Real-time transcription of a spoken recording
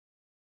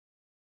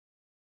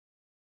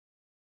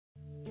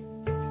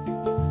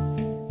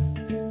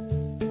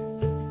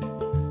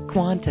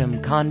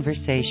Quantum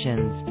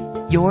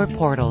Conversations, your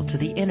portal to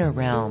the inner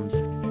realms.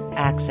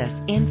 Access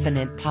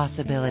infinite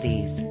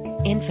possibilities,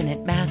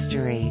 infinite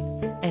mastery,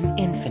 and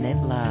infinite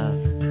love.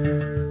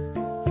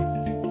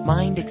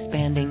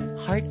 Mind-expanding,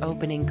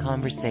 heart-opening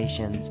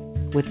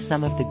conversations with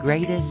some of the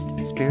greatest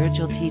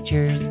spiritual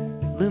teachers,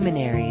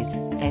 luminaries,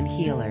 and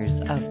healers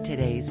of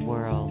today's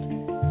world.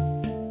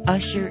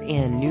 Usher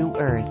in new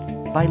earth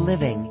by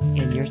living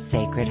in your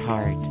sacred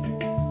heart.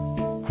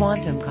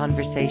 Quantum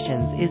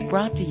Conversations is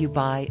brought to you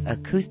by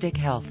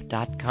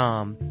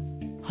AcousticHealth.com,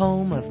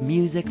 home of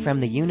music from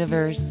the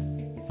universe,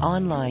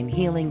 online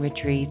healing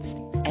retreats,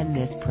 and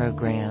this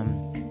program.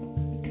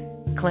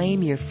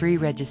 Claim your free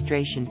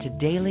registration to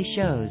daily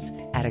shows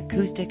at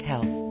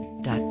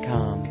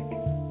AcousticHealth.com.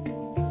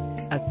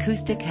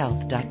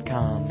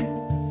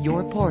 AcousticHealth.com,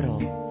 your portal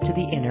to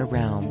the inner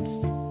realms.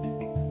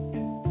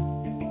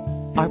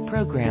 Our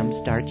program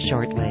starts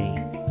shortly.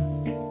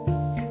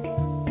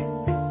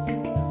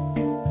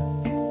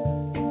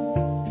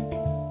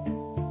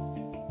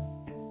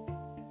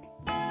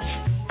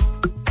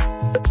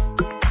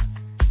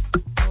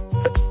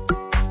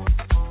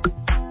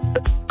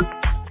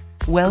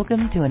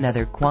 Welcome to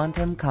another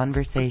Quantum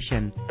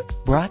Conversation,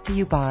 brought to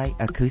you by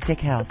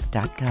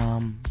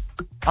AcousticHealth.com.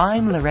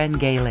 I'm Loren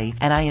Gailey,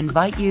 and I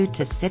invite you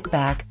to sit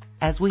back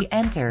as we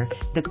enter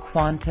the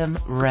quantum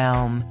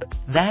realm,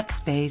 that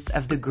space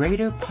of the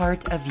greater part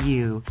of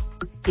you.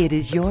 It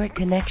is your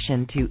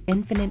connection to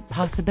infinite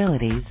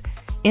possibilities,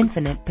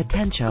 infinite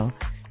potential,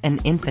 and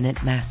infinite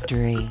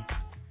mastery.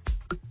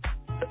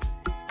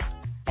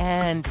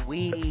 And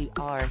we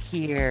are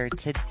here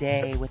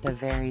today with a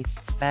very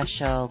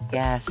special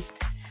guest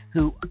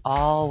who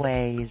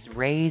always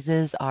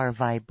raises our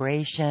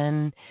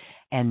vibration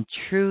and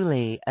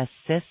truly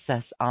assists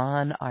us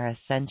on our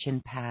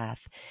ascension path.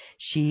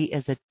 She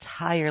is a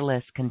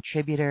tireless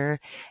contributor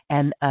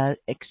and an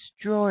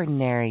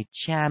extraordinary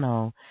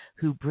channel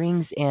who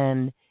brings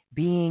in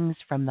beings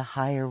from the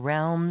higher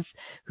realms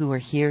who are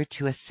here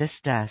to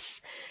assist us.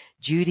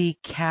 Judy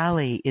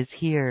Cali is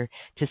here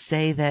to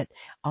say that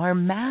our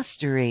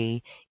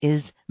mastery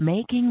is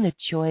making the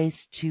choice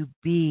to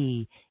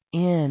be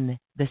in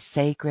the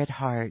Sacred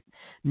Heart,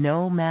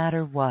 no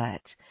matter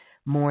what,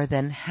 more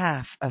than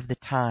half of the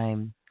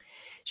time.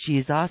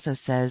 She also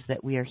says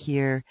that we are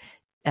here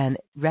and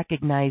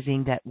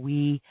recognizing that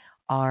we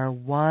are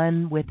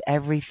one with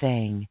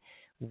everything.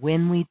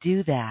 When we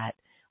do that,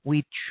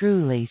 we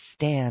truly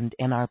stand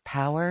in our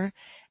power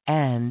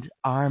and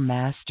our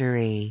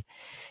mastery.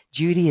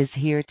 Judy is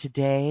here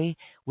today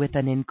with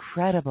an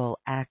incredible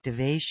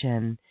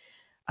activation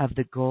of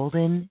the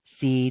golden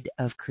seed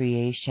of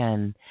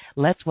creation.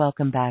 Let's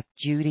welcome back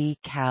Judy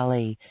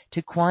Cali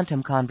to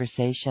Quantum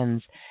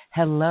Conversations.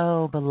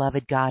 Hello,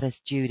 beloved goddess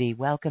Judy.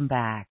 Welcome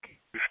back.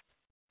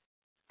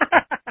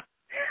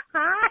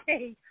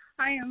 Hi.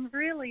 I am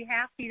really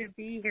happy to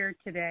be here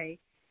today.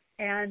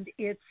 And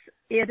it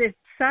is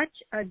such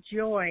a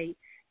joy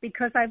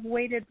because I've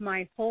waited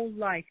my whole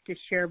life to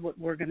share what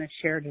we're going to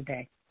share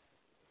today.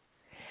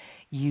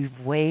 You've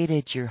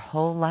waited your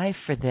whole life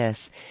for this.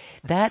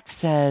 That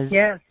says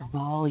yes.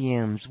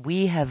 Volumes.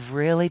 We have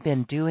really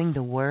been doing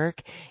the work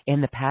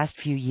in the past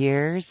few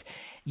years.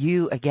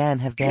 You, again,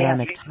 have been on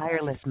a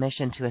tireless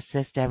mission to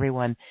assist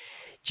everyone.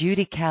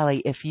 Judy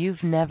Cali, if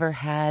you've never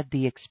had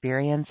the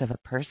experience of a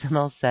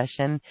personal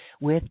session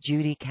with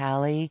Judy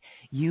Cali,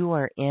 you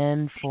are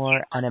in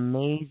for an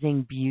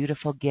amazing,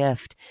 beautiful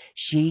gift.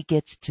 She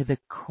gets to the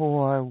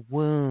core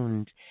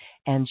wound,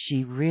 and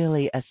she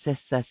really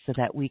assists us so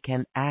that we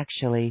can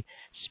actually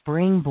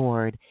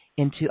springboard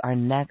into our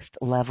next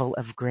level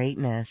of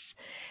greatness.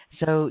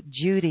 So,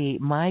 Judy,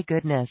 my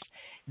goodness,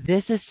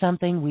 this is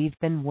something we've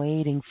been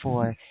waiting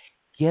for.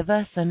 Give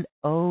us an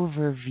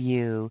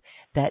overview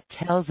that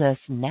tells us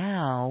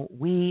now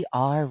we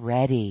are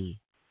ready.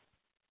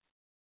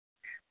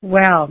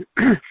 Well,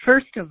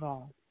 first of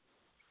all,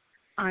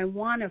 I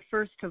want to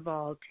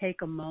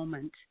take a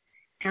moment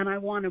and I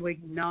want to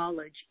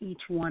acknowledge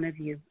each one of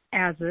you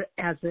as a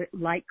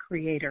light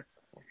creator,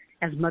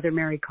 as Mother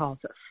Mary calls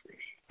us.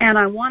 And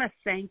I want to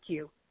thank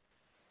you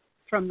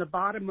from the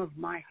bottom of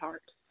my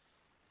heart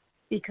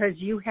because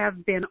you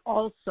have been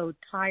also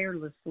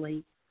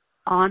tirelessly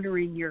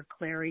honoring your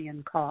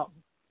clarion call.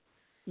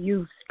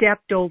 You've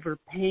stepped over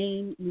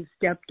pain, you've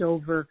stepped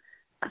over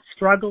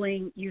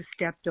struggling, you've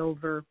stepped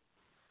over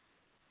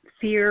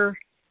fear,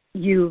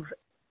 you've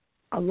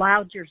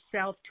allowed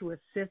yourself to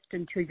assist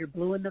until you're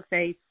blue in the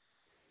face.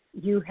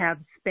 You have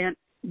spent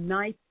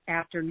night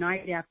after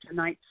night after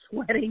night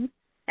sweating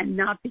and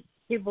not being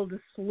able to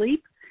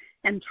sleep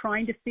and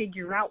trying to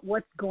figure out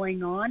what's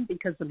going on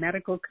because the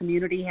medical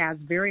community has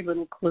very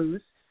little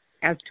clues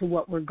as to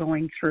what we're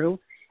going through.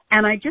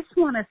 And I just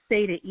want to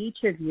say to each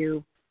of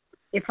you,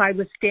 if I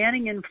was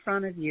standing in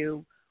front of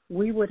you,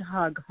 we would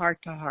hug heart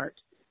to heart.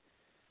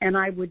 And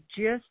I would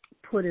just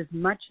put as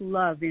much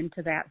love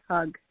into that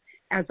hug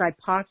as I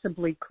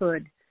possibly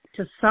could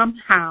to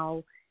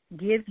somehow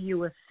give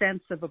you a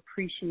sense of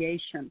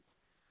appreciation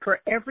for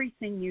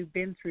everything you've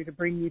been through to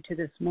bring you to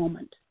this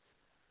moment.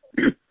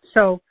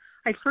 So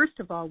I first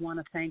of all want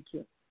to thank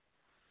you.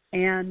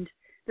 And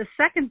the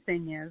second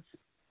thing is,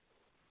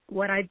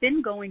 what I've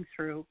been going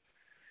through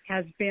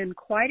has been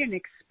quite an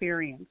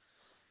experience.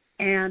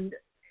 And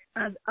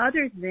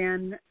other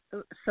than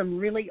some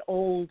really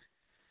old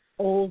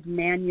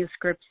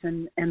manuscripts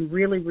and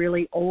really,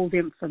 really old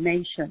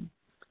information,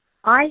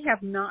 I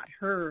have not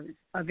heard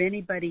of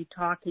anybody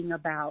talking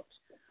about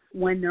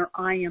when their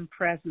I am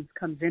presence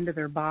comes into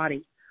their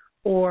body,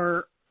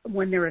 or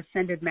when their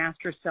ascended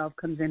master self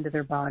comes into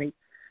their body,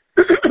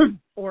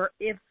 or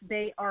if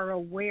they are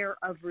aware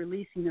of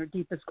releasing their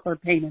deepest core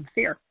pain and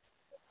fear.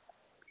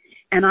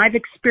 And I've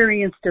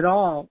experienced it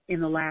all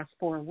in the last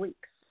 4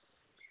 weeks.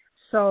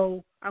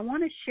 So I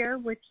want to share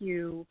with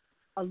you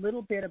a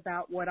little bit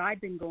about what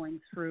I've been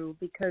going through,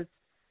 because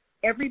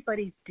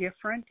everybody's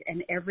different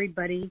and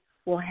everybody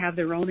will have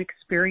their own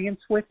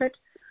experience with it.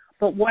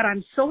 But what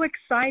I'm so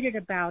excited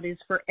about is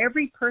for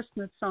every person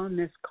that's on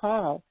this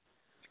call,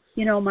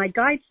 you know, my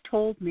guides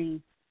told me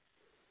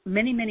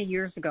many, many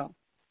years ago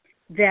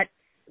that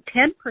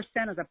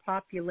 10% of the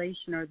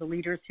population are the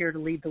leaders here to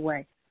lead the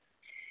way.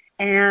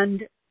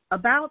 And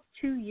about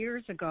 2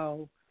 years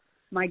ago,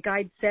 my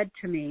guide said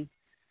to me,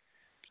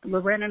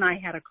 Lorraine and I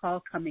had a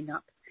call coming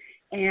up,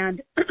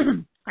 and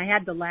I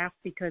had to laugh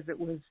because it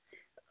was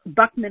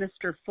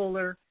Buckminster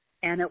Fuller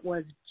and it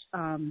was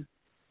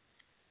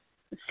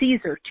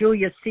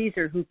Julius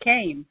Caesar, who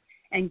came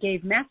and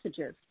gave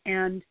messages.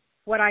 And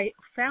what I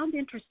found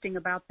interesting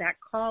about that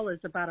call is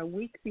about a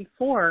week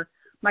before,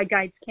 my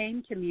guides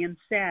came to me and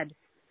said,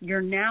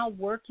 you're now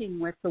working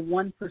with the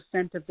 1%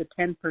 of the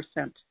 10%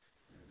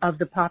 of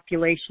the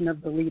population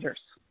of the leaders.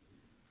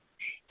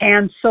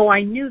 And so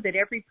I knew that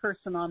every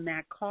person on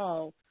that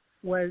call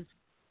was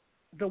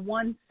the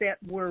ones that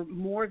were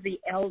more the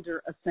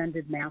elder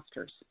ascended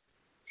masters.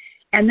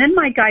 And then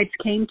my guides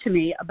came to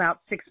me about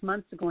 6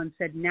 months ago and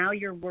said, now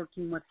you're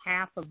working with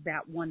half of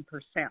that 1%.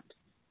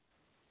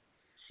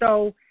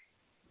 So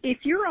if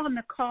you're on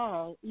the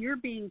call, you're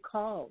being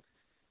called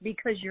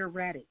because you're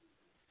ready.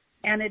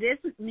 And it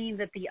doesn't mean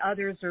that the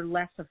others are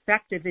less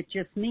effective. It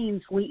just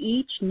means we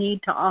each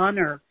need to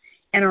honor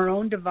in our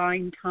own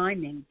divine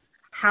timing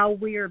how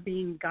we are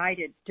being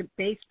guided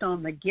based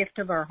on the gift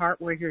of our heart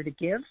we're here to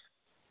give,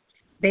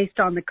 based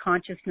on the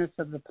consciousness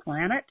of the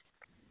planet,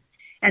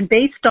 and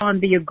based on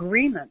the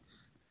agreements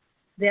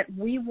that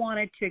we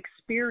wanted to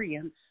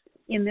experience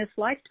in this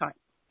lifetime.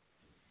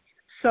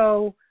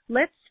 So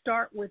let's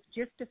start with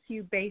just a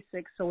few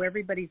basics so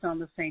everybody's on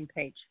the same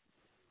page.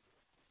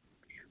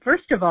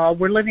 First of all,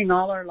 we're living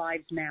all our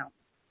lives now.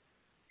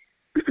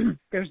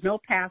 There's no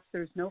past,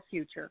 there's no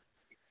future.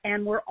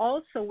 And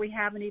we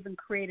haven't even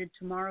created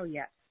tomorrow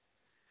yet.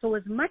 So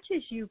as much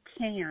as you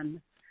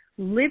can,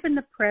 live in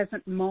the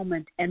present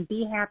moment and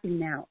be happy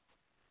now.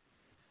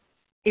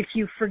 If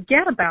you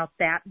forget about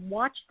that,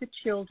 watch the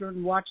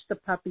children, watch the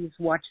puppies,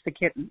 watch the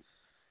kittens.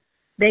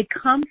 They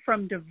come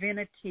from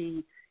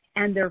divinity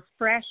and they're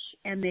fresh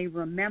and they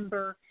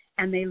remember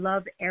and they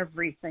love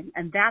everything.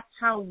 And that's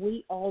how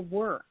we all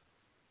were.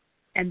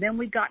 And then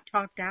we got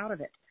talked out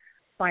of it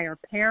by our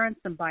parents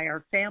and by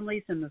our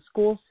families and the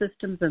school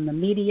systems and the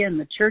media and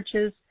the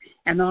churches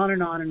and on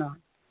and on and on.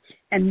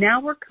 And now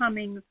we're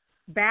coming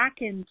back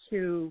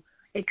into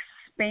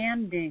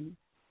expanding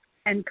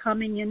and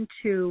coming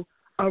into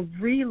a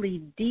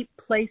really deep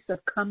place of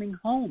coming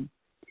home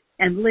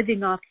and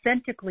living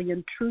authentically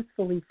and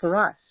truthfully for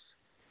us.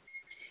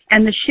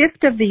 And the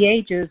shift of the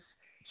ages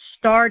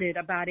started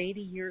about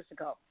 80 years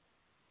ago,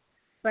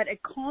 but it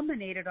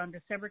culminated on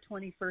December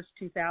 21st,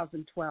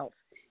 2012.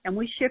 And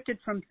we shifted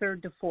from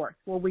third to fourth.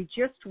 Well, we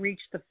just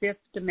reached the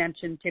fifth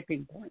dimension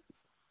tipping point.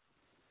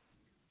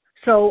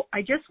 So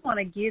I just want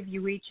to give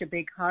you each a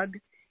big hug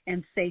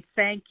and say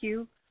thank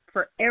you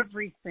for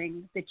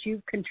everything that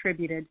you've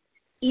contributed,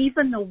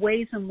 even the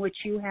ways in which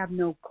you have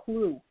no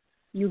clue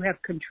you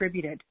have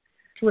contributed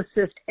to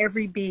assist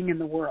every being in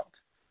the world.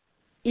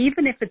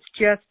 Even if it's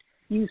just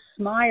you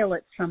smile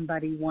at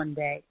somebody one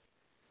day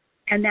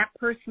and that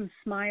person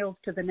smiles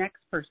to the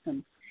next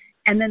person,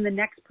 and then the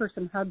next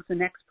person hugs the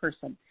next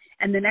person,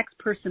 and the next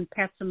person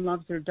pets and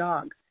loves their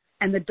dog,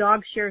 and the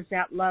dog shares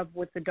that love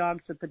with the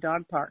dogs at the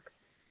dog park,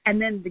 and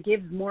then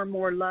gives more and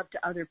more love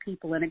to other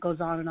people, and it goes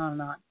on and on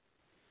and on.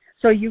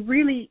 So you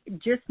really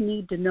just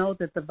need to know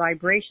that the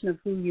vibration of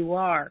who you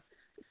are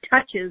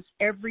touches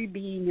every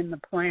being in the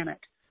planet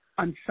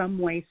on some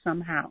way,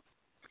 somehow.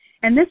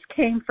 And this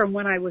came from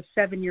when I was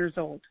 7 years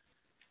old.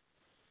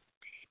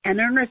 And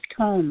Ernest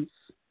Holmes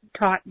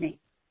taught me,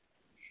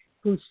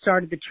 who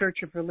started the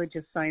Church of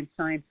Religious Science,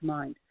 Science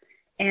Mind.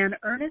 And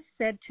Ernest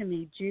said to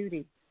me,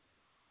 Judy,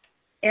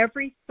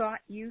 every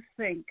thought you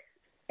think,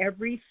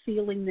 every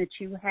feeling that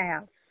you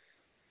have,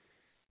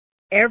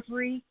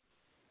 every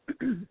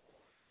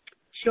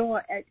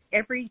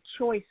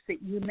choice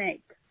that you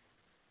make,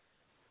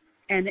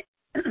 and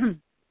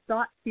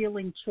thought,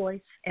 feeling, choice,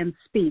 and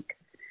speak,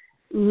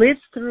 lives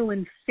through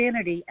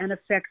infinity and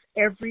affects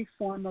every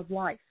form of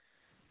life.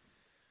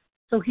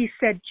 So he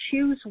said,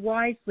 choose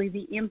wisely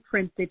the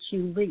imprint that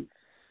you leave.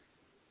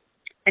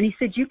 And he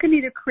said, you can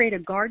either create a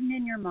garden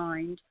in your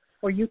mind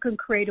or you can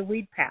create a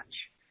weed patch.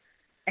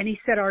 And he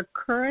said our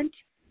current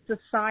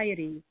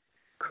society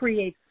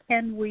creates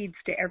 10 weeds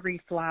to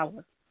every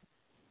flower.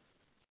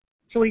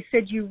 So he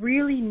said you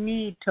really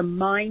need to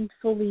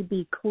mindfully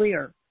be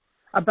clear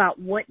about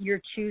what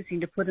you're choosing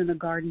to put in the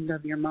garden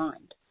of your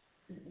mind,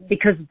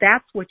 because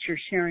that's what you're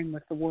sharing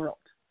with the world.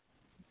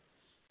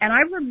 And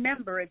I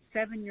remember at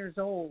 7 years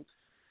old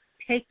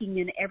taking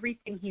in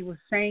everything he was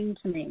saying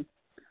to me.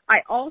 I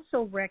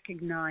also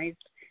recognized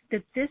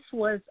that this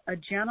was a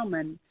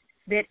gentleman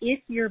that if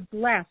you're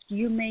blessed,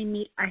 you may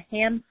meet a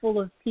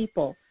handful of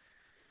people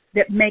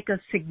that make a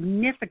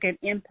significant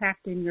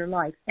impact in your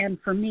life. And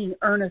for me,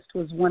 Ernest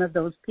was one of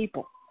those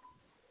people.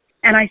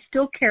 And I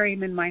still carry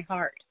him in my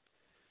heart.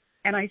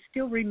 And I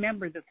still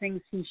remember the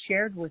things he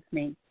shared with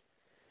me.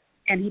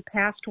 And he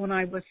passed when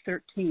I was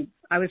 13.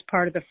 I was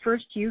part of the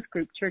first youth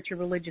group Church of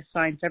Religious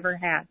Science ever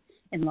had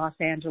in Los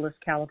Angeles,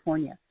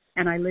 California.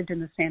 And I lived in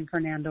the San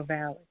Fernando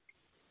Valley.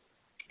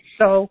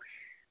 So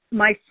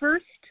my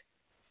first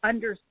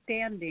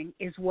understanding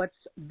is what's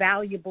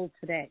valuable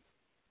today.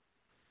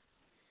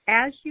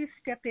 As you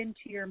step into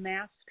your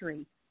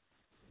mastery,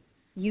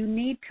 you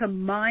need to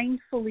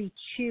mindfully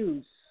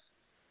choose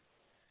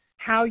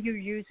how you're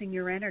using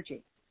your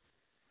energy.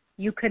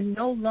 You can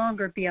no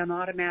longer be on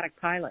automatic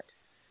pilot.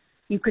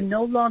 You can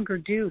no longer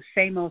do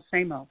same old,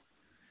 same old.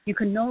 You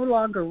can no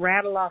longer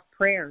rattle off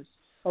prayers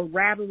or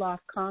rattle off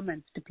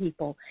comments to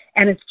people,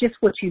 and it's just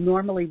what you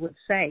normally would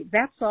say.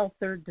 That's all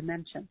third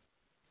dimension.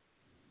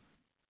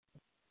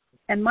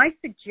 And my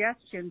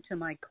suggestion to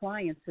my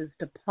clients is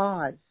to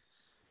pause.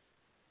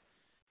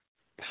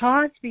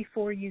 Pause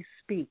before you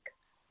speak.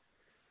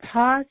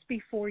 Pause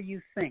before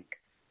you think.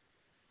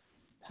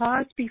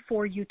 Pause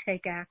before you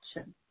take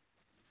action.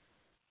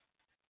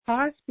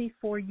 Pause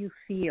before you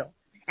feel.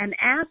 And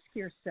ask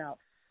yourself,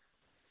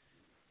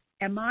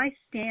 am I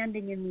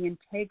standing in the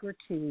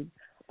integrity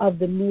of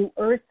the new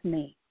earth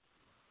me?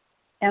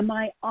 Am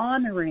I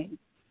honoring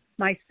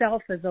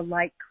myself as a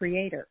light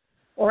creator?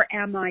 Or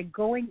am I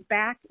going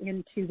back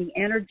into the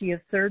energy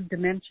of third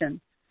dimension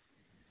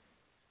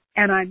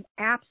and I'm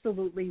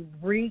absolutely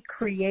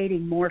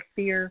recreating more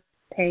fear,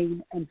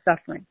 pain, and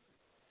suffering?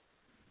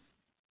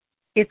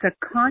 It's a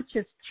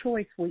conscious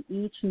choice we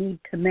each need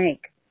to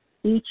make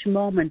each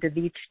moment of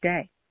each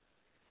day.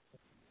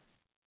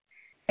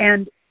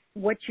 And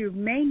what you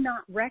may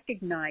not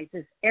recognize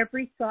is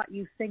every thought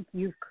you think,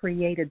 you've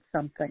created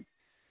something.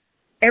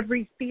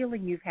 Every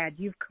feeling you've had,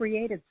 you've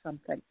created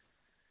something.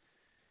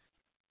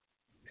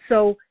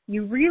 So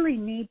you really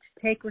need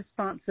to take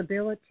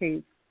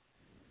responsibility.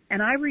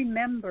 And I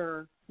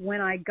remember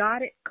when I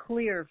got it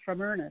clear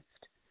from Ernest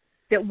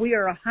that we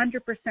are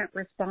 100%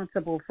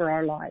 responsible for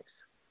our lives.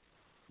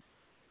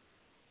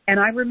 And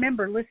I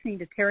remember listening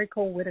to Terry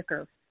Cole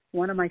Whitaker,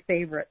 one of my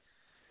favorites,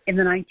 in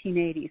the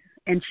 1980s.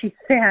 And she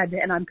said,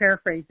 and I'm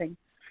paraphrasing,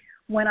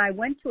 when I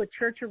went to a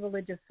Church of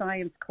Religious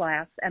Science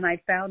class and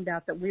I found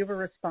out that we were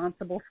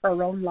responsible for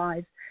our own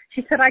lives,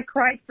 she said I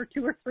cried for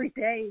 2 or 3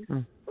 days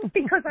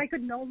because I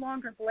could no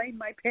longer blame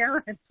my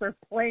parents or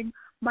blame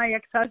my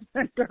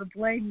ex-husband or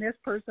blame this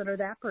person or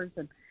that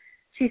person.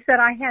 She said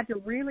I had to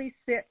really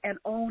sit and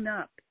own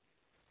up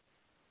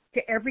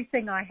to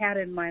everything I had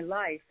in my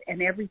life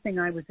and everything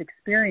I was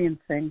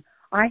experiencing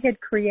I had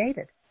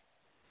created.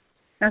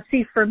 Now,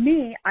 see, for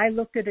me, I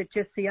looked at it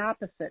just the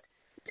opposite.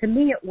 To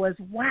me, it was,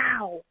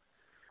 wow,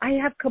 I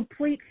have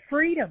complete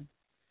freedom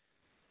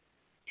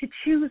to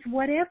choose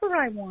whatever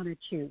I want to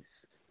choose.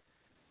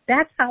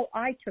 That's how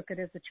I took it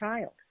as a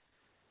child.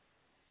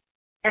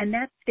 And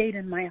that stayed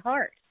in my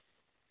heart.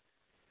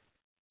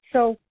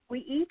 So we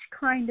each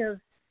kind of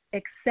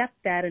accept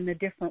that in a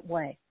different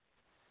way.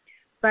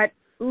 But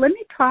let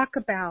me talk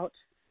about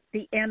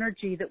the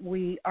energy that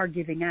we are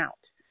giving out,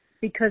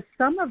 because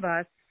some of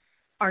us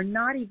are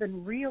not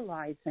even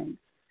realizing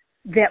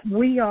that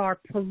we are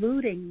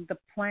polluting the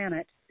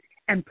planet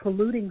and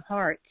polluting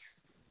hearts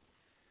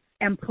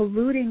and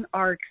polluting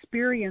our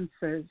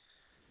experiences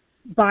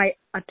by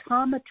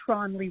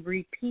automatronly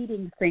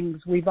repeating things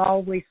we've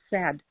always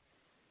said.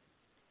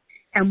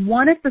 And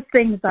one of the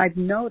things I've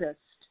noticed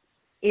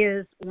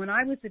is when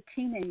I was a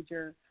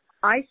teenager,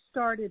 I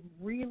started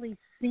really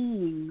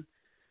seeing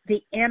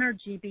the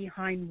energy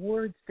behind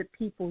words that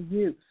people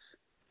use.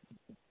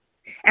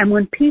 And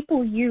when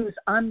people use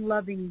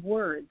unloving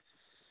words,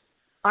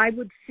 I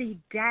would see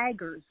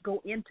daggers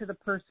go into the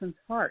person's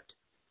heart.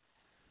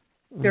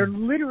 They're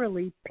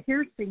literally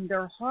piercing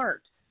their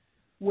heart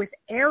with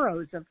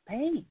arrows of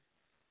pain.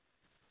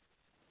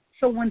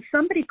 So when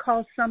somebody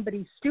calls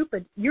somebody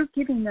stupid, you're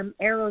giving them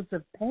arrows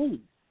of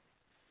pain.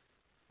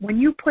 When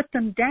you put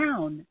them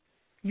down,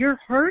 you're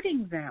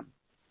hurting them.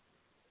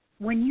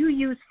 When you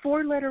use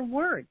 4-letter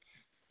words,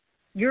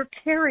 you're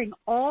carrying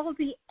all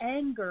the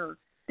anger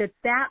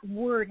that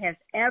word has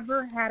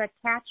ever had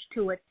attached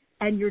to it,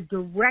 and you're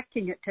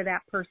directing it to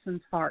that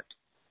person's heart.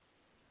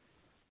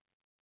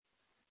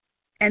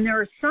 And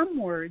there are some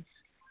words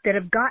that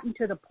have gotten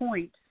to the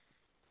point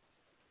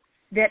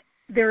that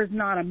there is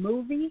not a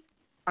movie,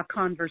 a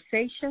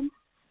conversation,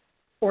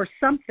 or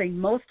something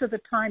most of the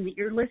time that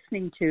you're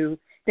listening to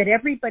that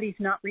everybody's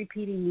not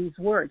repeating these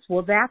words.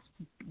 Well,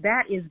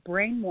 that is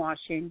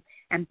brainwashing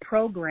and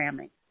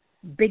programming,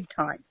 big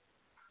time.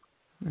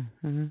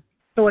 Mm-hmm.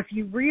 So if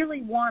you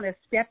really want to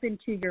step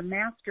into your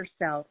master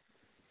self,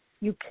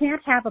 you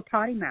can't have a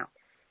potty mouth.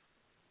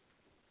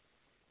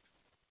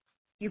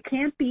 You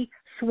can't be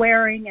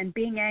swearing and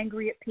being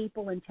angry at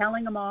people and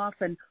telling them off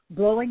and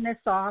blowing this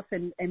off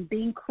and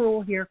being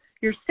cruel here.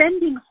 You're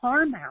sending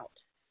harm out.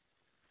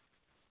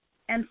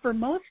 And for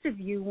most of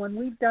you, when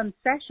we've done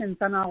sessions,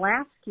 and I'll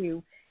ask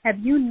you, have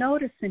you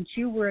noticed since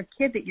you were a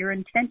kid that your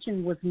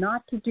intention was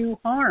not to do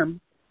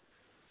harm?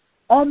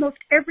 Almost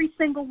every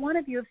single one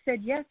of you have said,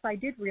 yes, I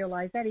did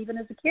realize that even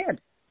as a kid.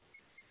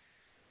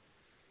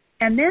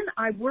 And then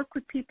I work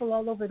with people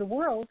all over the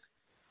world,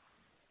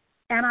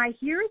 and I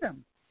hear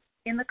them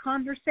in the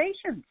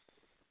conversations.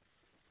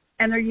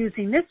 And they're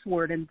using this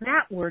word and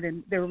that word,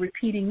 and they're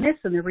repeating this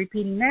and they're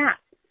repeating that.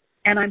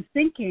 And I'm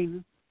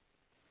thinking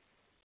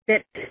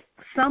that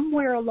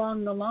somewhere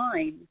along the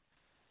line,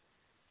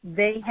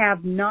 they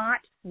have not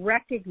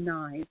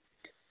recognized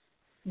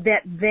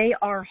that they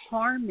are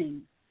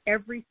harming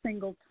every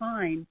single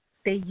time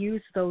they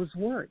use those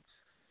words.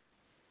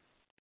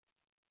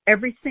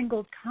 Every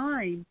single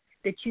time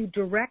that you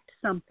direct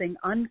something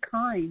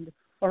unkind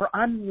or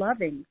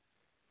unloving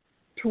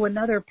to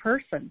another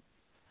person,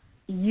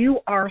 you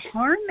are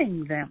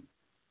harming them.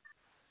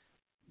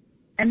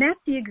 And that's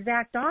the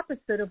exact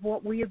opposite of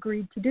what we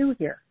agreed to do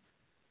here.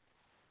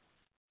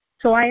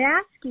 So I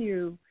ask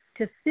you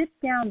to sit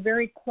down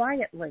very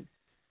quietly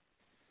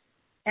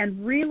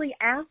and really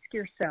ask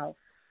yourself,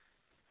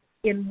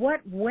 in what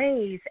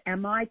ways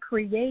am I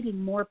creating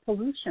more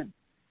pollution?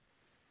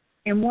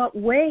 In what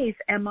ways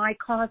am I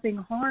causing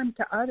harm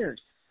to others?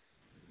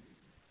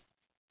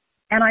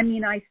 And I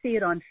mean, I see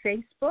it on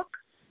Facebook.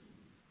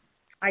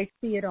 I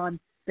see it on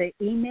the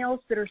emails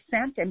that are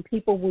sent, and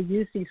people will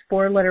use these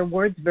 4-letter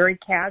words very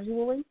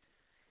casually.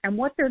 And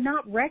what they're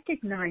not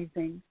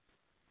recognizing,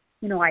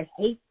 I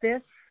hate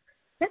this,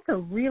 that's a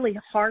really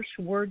harsh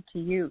word to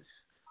use.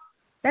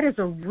 That is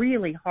a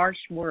really harsh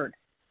word.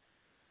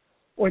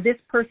 Or this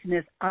person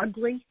is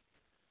ugly.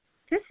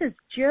 This is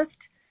just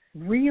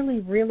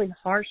really, really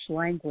harsh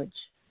language.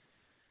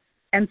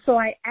 And so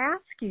I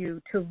ask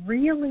you to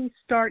really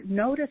start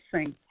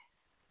noticing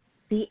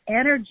the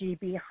energy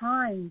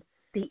behind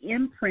the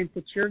imprint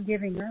that you're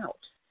giving out.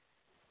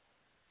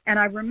 And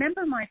I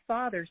remember my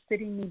father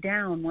sitting me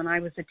down when I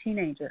was a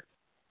teenager.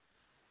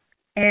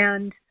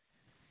 And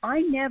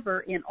I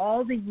never, in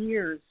all the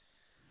years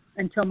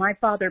until my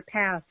father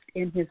passed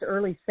in his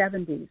early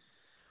 70s,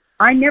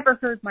 I never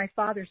heard my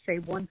father say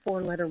one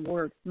 4-letter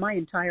word my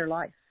entire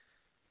life.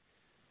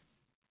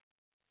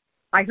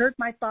 I heard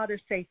my father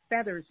say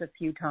feathers a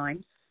few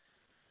times,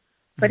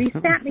 but he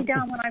sat me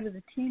down when I was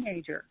a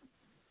teenager,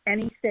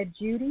 and he said,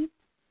 Judy,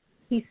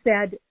 he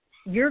said,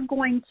 you're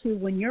going to,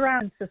 when you're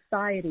out in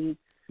society,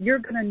 you're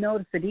going to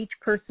notice that each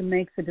person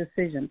makes a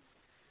decision.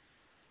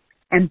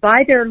 And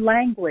by their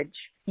language,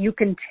 you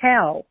can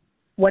tell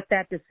what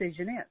that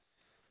decision is.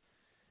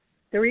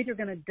 They're either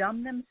going to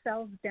dumb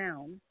themselves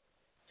down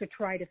to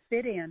try to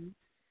fit in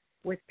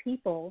with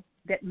people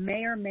that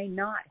may or may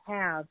not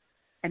have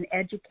an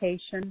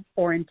education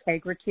or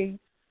integrity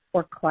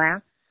or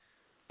class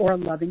or a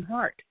loving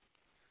heart.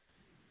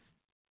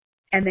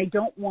 And they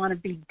don't want to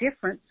be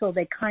different, so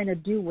they kind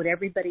of do what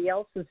everybody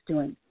else is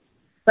doing.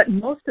 But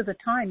most of the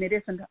time, it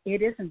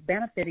isn't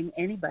benefiting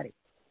anybody.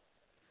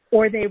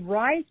 Or they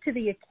rise to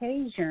the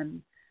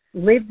occasion,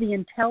 live the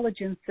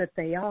intelligence that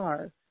they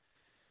are,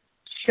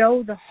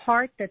 show the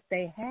heart that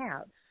they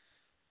have,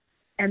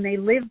 and they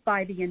live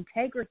by the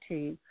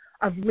integrity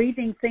of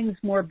leaving things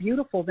more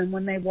beautiful than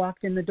when they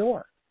walked in the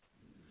door.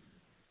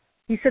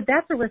 He said,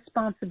 that's a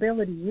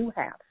responsibility you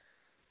have.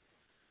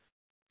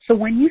 So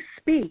when you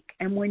speak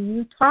and when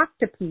you talk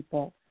to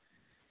people,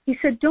 he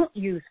said, don't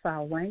use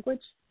foul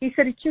language. He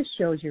said, it just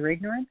shows your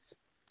ignorance.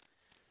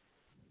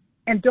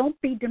 And don't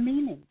be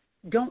demeaning.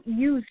 Don't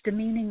use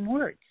demeaning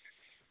words.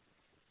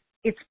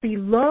 It's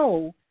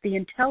below the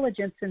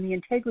intelligence and the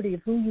integrity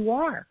of who you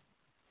are.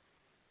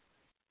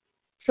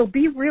 So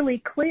be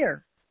really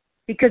clear,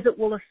 because it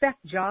will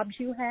affect jobs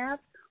you have,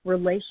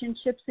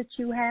 relationships that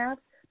you have,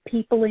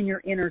 people in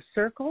your inner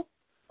circle,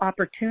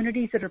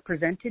 opportunities that are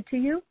presented to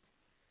you.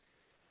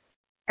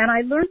 And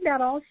I learned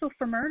that also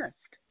from Ernest.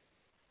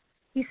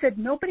 He said,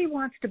 nobody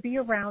wants to be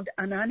around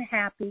an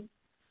unhappy,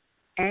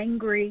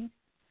 angry,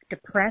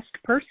 depressed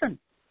person.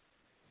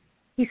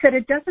 He said,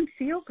 it doesn't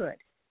feel good.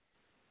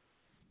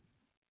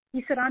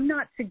 He said, I'm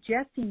not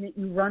suggesting that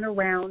you run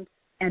around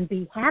and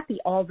be happy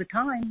all the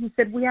time. He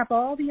said, we have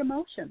all the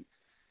emotions.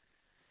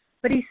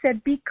 But he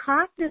said, be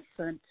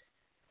cognizant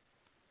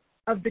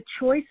of the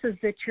choices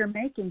that you're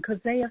making, because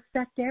they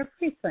affect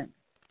everything.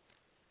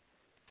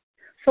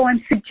 So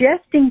I'm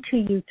suggesting to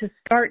you to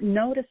start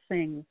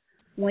noticing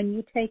when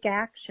you take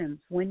actions,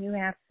 when you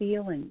have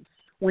feelings,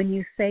 when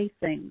you say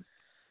things,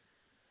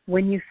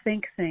 when you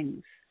think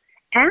things.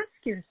 Ask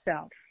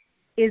yourself,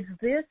 is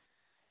this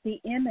the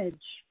image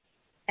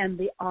and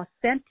the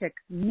authentic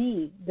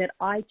me that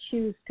I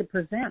choose to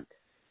present?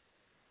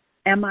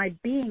 Am I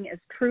being as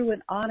true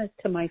and honest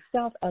to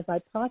myself as I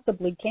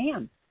possibly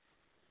can?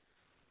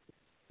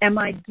 Am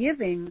I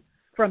giving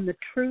from the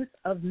truth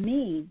of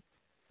me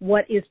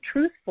what is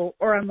truthful,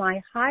 or am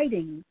I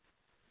hiding,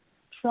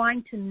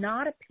 trying to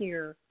not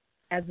appear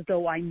as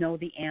though I know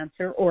the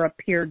answer or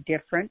appear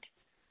different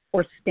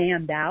or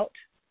stand out?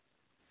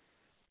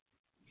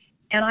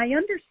 And I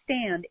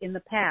understand in the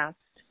past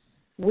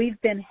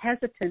we've been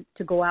hesitant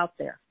to go out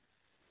there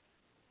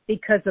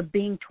because of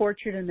being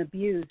tortured and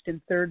abused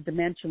in third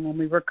dimension when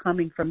we were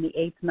coming from the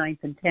 8th, 9th,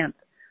 and 10th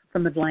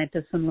from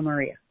Atlantis and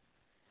Lemuria.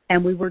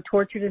 And we were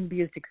tortured and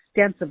abused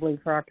extensively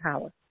for our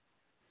power.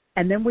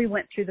 And then we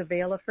went through the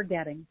veil of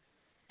forgetting.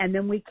 And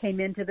then we came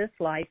into this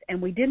life,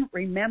 and we didn't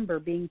remember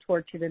being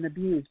tortured and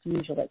abused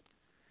usually.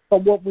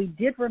 But what we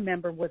did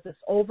remember was this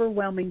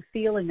overwhelming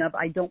feeling of,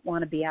 I don't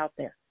want to be out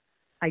there.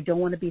 I don't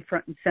want to be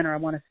front and center. I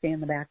want to stay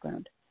in the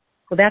background.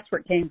 Well, that's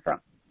where it came from.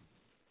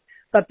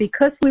 But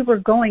because we were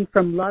going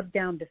from love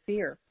down to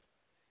fear,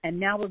 and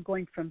now we're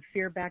going from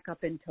fear back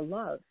up into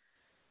love,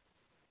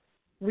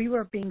 we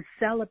were being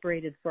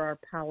celebrated for our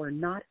power,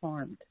 not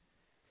harmed.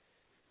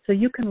 So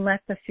you can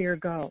let the fear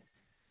go.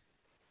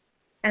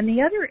 And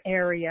the other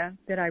area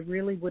that I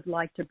really would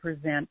like to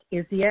present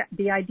is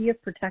the idea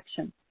of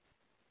protection.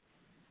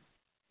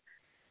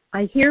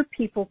 I hear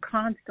people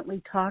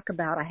constantly talk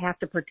about, I have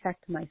to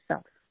protect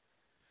myself.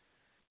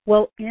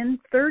 Well, in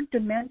third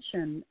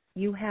dimension,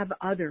 you have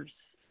others.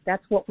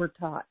 That's what we're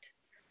taught.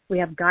 We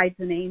have guides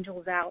and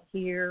angels out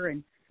here,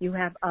 and you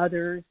have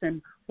others,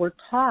 and we're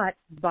taught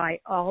by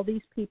all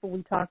these people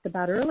we talked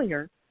about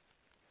earlier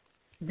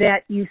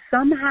that you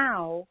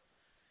somehow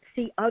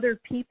see other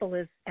people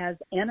as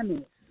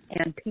enemies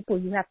and people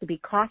you have to be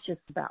cautious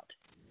about.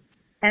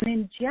 And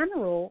in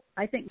general,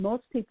 I think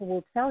most people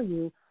will tell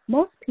you,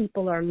 most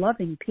people are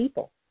loving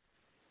people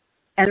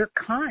and are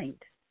kind,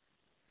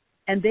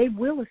 and they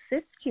will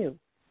assist you.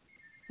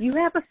 You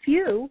have a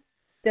few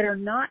that are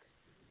not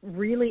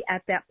really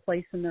at that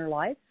place in their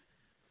life,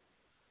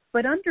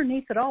 but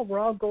underneath it all, we're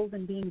all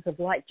golden beings of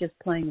light just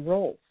playing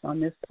roles on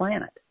this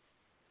planet.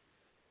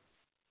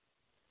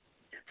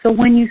 So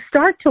when you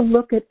start to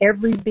look at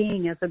every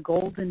being as a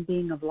golden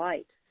being of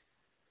light,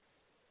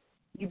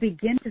 you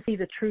begin to see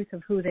the truth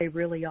of who they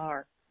really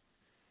are.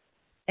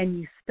 And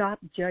you stop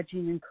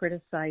judging and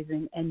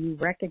criticizing, and you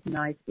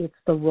recognize it's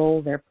the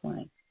role they're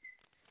playing.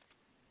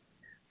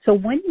 So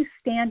when you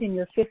stand in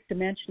your fifth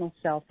dimensional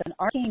self, and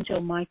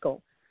Archangel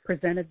Michael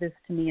presented this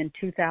to me in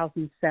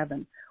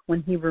 2007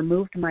 when he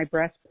removed my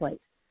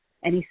breastplate.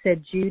 And he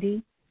said,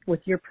 Judy,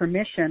 with your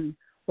permission,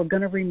 we're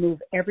going to remove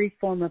every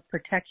form of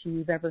protection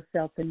you've ever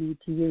felt the need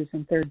to use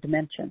in third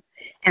dimension.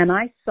 And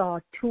I saw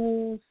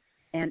tools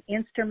and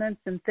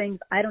instruments and things.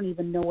 I don't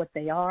even know what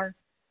they are.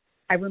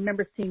 I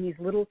remember seeing these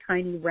little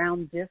tiny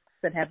round discs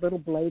that had little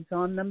blades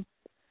on them.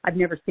 I've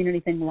never seen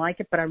anything like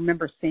it, but I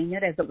remember seeing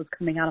it as it was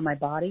coming out of my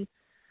body.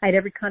 I had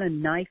every kind of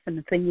knife and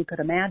the thing you could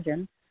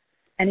imagine.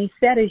 And he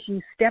said, as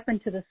you step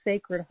into the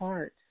sacred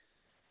heart,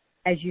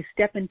 as you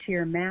step into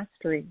your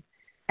mastery,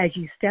 as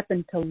you step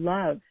into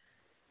love,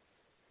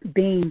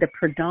 being the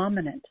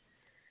predominant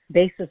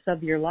basis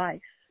of your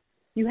life,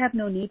 you have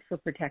no need for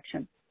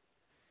protection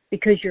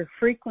because your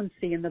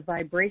frequency and the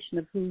vibration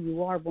of who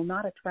you are will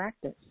not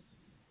attract it.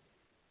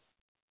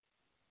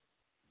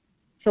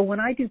 So when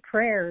I do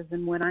prayers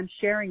and when I'm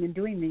sharing and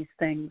doing these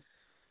things,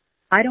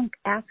 I don't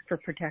ask for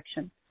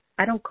protection.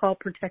 I don't call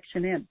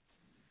protection in.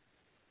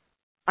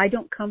 I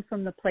don't come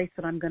from the place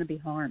that I'm going to be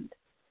harmed.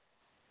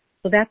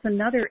 So that's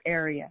another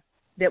area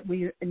that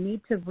we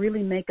need to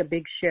really make a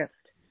big shift.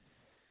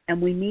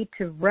 And we need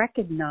to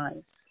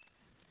recognize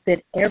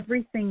that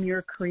everything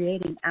you're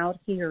creating out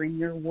here in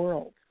your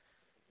world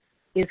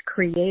is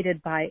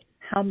created by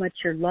how much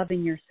you're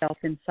loving yourself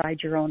inside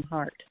your own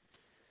heart.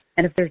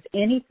 And if there's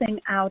anything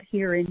out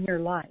here in your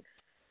life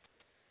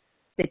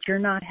that you're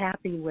not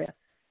happy with,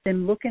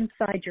 then look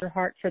inside your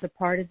heart for the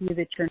part of you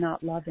that you're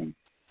not loving.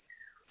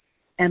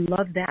 And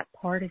love that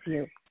part of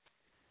you.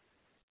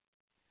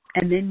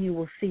 And then you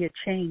will see a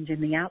change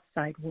in the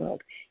outside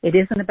world. It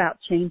isn't about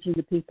changing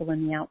the people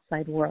in the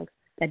outside world.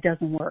 That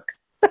doesn't work.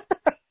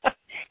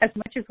 As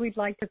much as we'd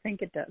like to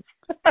think it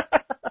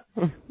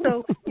does.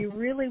 So you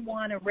really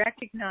want to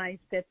recognize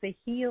that the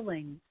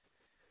healing,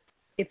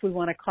 if we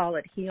want to call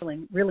it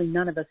healing, really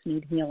none of us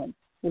need healing.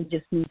 We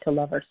just need to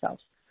love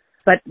ourselves.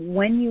 But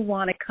when you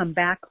want to come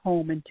back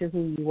home into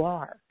who you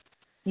are,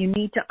 you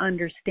need to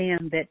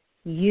understand that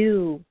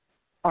you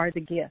are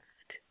the gift.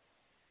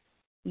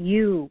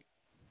 You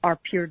are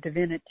pure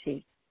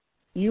divinity.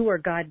 You are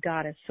God,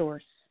 Goddess,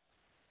 Source,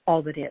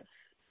 all that is.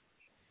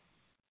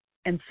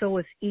 And so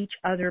is each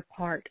other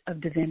part of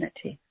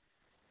divinity.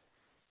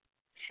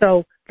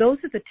 So those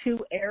are the two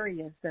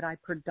areas that I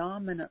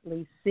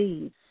predominantly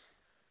see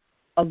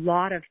a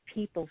lot of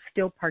people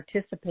still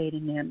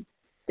participating in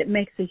that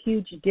makes a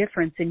huge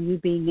difference in you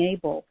being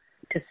able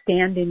to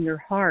stand in your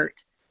heart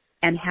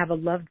and have a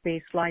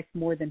love-based life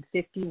more than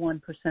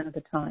 51% of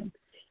the time.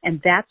 And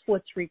that's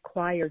what's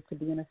required to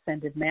be an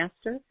ascended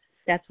master.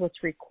 That's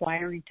what's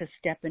requiring to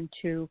step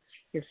into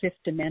your fifth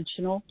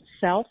dimensional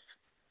self.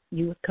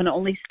 You can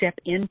only step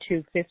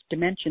into fifth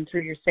dimension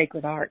through your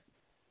sacred heart.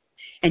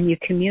 And you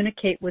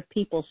communicate with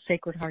people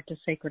sacred heart to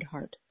sacred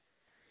heart.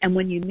 And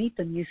when you meet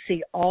them, you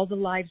see all the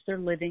lives they're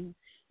living.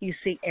 You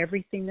see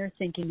everything they're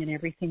thinking and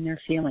everything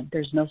they're feeling.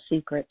 There's no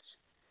secrets.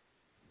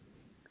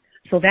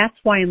 So that's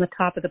why on the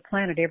top of the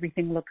planet,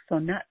 everything looks so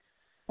nuts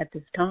at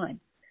this time.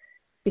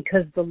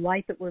 Because the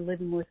light that we're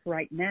living with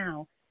right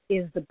now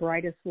is the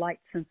brightest light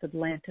since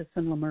Atlantis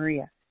and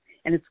Lemuria.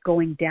 And it's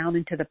going down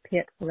into the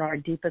pit where our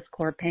deepest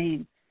core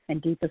pain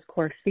and deepest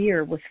core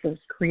fear was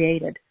first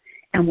created.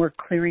 And we're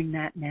clearing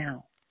that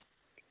now.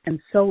 And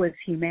so is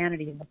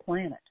humanity and the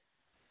planet.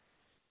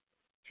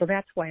 So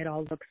that's why it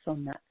all looks so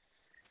nuts.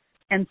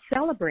 And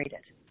celebrate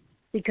it,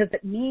 because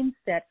it means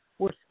that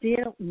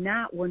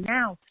we're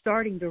now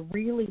starting to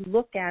really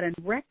look at and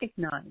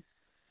recognize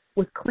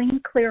with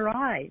clean, clear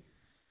eyes,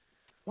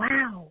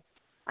 wow,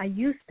 I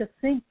used to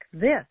think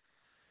this,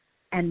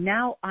 and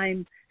now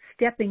I'm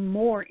stepping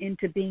more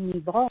into being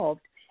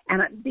evolved,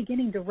 and I'm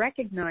beginning to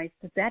recognize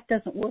that that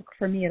doesn't work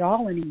for me at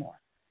all anymore.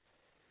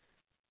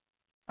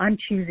 I'm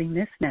choosing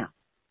this now.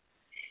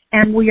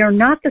 And we are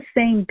not the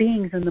same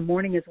beings in the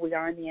morning as we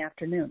are in the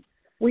afternoon.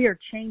 We are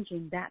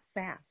changing that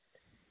fast.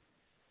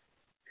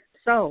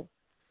 So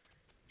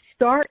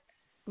start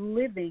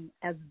living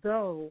as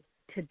though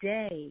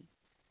today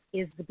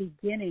is the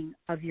beginning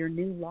of your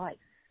new life,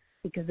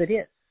 because it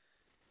is.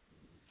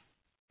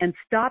 And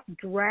stop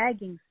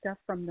dragging stuff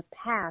from the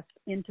past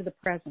into the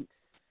present.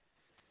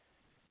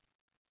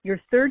 Your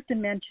third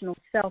dimensional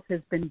self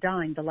has been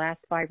dying the last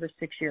 5 or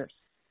 6 years,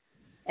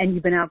 and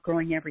you've been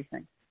outgrowing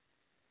everything.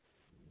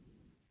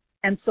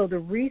 And so the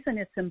reason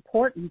it's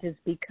important is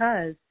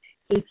because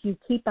if you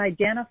keep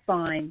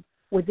identifying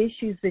with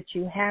issues that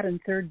you had in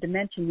third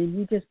dimension, then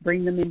you just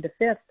bring them into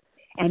fifth,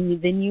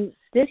 and then you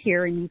sit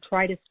here and you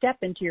try to step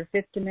into your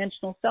fifth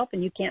dimensional self,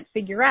 and you can't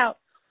figure out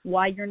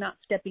why you're not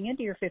stepping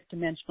into your fifth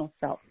dimensional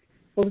self.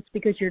 Well, it's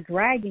because you're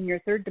dragging your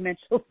third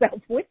dimensional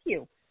self with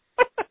you.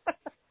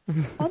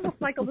 Almost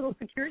like a little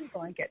security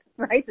blanket,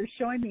 right? They're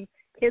showing me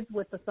kids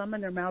with the thumb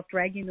in their mouth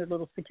dragging their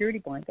little security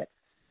blanket.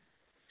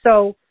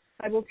 So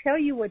I will tell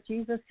you what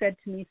Jesus said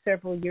to me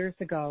several years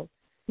ago.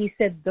 He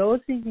said, those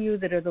of you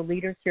that are the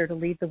leaders here to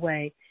lead the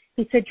way,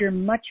 he said, you're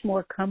much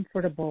more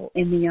comfortable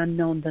in the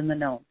unknown than the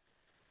known.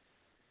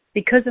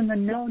 Because in the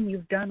known,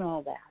 you've done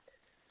all that.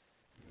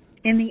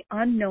 In the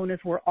unknown is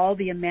where all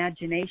the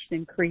imagination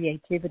and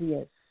creativity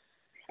is.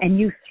 And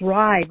you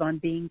thrive on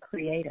being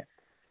creative.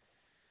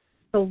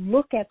 So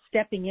look at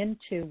stepping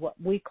into what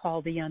we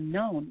call the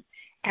unknown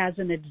as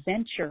an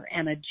adventure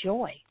and a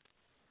joy.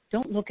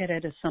 Don't look at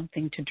it as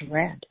something to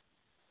dread,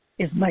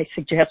 is my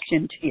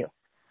suggestion to you.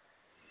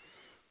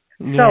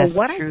 Yes, so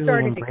what I truly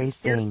started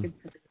embracing.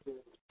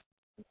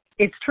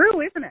 It's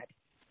true, isn't it?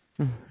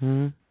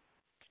 Mm-hmm.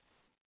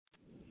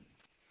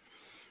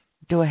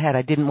 Go ahead.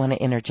 I didn't want to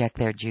interject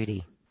there,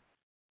 Judy.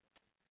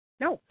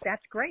 No,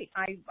 that's great.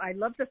 I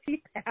love the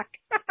feedback.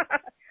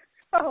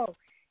 So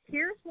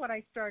here's what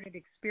I started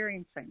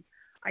experiencing.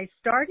 I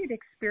started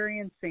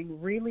experiencing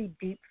really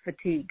deep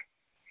fatigue.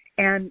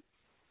 And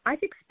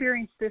I've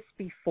experienced this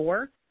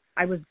before.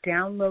 I was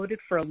downloaded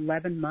for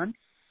 11 months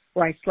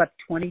where I slept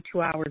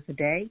 22 hours a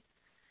day.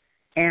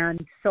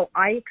 And so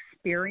I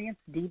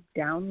experienced deep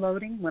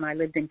downloading when I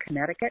lived in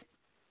Connecticut,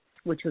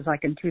 which was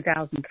like in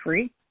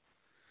 2003.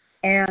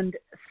 And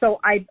so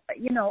I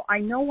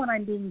know when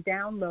I'm being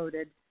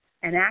downloaded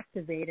and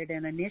activated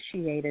and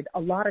initiated, a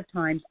lot of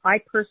times I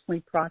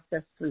personally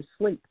process through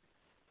sleep.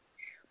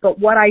 But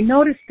what I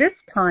noticed this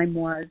time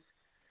was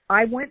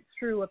I went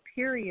through a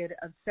period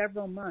of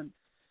several months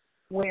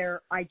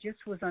where I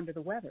just was under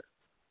the weather.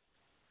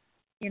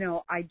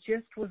 I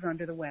just was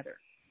under the weather.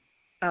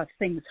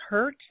 Things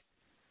hurt.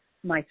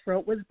 My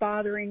throat was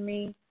bothering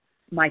me.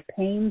 My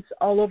pains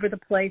all over the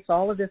place,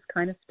 all of this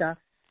kind of stuff.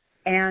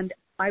 And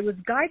I was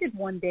guided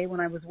one day when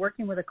I was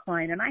working with a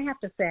client, and I have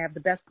to say I have the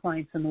best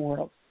clients in the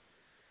world.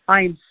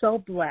 I am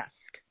so blessed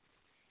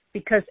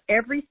because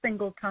every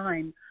single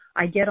time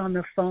I get on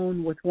the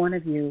phone with one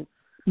of you,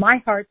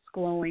 my heart's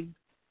glowing.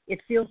 It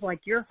feels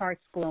like your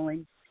heart's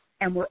glowing.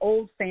 And we're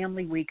old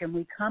family week, and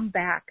we come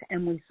back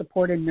and we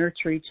support and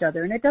nurture each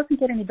other. And it doesn't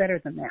get any better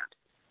than that.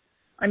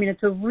 I mean,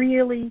 it's a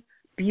really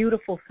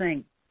beautiful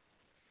thing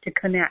to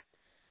connect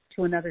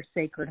to another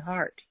sacred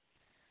heart.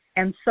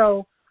 And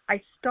so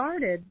I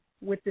started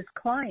with this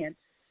client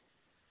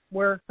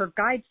where her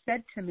guide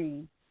said to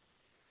me,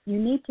 you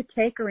need to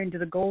take her into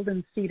the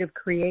golden seed of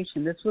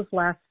creation. This was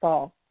last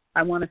fall.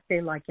 I want to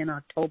say like in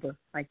October,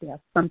 I guess,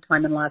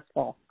 sometime in last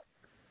fall.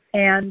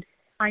 And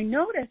I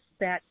noticed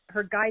that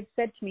her guide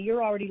said to me,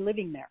 you're already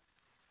living there.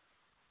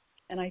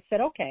 And I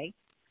said, okay.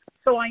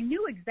 So I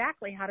knew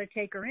exactly how to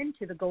take her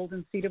into the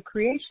golden seed of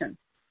creation.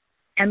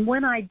 And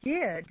when I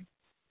did,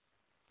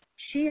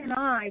 she and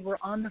I were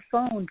on the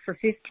phone for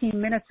 15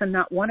 minutes and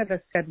not one of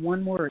us said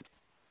one word.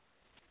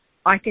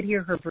 I could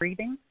hear her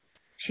breathing.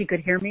 She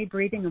could hear me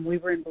breathing, and we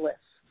were in bliss.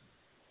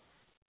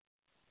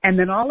 And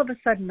then all of a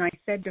sudden I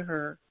said to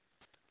her,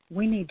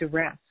 we need to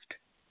rest.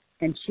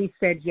 And she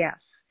said yes.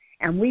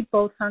 And we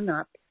both hung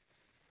up,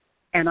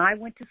 and I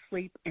went to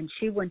sleep and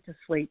she went to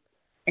sleep.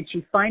 And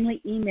she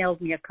finally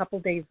emailed me a couple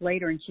days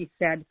later and she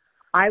said,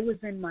 I was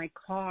in my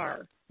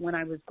car when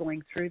I was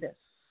going through this.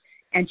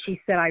 And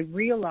she said, I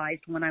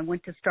realized when I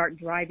went to start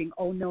driving,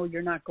 oh no,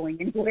 you're not going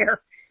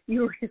anywhere.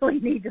 You really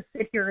need to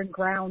sit here and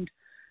ground,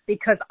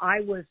 because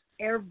I was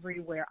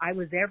everywhere. I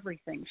was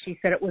everything. She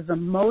said it was the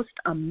most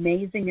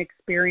amazing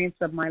experience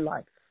of my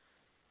life.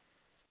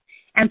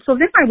 And so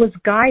then I was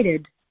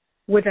guided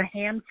with a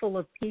handful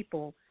of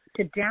people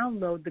to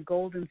download the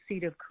golden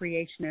seed of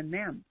creation in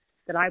them,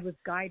 that I was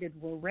guided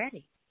were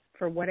ready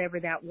for whatever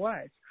that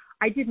was.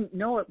 I didn't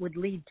know it would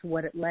lead to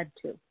what it led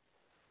to.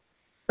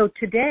 So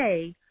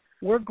today,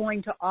 we're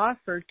going to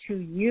offer to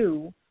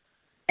you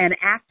and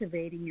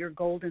activating your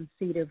golden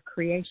seed of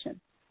creation.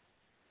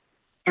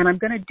 And I'm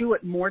going to do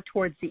it more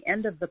towards the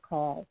end of the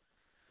call.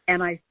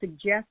 And I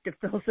suggest, if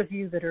those of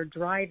you that are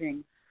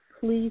driving,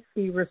 please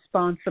be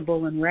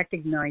responsible and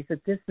recognize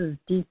that this is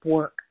deep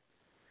work.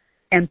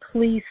 And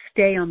please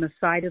stay on the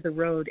side of the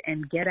road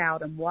and get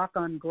out and walk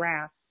on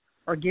grass,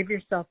 or give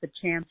yourself a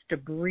chance to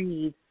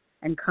breathe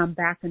and come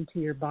back into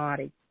your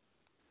body.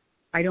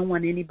 I don't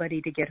want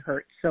anybody to get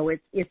hurt. So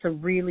it's a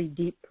really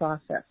deep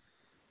process.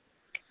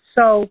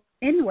 So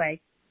anyway,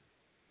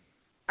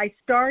 I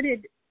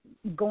started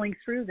going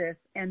through this,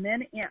 and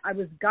then I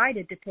was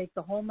guided to take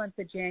the whole month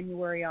of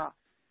January off.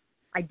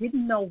 I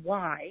didn't know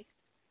why.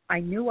 I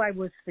knew I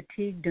was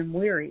fatigued and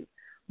weary,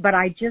 but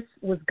I just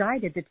was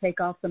guided to take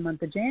off the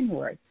month of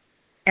January.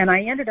 And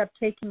I ended up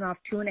taking off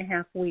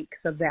 2.5 weeks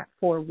of that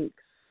 4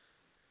 weeks.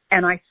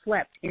 And I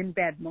slept in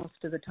bed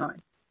most of the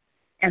time.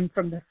 And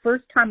from the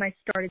first time I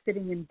started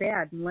sitting in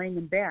bed and laying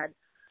in bed,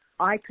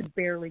 I could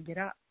barely get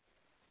up.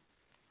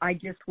 I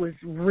just was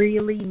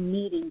really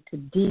needing to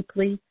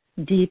deeply,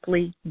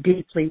 deeply,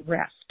 deeply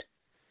rest.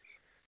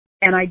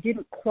 And I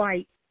didn't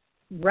quite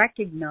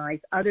recognize,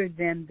 other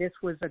than this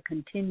was a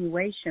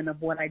continuation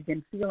of what I'd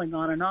been feeling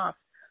on and off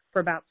for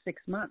about 6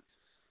 months.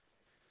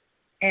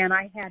 And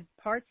I had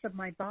parts of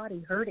my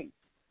body hurting,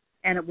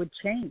 and it would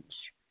change.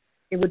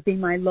 It would be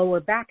my lower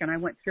back, and I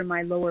went through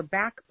my lower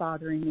back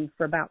bothering me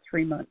for about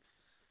 3 months.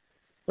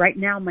 Right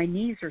now, my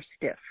knees are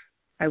stiff.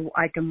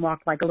 I can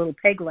walk like a little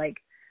peg leg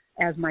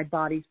as my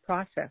body's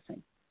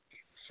processing.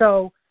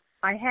 So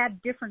I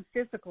had different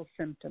physical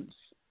symptoms.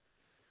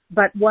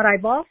 But what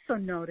I've also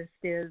noticed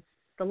is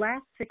the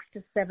last 6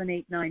 to 7,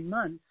 8, 9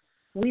 months,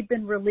 we've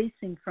been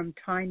releasing from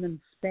time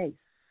and space.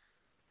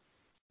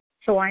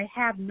 So I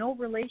have no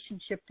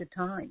relationship to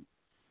time.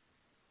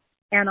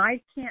 And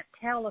I can't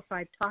tell if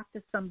I've talked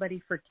to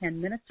somebody for 10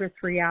 minutes or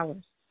 3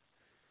 hours.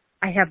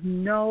 I have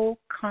no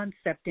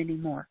concept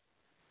anymore.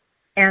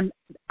 And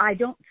I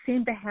don't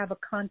seem to have a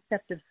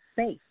concept of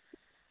space.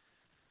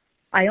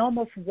 I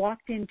almost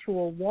walked into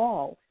a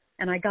wall,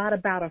 and I got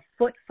about a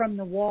foot from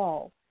the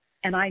wall,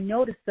 and I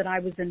noticed that I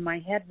was in my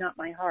head, not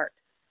my heart.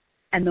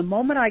 And the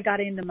moment I got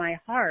into my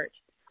heart,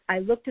 I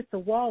looked at the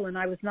wall, and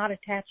I was not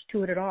attached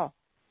to it at all.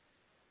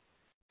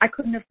 I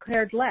couldn't have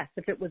cared less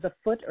if it was a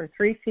foot or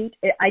 3 feet.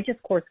 I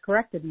just course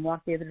corrected and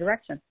walked the other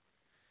direction.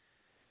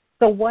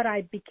 So what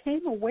I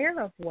became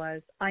aware of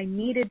was I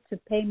needed to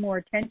pay more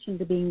attention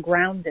to being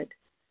grounded.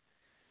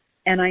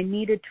 And I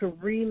needed to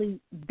really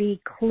be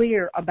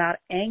clear about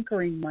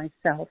anchoring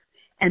myself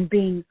and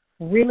being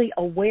really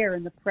aware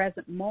in the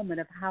present moment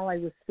of how I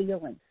was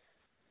feeling.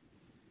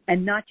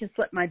 And not just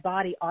let my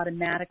body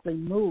automatically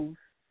move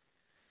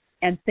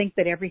and think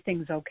that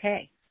everything's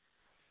okay.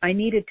 I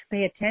needed to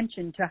pay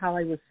attention to how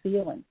I was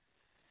feeling.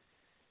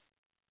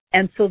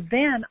 And so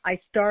then I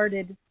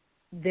started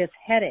this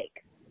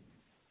headache.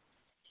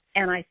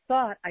 And I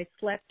thought I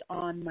slept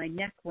on my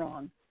neck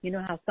wrong. You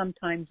know how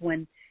sometimes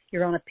when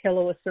you're on a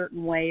pillow a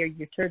certain way, or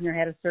you turn your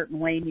head a certain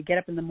way, and you get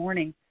up in the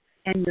morning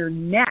and your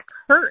neck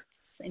hurts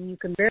and you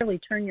can barely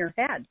turn your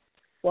head.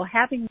 Well,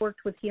 having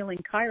worked with healing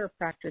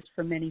chiropractors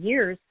for many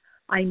years,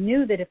 I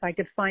knew that if I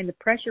could find the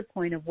pressure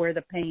point of where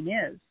the pain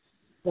is,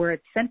 where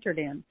it's centered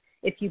in,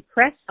 if you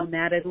press on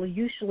that, it'll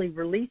usually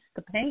release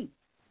the pain.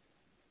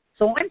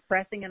 So I'm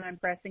pressing and I'm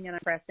pressing and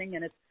I'm pressing,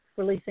 and it's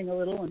releasing a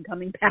little and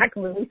coming back,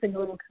 and releasing a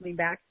little, coming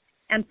back.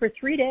 And for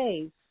 3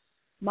 days,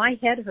 my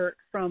head hurt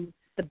from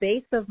the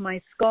base of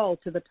my skull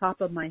to the top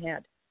of my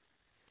head.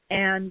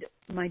 And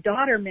my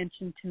daughter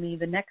mentioned to me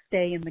the next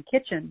day in the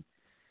kitchen,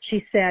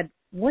 she said,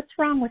 "What's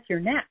wrong with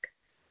your neck?"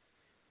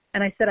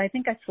 And I said, "I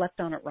think I slept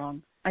on it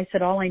wrong." I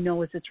said, "All I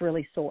know is it's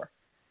really sore."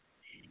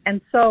 And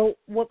so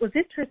what was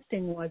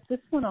interesting was this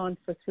went on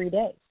for 3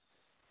 days.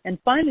 And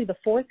finally, the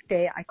 4th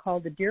day, I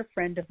called a dear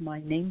friend of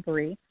mine named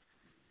Bree.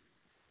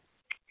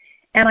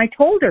 And I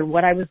told her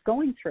what I was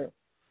going through.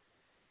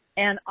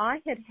 And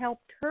I had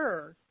helped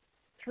her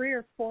 3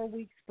 or 4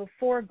 weeks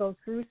before go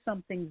through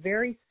something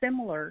very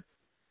similar,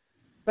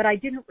 but I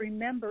didn't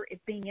remember it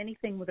being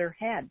anything with her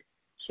head.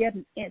 She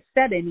hadn't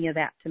said any of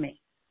that to me.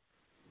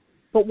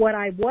 But what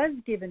I was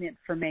given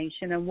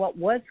information and what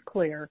was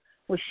clear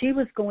was she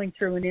was going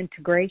through an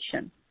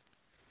integration.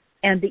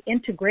 And the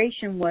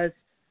integration was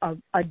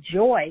a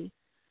joy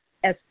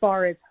as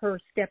far as her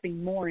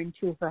stepping more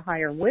into her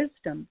higher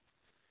wisdom,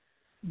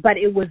 but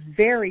it was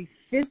very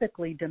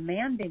physically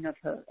demanding of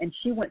her, and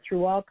she went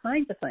through all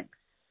kinds of things.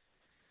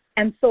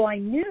 And so I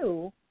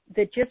knew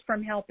that just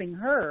from helping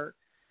her,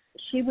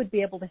 she would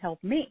be able to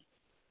help me.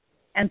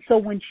 And so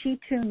when she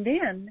tuned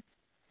in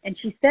and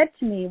she said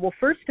to me, well,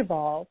 first of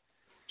all,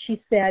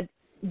 she said,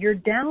 you're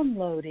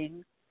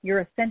downloading your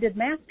ascended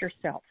master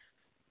self.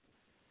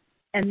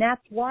 And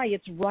that's why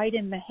it's right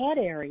in the head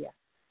area.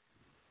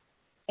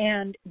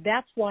 And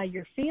that's why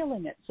you're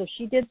feeling it. So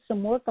she did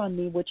some work on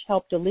me, which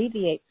helped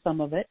alleviate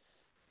some of it.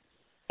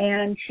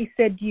 And she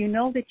said, do you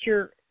know that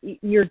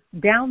you're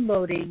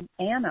downloading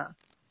Anna,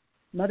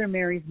 Mother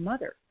Mary's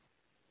mother?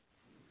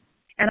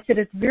 And I said,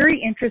 it's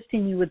very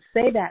interesting you would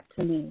say that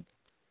to me,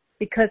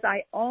 because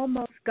I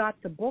almost got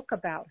the book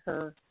about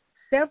her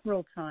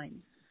several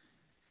times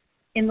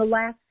in the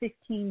last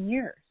 15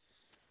 years.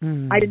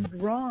 I'd been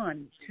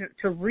drawn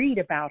to read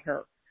about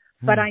her,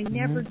 but I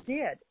never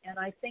did. And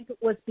I think it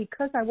was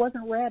because I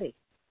wasn't ready.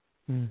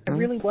 I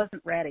really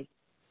wasn't ready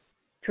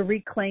to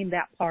reclaim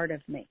that part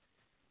of me.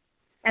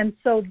 And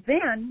so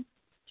then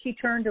she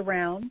turned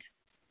around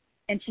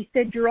and she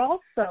said, you're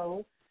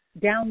also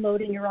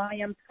downloading your I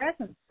am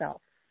present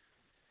self.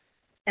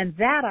 And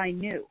that I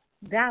knew,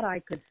 that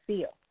I could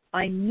feel.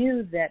 I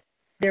knew that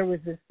there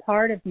was this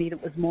part of me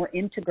that was more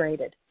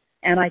integrated,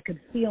 and I could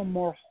feel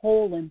more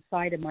whole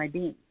inside of my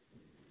being.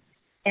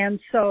 And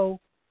so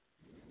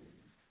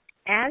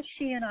as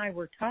she and I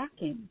were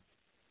talking,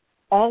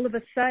 all of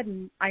a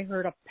sudden I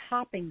heard a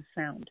popping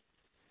sound,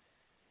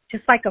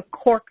 just like a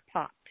cork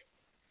popped.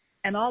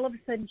 And all of a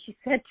sudden she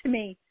said to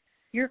me,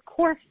 your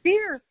core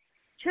fear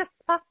just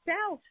popped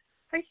out.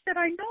 I said,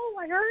 I know,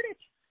 I heard it.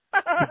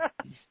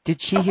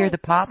 Did she hear the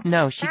pop?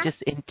 No, she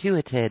just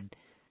intuited.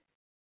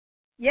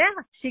 Yeah,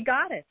 she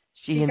got it.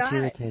 She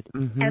intuited.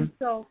 And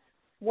so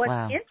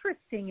what's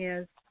interesting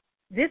is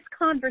this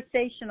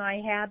conversation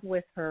I had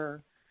with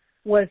her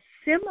was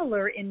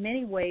similar in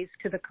many ways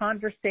to the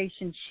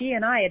conversation she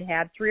and I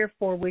had 3 or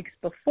 4 weeks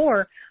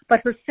before,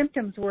 but her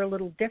symptoms were a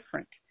little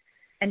different.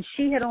 And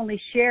she had only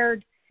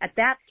shared at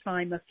that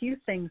time a few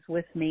things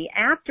with me.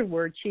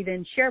 Afterwards, she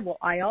then shared, well,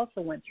 I also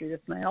went through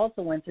this, and I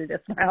also went through this,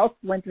 and I also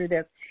went through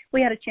this.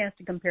 We had a chance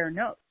to compare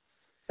notes.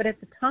 But at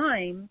the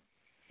time,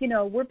 you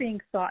know, we're being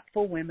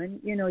thoughtful women.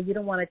 You know, you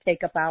don't want to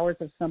take up hours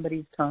of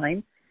somebody's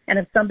time. And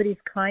if somebody's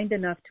kind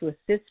enough to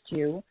assist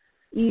you,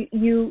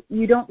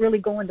 you don't really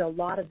go into a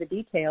lot of the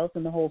details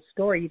and the whole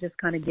story. You just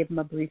kind of give them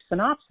a brief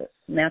synopsis.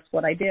 And that's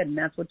what I did, and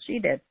that's what she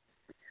did.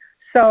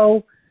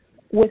 So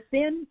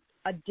within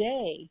a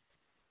day,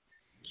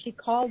 she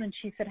called and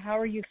she said, how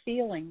are you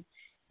feeling?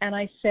 And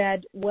I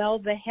said, well,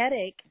 the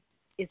headache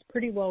is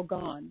pretty well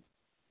gone.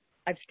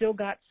 I've still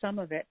got some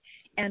of it.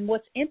 And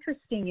what's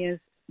interesting is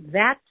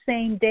that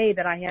same day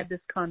that I had this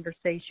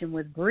conversation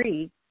with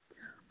Bree,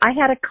 I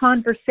had a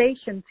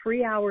conversation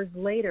 3 hours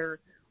later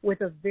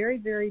with a very,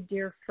 very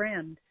dear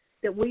friend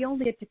that we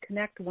only get to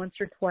connect once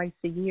or twice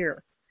a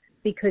year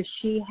because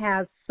she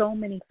has so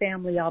many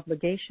family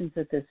obligations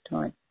at this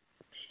time.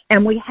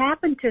 And we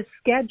happened to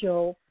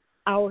schedule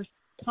our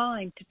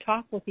time to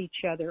talk with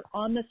each other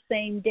on the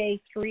same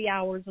day 3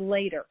 hours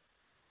later.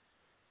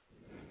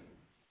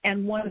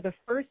 And one of the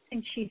first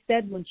things she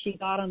said when she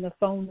got on the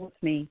phone with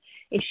me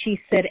is she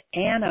said,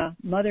 Anna,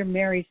 Mother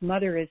Mary's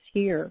mother is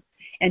here,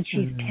 and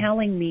she's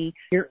telling me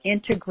you're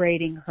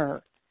integrating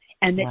her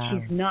and that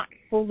she's not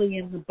fully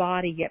in the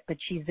body yet, but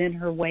she's in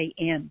her way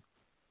in.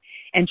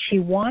 And she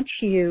wants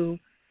you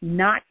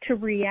not to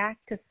react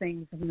to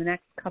things in the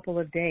next couple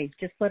of days.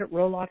 Just let it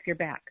roll off your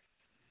back.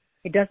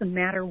 It doesn't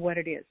matter what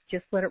it is.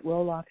 Just let it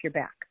roll off your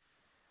back.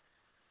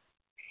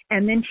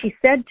 And then she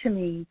said to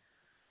me,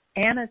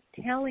 Anna's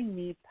telling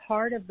me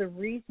part of the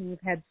reason you've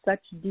had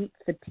such deep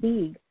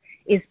fatigue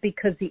is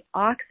because the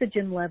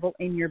oxygen level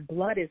in your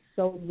blood is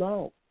so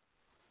low.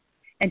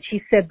 And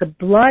she said the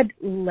blood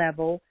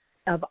level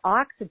of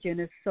oxygen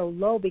is so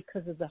low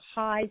because of the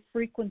high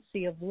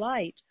frequency of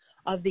light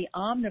of the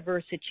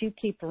omniverse that you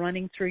keep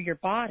running through your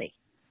body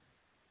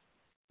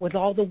with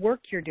all the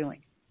work you're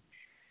doing.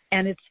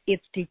 And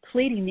it's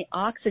depleting the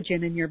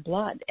oxygen in your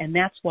blood, and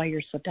that's why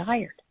you're so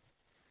tired.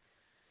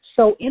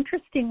 So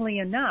interestingly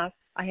enough,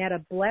 I had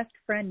a blessed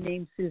friend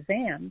named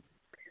Suzanne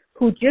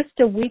who just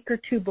a week or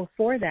two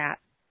before that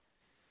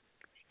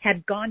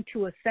had gone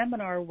to a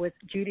seminar with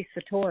Judy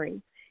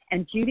Satori,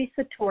 and Judy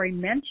Satori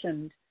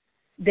mentioned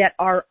that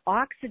our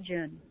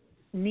oxygen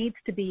needs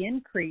to be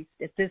increased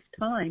at this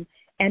time,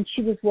 and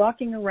she was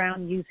walking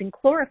around using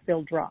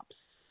chlorophyll drops.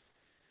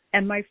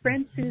 And my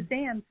friend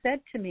Suzanne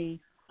said to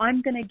me,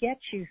 I'm going to get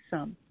you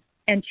some.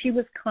 And she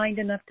was kind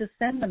enough to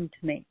send them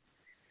to me.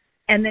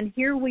 And then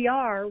here we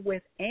are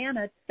with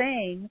Anna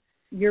saying,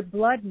 your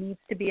blood needs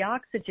to be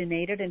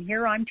oxygenated, and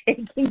here I'm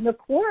taking the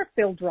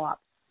chlorophyll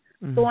drops.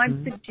 So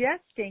I'm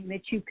suggesting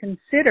that you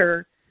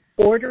consider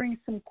ordering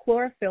some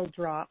chlorophyll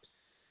drops,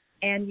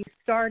 and you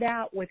start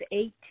out with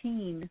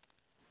 18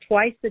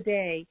 twice a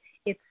day.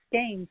 It's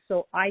stained,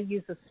 so I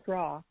use a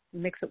straw,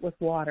 mix it with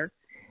water,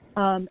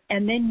 And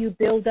then you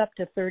build up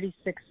to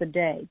 36 a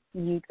day.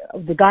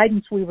 The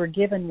guidance we were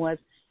given was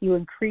you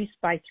increase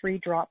by 3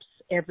 drops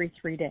every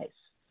 3 days.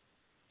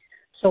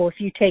 So if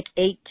you take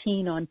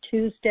 18 on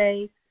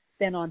Tuesday,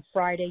 then on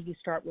Friday you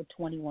start with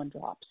 21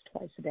 drops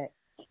twice a day.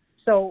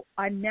 So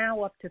I'm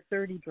now up to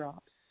 30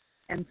 drops.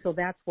 And so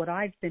that's what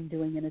I've been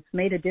doing, and it's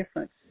made a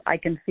difference. I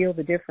can feel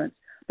the difference.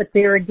 But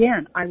there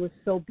again, I was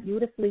so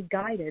beautifully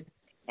guided,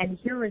 and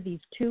here are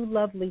these 2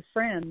 lovely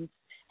friends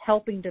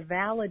helping to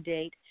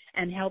validate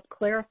and help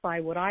clarify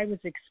what I was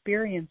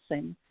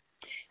experiencing.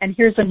 And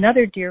here's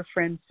another dear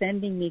friend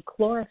sending me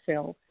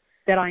chlorophyll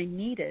that I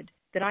needed,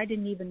 that I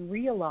didn't even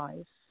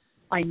realize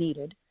I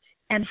needed,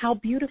 and how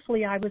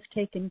beautifully I was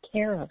taken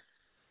care of.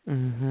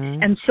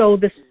 Mm-hmm. And so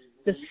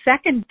the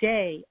second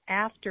day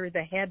after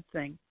the head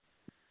thing,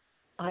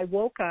 I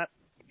woke up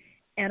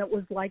and it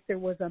was like there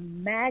was a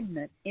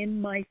magnet in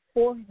my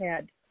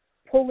forehead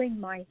pulling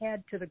my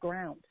head to the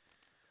ground.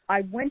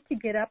 I went to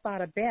get up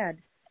out of bed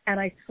and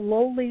I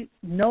slowly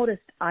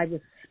noticed I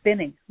was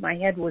spinning. My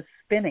head was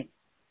spinning.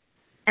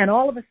 And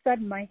all of a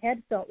sudden my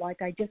head felt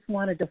like I just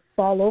wanted to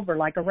fall over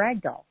like a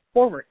rag doll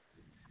forward.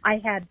 I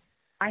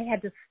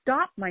had to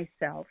stop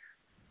myself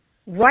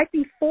right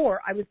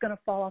before I was going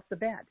to fall off the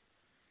bed.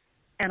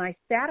 And I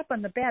sat up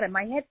on the bed and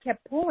my head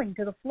kept pulling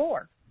to the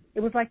floor. It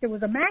was like there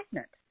was a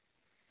magnet.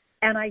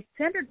 And I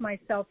centered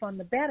myself on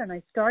the bed and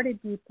I started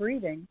deep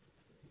breathing.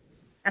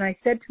 And I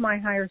said to my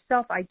higher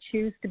self, I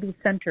choose to be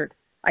centered.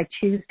 I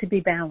choose to be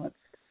balanced.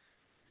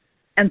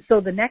 And so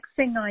the next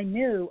thing I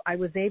knew, I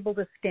was able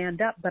to stand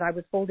up, but I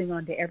was holding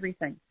on to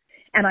everything.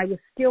 And I was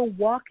still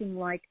walking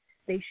like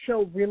they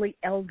show really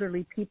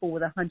elderly people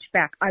with a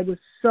hunchback. I was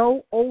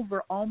so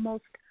over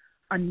almost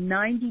a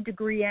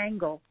 90-degree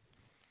angle,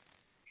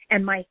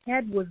 and my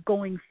head was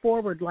going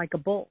forward like a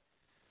bull.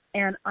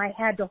 And I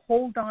had to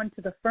hold on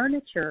to the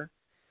furniture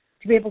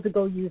to be able to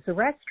go use the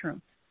restroom.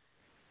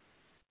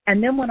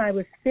 And then when I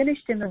was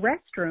finished in the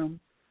restroom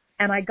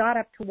and I got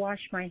up to wash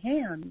my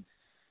hands,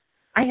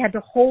 I had to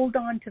hold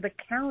on to the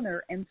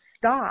counter and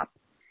stop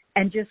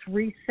and just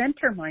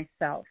recenter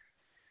myself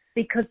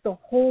because the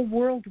whole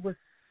world was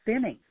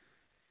spinning.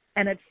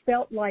 And it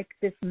felt like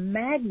this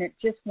magnet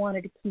just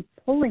wanted to keep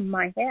pulling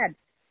my head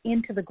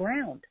into the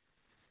ground.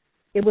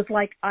 It was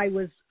like I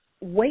was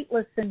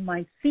weightless in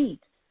my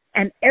feet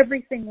and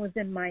everything was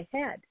in my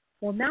head.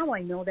 Well, now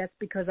I know that's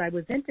because I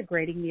was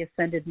integrating the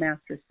Ascended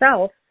Master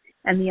Self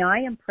and the I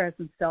Am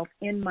Present Self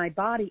in my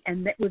body,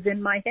 and that was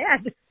in my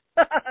head,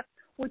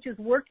 which is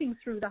working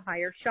through the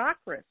higher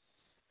chakras.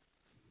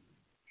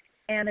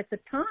 And at the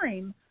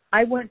time,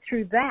 I went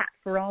through that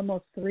for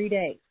almost 3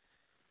 days,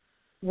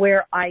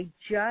 where I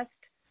just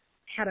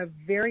had a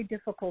very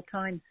difficult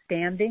time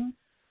standing,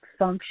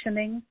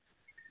 functioning.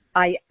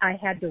 I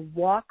had to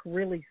walk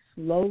really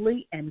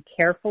slowly and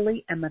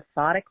carefully and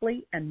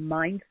methodically and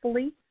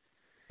mindfully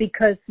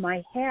because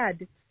my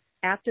head,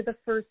 after the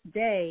first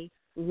day,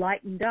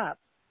 lightened up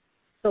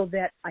so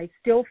that I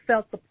still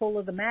felt the pull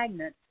of the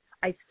magnet.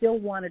 I still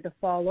wanted to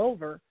fall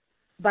over,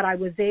 but I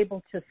was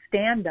able to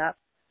stand up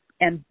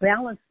and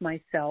balance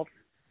myself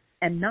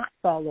and not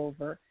fall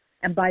over.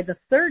 And by the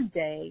third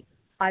day,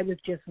 I was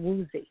just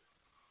woozy.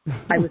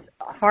 I was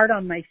hard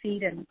on my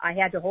feet and I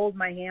had to hold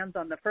my hands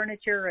on the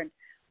furniture,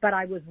 but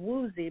I was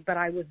woozy, but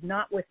I was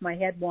not with my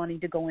head wanting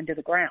to go into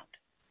the ground.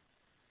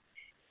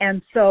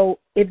 And so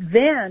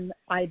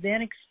I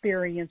then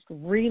experienced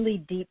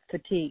really deep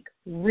fatigue.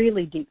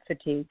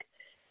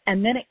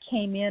 And then it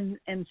came in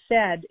and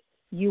said,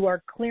 you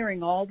are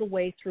clearing all the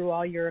way through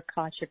all your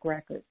Akashic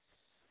records.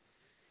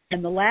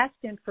 And the last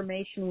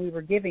information we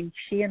were giving,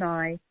 she and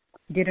I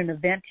did an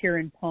event here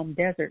in Palm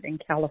Desert in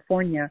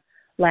California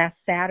last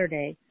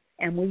Saturday,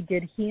 and we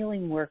did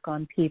healing work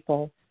on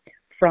people.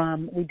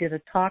 We did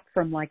a talk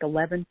from like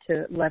 11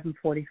 to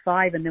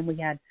 11:45, and then we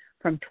had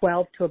from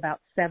 12 to about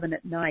 7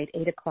 at night,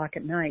 8 o'clock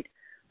at night.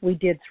 We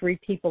did 3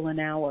 people an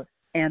hour,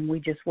 and we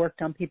just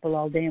worked on people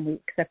all day, and we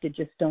accepted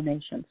just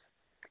donations.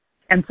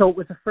 And so it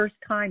was the first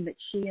time that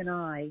she and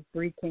I,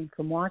 Bree came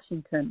from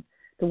Washington,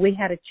 that we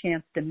had a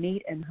chance to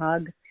meet and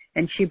hug,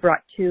 and she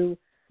brought 2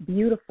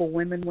 beautiful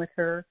women with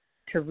her,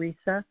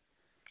 Teresa,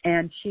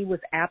 and she was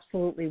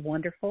absolutely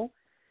wonderful,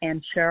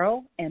 and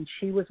Cheryl, and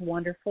she was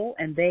wonderful,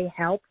 and they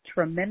helped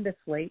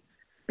tremendously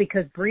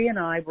because Bree and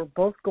I were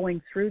both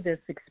going through this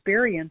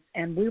experience,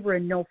 and we were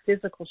in no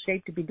physical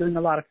shape to be doing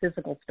a lot of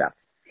physical stuff.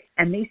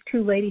 And these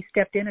 2 ladies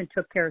stepped in and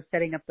took care of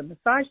setting up the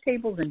massage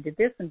tables and did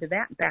this and did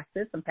that and packed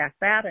this and packed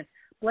that, and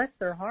bless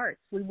their hearts,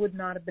 we would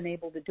not have been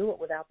able to do it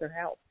without their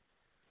help.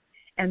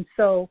 And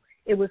so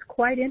it was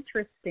quite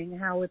interesting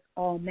how it's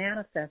all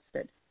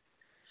manifested.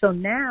 So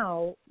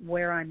now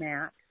where I'm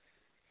at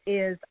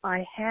is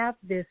I have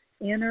this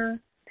inner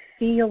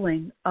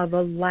feeling of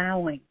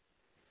allowing.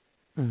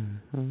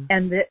 Mm-hmm.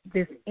 And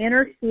this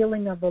inner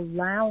feeling of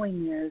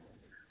allowing is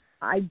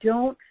I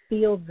don't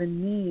feel the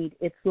need.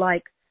 It's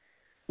like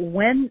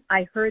when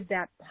I heard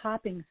that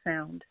popping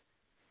sound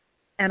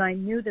and I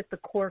knew that the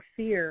core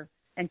fear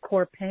and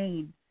core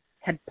pain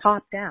had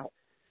popped out.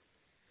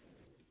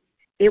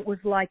 It was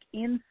like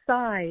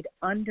inside,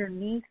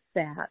 underneath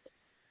that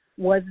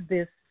was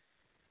this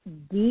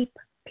deep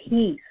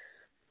peace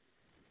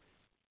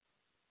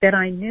that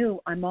I knew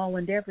I'm all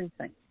and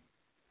everything.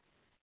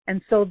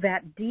 And so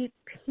that deep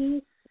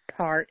peace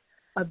part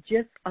of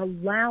just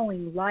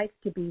allowing life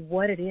to be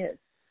what it is,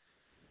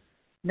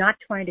 not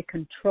trying to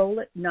control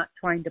it, not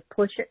trying to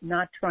push it,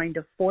 not trying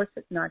to force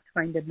it, not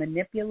trying to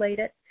manipulate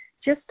it,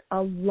 just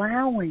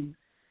allowing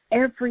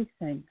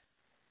everything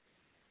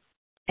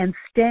and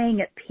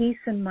staying at peace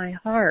in my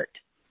heart.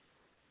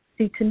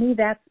 See, to me,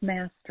 that's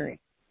mastery.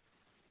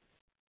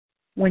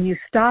 When you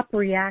stop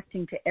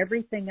reacting to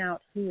everything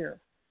out here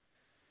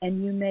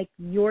and you make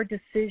your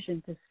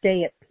decision to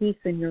stay at peace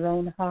in your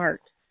own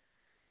heart,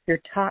 your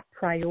top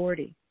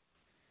priority,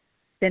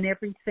 then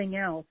everything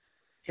else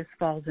just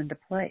falls into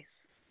place.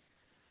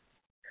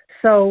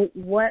 So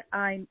where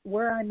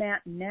I'm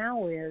at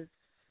now is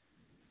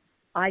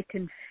I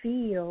can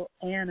feel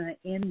Anna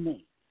in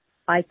me.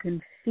 I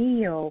can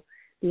feel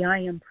the I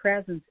am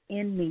presence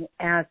in me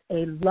as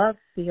a love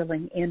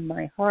feeling in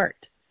my heart.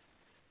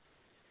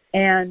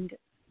 And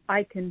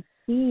I can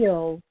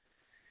feel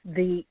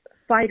the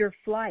fight or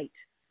flight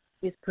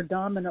is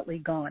predominantly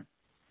gone.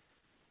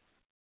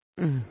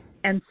 Mm.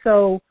 And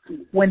so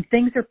when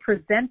things are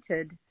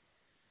presented,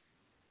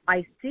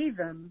 I see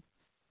them,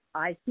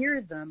 I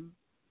hear them,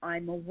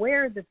 I'm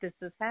aware that this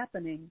is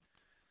happening,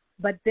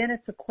 but then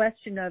it's a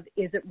question of,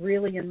 is it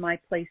really in my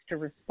place to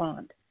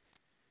respond?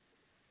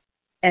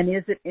 And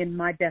is it in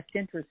my best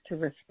interest to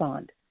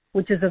respond?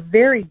 Which is a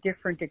very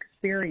different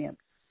experience.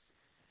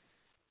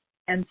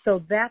 And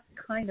so that's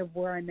kind of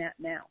where I'm at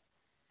now,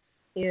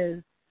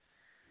 is,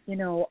 you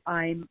know,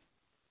 I'm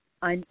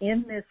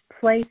in this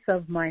place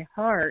of my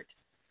heart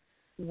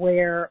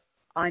where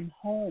I'm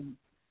home.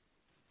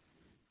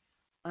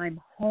 I'm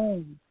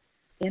home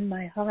in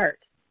my heart.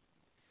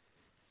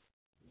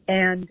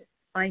 And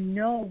I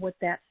know what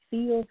that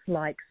feels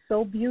like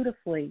so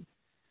beautifully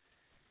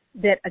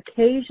that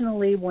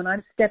occasionally when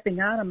I'm stepping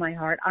out of my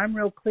heart, I'm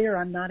real clear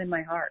I'm not in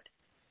my heart.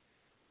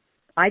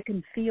 I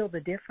can feel the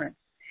difference.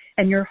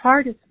 And your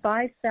heart is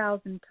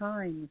 5,000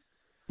 times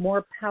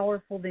more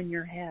powerful than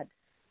your head.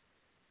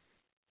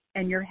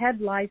 And your head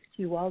lies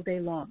to you all day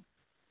long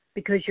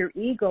because your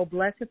ego,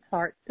 bless its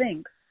heart,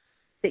 thinks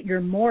that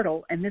you're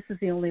mortal and this is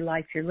the only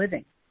life you're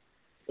living.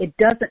 It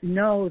doesn't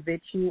know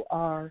that you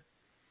are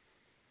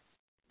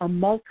a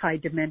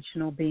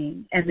multidimensional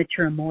being and that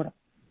you're immortal.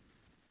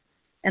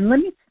 And let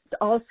me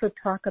also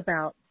talk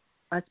about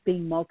us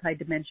being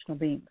multidimensional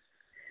beings,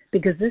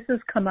 because this has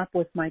come up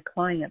with my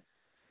clients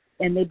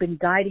and they've been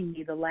guiding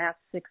me the last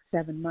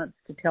 6-7 months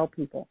to tell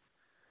people.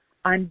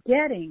 I'm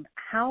getting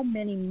how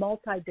many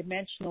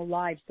multidimensional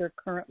lives they're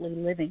currently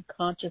living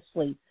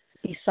consciously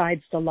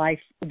besides the life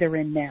they're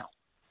in now.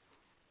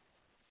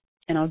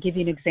 And I'll give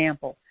you an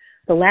example.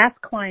 The last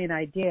client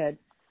I did,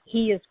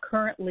 he is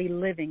currently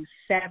living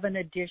 7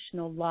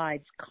 additional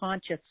lives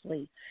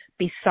consciously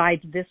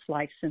besides this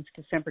life since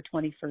December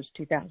 21st,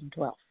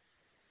 2012.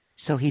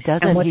 So he's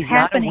not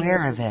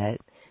aware of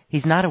it.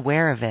 He's not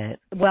aware of it.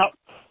 Well,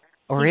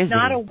 or he's is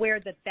not he? aware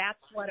that that's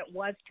what it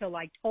was till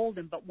I told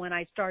him. But when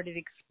I started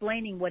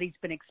explaining what he's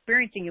been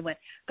experiencing, he went,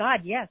 God,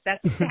 yes,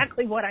 that's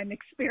exactly what I'm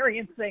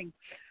experiencing.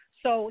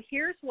 So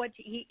here's what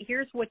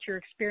you're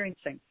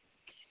experiencing.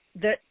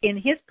 In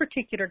his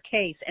particular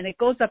case, and it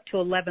goes up to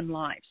 11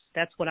 lives.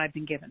 That's what I've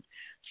been given.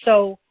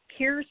 So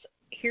here's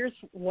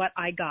what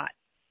I got.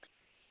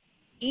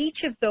 Each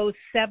of those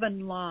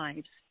 7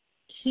 lives,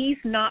 he's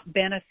not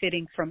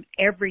benefiting from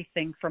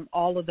everything from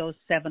all of those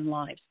 7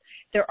 lives.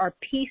 There are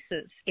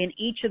pieces in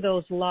each of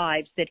those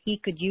lives that he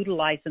could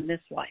utilize in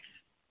this life.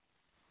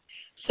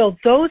 So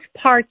those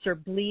parts are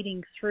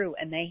bleeding through,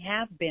 and they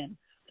have been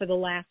for the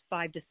last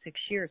 5 to 6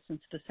 years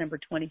since December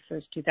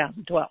 21st,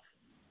 2012.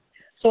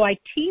 So I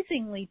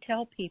teasingly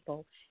tell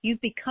people,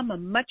 you've become a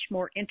much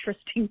more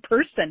interesting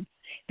person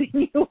than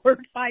you were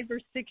 5 or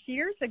 6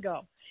 years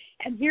ago.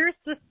 And here's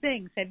the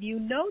things. Have you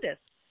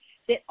noticed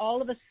that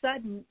all of a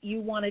sudden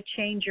you want to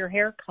change your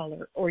hair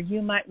color, or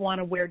you might want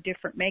to wear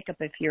different makeup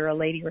if you're a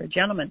lady or a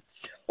gentleman,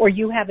 or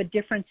you have a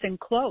difference in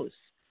clothes.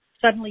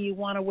 Suddenly you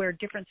want to wear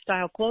different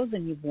style clothes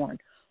than you've worn,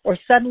 or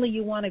suddenly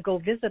you want to go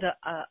visit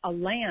a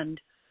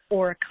land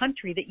or a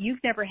country that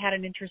you've never had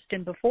an interest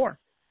in before,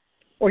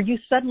 or you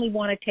suddenly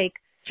want to take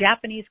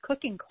Japanese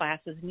cooking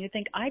classes and you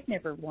think, I've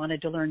never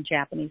wanted to learn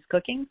Japanese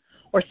cooking,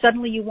 or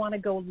suddenly you want to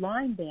go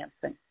line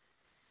dancing,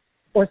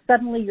 or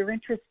suddenly you're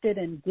interested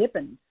in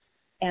gibbons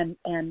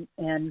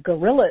and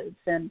gorillas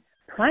and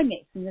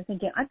primates, and you're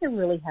thinking, I've never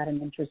really had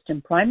an interest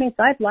in primates.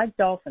 I've liked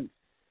dolphins.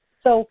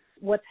 So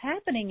what's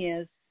happening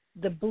is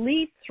the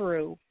bleed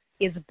through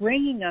is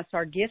bringing us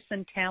our gifts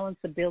and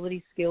talents,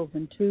 abilities, skills,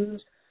 and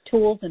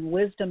tools and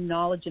wisdom,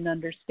 knowledge, and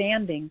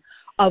understanding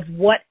of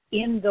what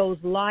in those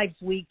lives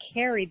we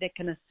carry that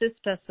can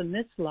assist us in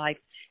this life.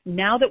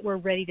 Now that we're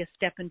ready to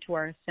step into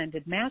our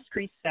ascended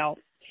mastery self,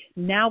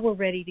 now we're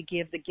ready to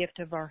give the gift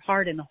of our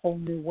heart in a whole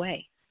new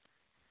way.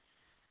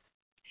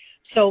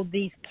 So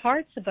these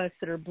parts of us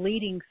that are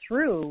bleeding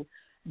through,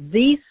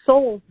 these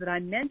souls that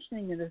I'm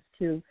mentioning this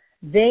to,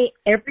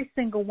 Every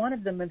single one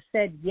of them have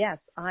said, yes,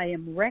 I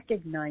am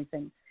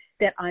recognizing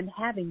that I'm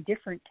having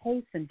different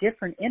tastes and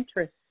different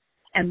interests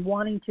and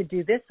wanting to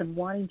do this and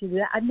wanting to do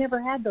that. I've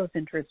never had those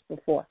interests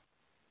before.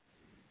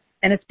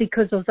 And it's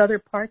because those other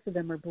parts of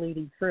them are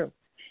bleeding through.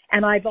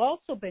 And I've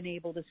also been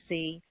able to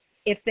see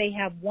if they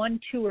have 1,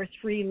 2, or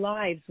 3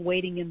 lives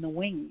waiting in the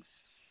wings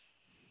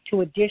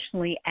to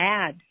additionally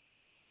add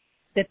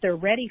that they're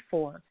ready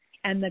for.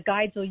 And the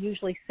guides will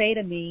usually say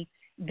to me,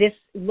 this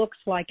looks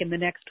like in the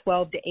next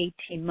 12 to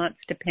 18 months,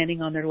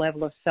 depending on their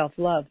level of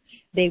self-love,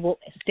 they will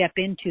step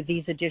into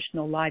these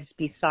additional lives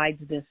besides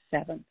this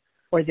 7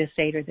 or this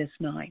 8 or this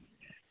 9.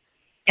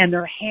 And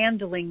they're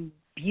handling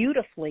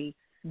beautifully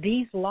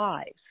these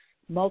lives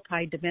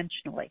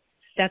multidimensionally.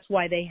 That's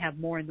why they have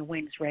more in the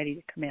wings ready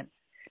to come in.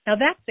 Now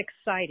that's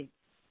exciting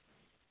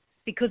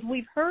because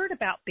we've heard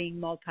about being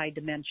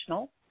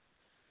multidimensional,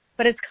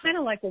 but it's kind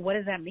of like, well, what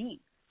does that mean?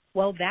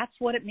 Well, that's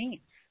what it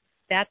means.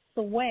 That's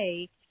the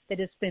way that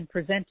it's been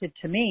presented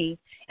to me,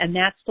 and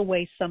that's the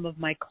way some of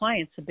my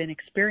clients have been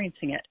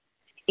experiencing it,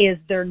 is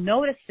they're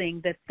noticing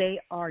that they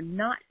are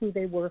not who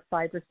they were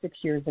 5 or 6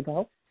 years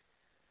ago.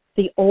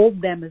 The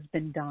old them has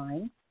been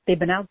dying. They've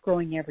been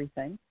outgrowing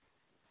everything.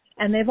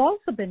 And they've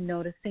also been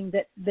noticing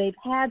that they've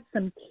had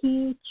some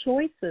key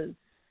choices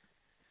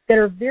that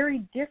are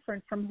very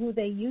different from who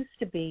they used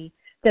to be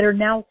that are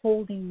now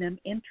holding them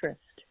interest.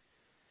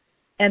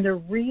 And they're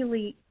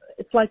really,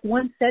 it's like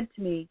one said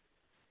to me,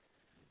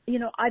 you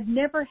know, I've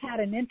never had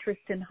an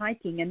interest in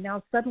hiking, and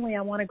now suddenly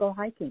I want to go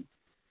hiking.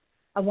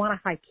 I want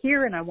to hike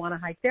here and I want to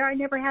hike there. I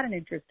never had an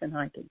interest in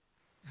hiking.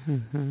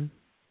 Mm-hmm.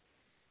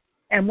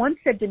 And one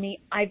said to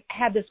me, I've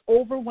had this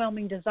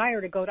overwhelming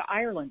desire to go to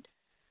Ireland.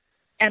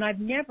 And I've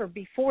never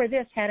before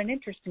this had an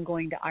interest in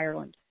going to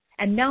Ireland.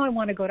 And now I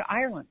want to go to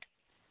Ireland.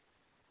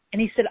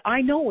 And he said,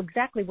 I know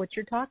exactly what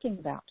you're talking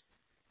about.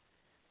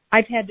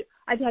 I've had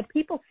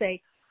people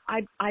say,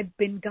 I've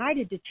been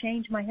guided to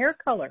change my hair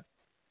color.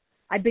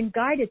 I've been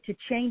guided to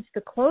change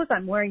the clothes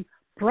I'm wearing,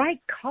 bright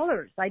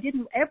colors. I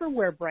didn't ever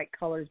wear bright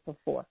colors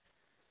before.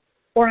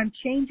 Or I'm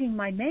changing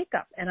my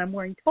makeup and I'm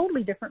wearing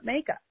totally different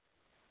makeup.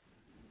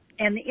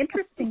 And the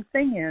interesting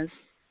thing is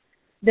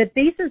that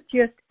these are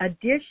just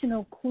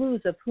additional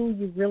clues of who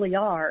you really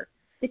are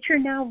that you're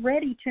now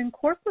ready to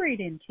incorporate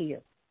into you.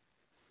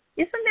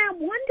 Isn't that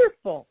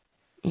wonderful?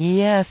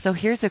 Yeah, so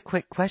here's a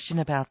quick question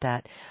about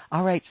that.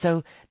 All right,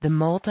 so the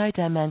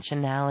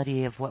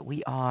multidimensionality of what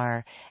we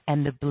are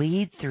and the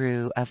bleed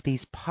through of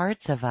these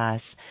parts of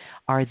us,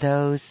 are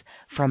those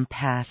from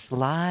past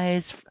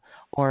lives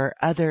or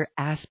other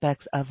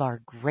aspects of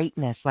our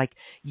greatness? Like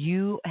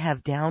you have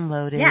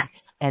downloaded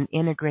and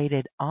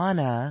integrated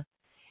Anna,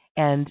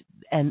 and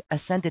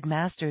Ascended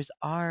Masters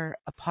are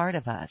a part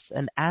of us,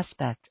 an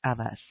aspect of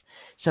us.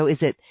 So is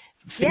it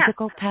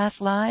physical past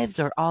lives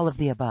or all of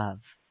the above?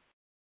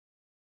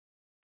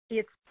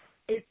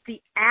 It's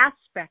the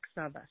aspects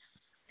of us,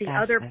 the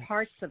other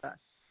parts of us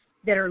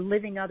that are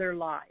living other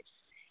lives.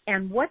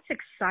 And what's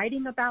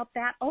exciting about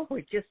that? Oh,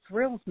 it just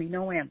thrills me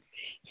no end.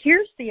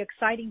 Here's the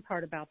exciting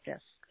part about this.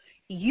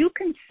 You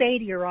can say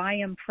to your I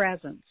am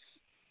presence,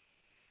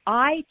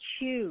 I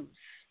choose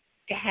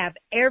to have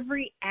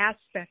every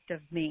aspect of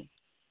me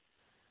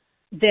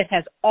that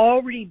has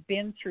already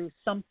been through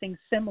something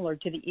similar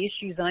to the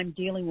issues I'm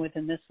dealing with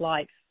in this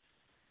life.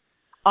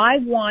 I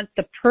want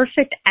the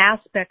perfect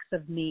aspects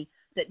of me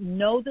that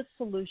know the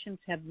solutions,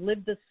 have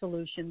lived the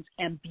solutions,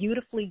 and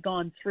beautifully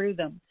gone through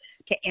them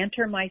to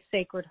enter my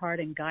sacred heart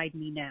and guide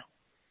me now.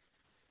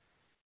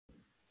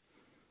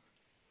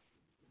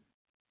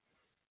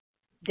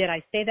 Did I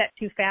say that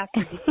too fast?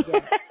 Or did you get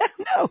it?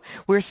 No,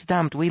 we're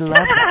stumped. We love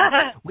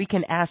that. We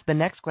can ask, the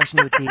next question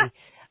would be,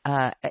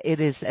 it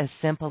is as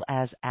simple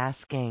as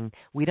asking.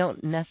 We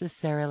don't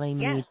necessarily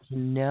need to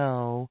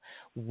know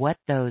what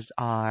those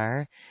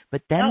are,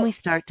 but then we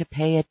start to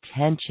pay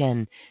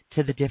attention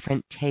to the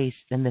different tastes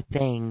and the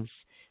things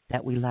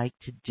that we like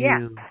to do.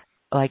 Yeah.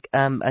 Like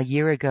a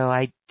year ago,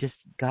 I just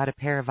got a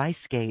pair of ice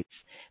skates.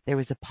 There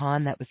was a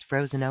pond that was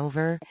frozen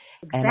over,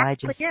 and I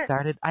just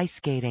started ice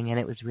skating, and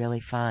it was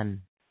really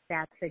fun.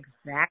 That's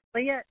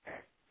exactly it.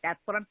 That's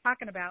what I'm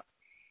talking about.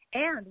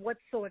 And what's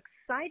so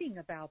exciting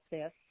about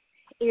this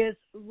is,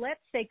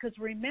 let's say, because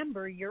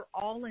remember, you're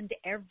all into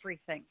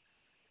everything.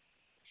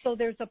 So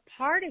there's a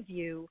part of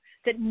you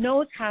that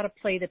knows how to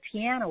play the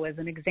piano, as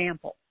an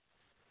example.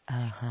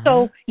 Uh-huh.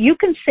 So you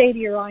can say to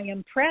your I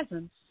am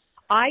presence,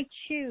 I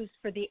choose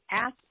for the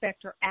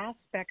aspect or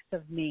aspects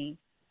of me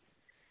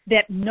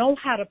that know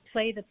how to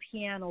play the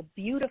piano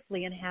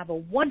beautifully and have a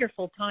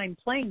wonderful time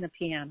playing the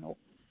piano.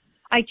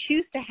 I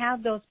choose to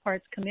have those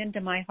parts come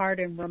into my heart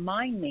and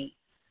remind me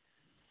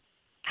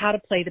how to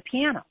play the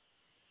piano.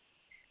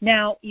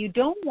 Now, you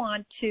don't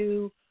want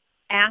to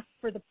ask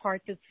for the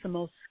part that's the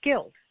most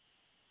skilled,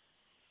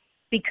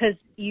 because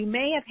you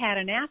may have had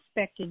an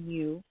aspect in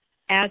you,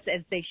 as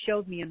they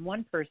showed me in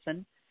one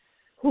person,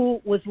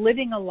 who was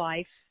living a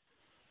life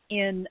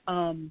in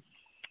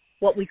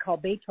what we call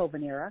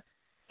Beethoven era,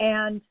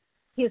 and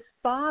his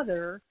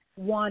father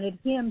wanted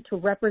him to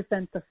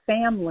represent the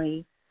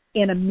family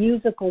in a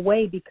musical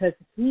way because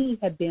he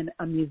had been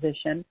a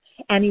musician,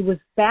 and he was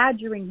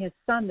badgering his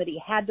son that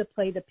he had to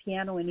play the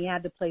piano and he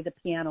had to play the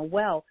piano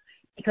well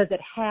because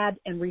it had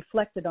and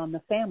reflected on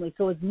the family.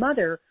 So his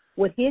mother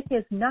would hit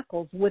his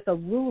knuckles with a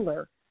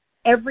ruler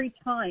every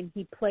time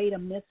he played a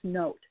missed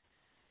note,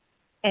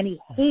 and he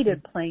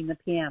hated playing the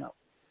piano.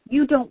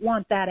 You don't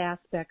want that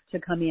aspect to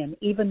come in.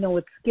 Even though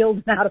it's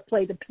skilled how to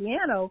play the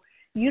piano,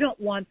 you don't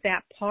want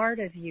that part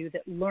of you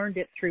that learned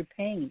it through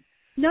pain.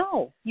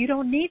 No, you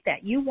don't need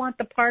that. You want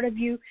the part of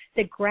you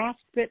that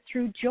grasps it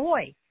through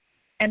joy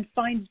and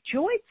finds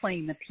joy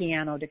playing the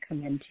piano to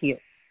come into you.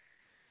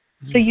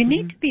 So you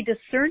need to be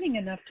discerning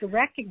enough to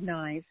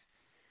recognize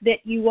that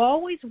you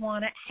always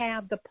want to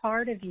have the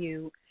part of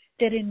you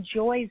that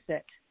enjoys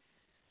it,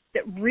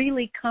 that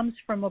really comes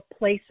from a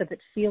place of it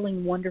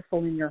feeling wonderful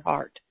in your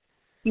heart.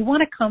 You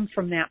want to come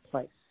from that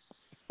place,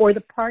 or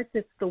the part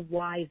that's the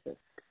wisest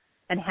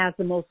and has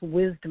the most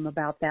wisdom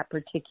about that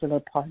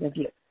particular part of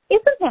you.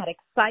 Isn't that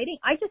exciting?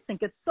 I just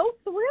think it's so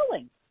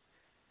thrilling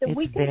that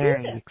we can do this.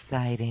 It's very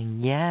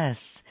exciting. Yes.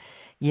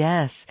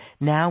 Yes.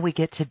 Now we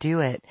get to do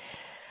it.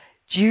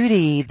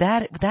 Judy,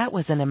 that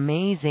was an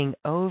amazing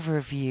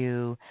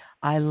overview.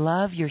 I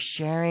love your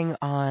sharing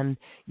on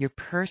your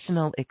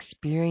personal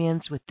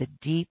experience with the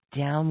deep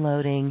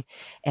downloading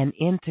and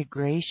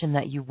integration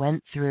that you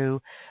went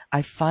through.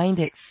 I find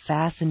it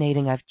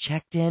fascinating. I've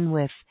checked in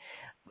with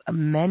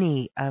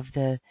many of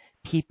the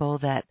people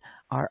that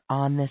are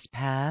on this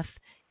path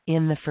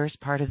in the first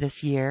part of this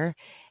year,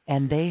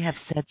 and they have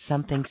said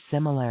something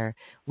similar.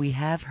 We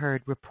have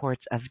heard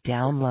reports of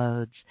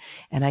downloads,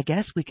 and I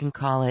guess we can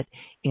call it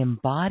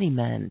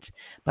embodiment,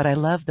 but I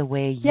love the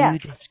way you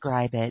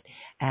describe it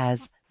as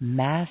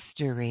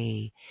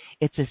mastery.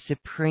 It's a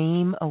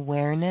supreme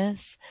awareness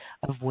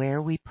of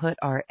where we put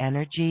our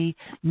energy,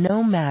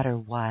 no matter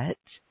what,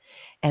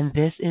 and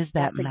this is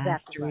that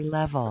mastery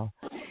level.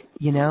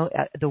 You know,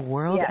 the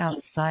world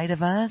outside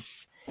of us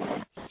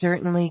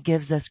certainly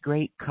gives us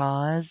great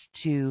cause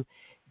to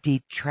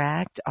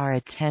detract our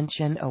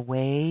attention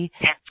away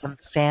from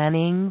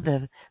fanning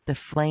the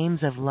flames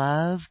of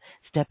love,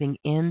 stepping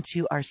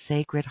into our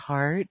sacred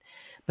heart.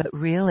 But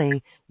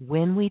really,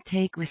 when we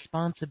take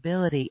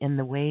responsibility in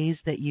the ways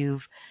that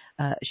you've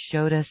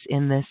showed us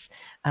in this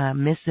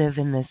missive,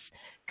 in this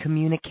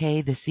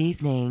communique this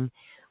evening,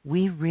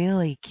 we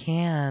really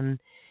can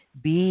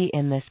be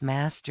in this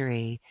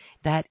mastery.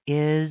 That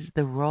is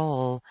the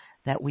role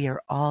that we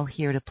are all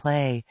here to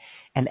play.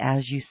 And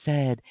as you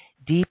said,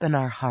 deep in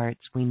our hearts,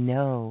 we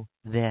know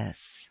this.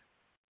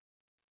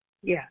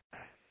 Yeah,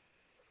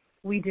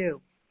 we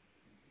do.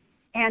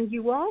 And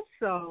you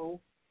also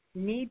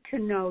need to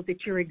know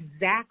that you're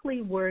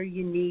exactly where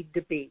you need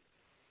to be.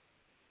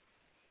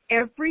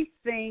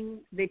 Everything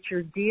that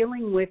you're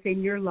dealing with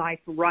in your life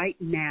right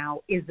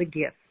now is a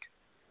gift.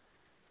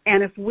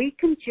 And if we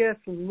can just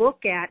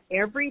look at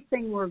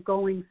everything we're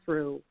going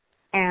through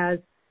as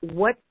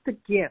what's the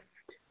gift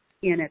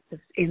in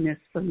this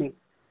for me,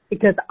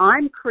 because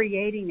I'm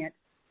creating it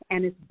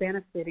and it's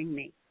benefiting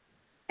me.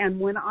 And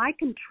when I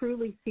can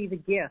truly see the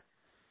gift,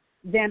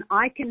 then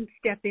I can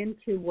step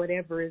into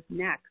whatever is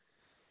next,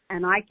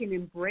 and I can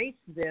embrace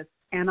this,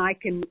 and I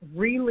can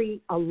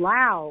really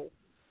allow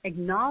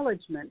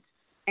acknowledgement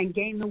and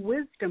gain the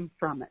wisdom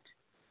from it.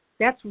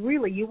 That's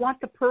really, you want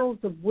the pearls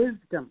of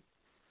wisdom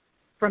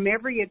from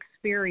every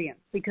experience,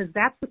 because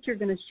that's what you're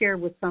going to share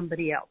with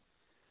somebody else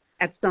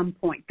at some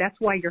point. That's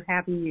why you're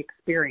having the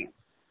experience.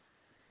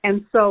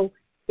 And so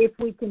if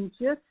we can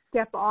just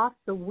step off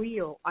the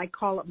wheel, I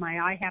call it my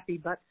I happy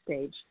butt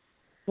stage,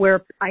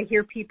 where I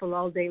hear people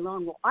all day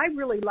long, well, I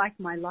really like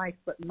my life,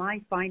 but my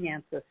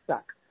finances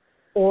suck.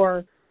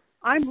 Or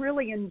I'm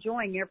really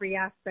enjoying every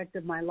aspect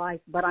of my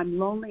life, but I'm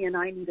lonely and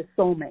I need a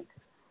soulmate.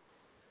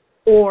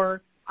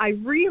 Or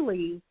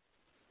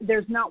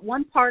there's not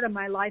one part of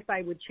my life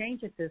I would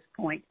change at this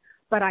point,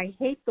 but I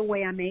hate the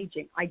way I'm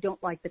aging. I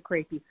don't like the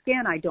crepey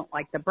skin. I don't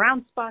like the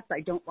brown spots.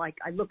 I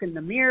look in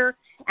the mirror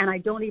and I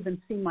don't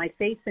even see my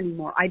face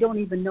anymore. I don't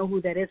even know who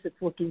that is that's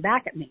looking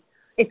back at me.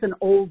 It's an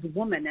old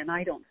woman and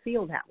I don't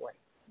feel that way.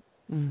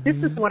 Mm-hmm.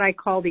 This is what I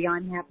call the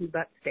I'm happy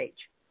butt stage.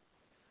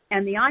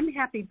 And the I'm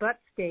happy butt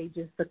stage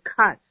is the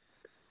cusp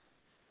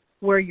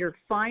where you're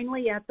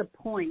finally at the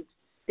point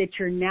that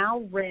you're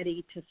now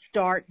ready to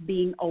start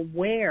being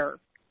aware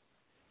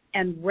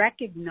and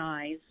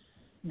recognize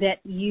that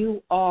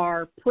you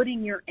are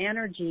putting your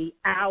energy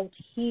out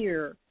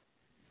here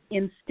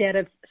instead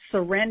of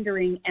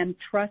surrendering and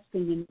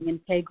trusting in the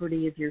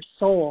integrity of your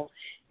soul.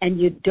 And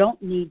you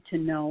don't need to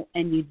know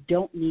and you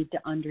don't need to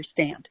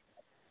understand.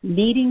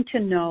 Needing to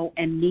know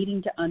and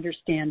needing to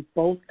understand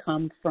both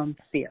come from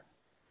fear.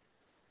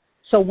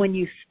 So when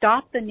you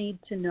stop the need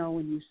to know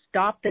and you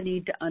stop the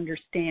need to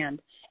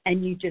understand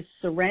and you just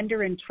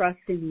surrender and trust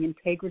in the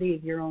integrity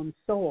of your own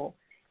soul,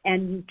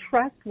 and you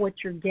trust what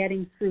you're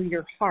getting through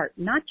your heart,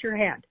 not your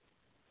head.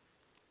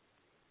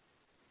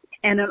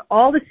 And in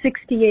all the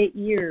 68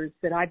 years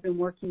that I've been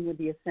working with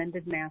the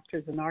Ascended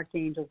Masters and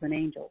Archangels and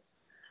Angels,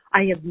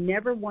 I have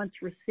never once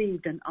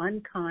received an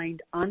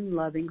unkind,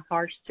 unloving,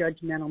 harsh,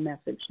 judgmental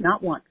message.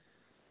 Not once.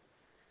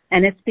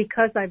 And it's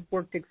because I've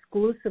worked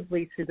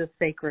exclusively through the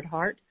Sacred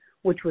Heart,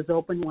 which was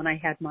open when I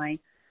had my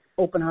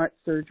open heart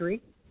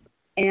surgery.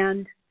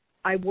 And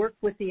I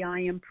worked with the I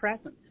Am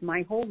Presence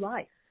my whole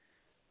life.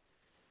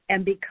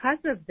 And because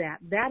of that,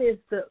 that is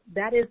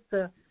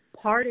the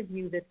part of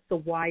you that's the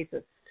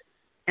wisest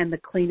and the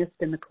cleanest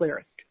and the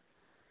clearest.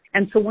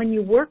 And so when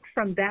you work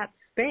from that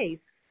space,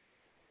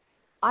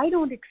 I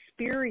don't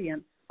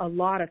experience a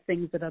lot of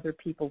things that other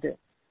people do.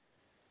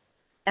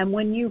 And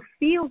when you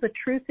feel the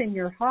truth in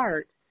your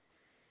heart,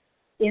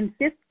 in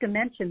fifth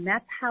dimension,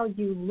 that's how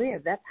you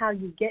live. That's how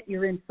you get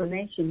your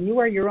information. You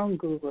are your own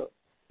guru.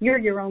 You're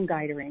your own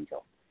guide or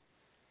angel.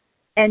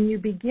 And you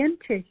begin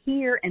to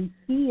hear and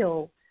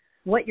feel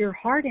what your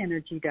heart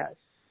energy does.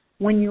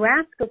 When you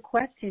ask a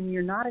question,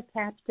 you're not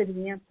attached to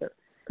the answer.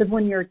 Because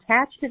when you're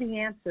attached to the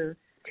answer,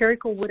 Terry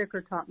Cole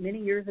Whitaker taught many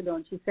years ago,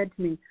 and she said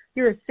to me,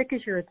 you're as sick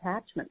as your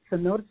attachment. So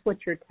notice what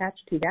you're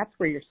attached to. That's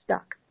where you're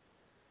stuck.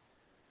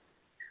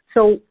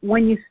 So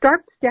when you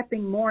start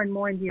stepping more and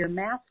more into your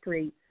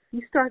mastery,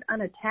 you start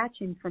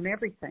unattaching from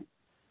everything.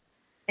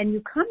 And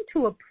you come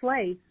to a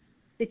place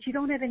that you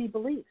don't have any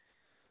beliefs.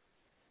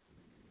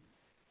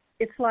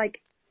 It's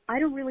like, I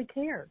don't really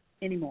care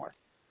anymore.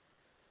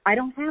 I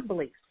don't have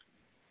beliefs.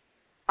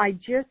 I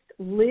just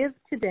live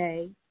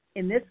today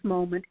in this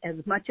moment as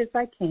much as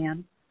I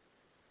can.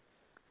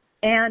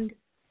 And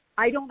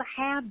I don't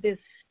have this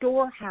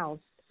storehouse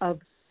of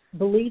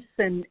beliefs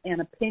and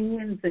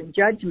opinions and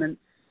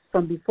judgments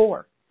from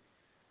before.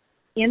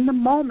 In the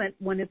moment,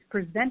 when it's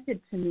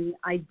presented to me,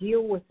 I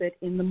deal with it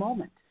in the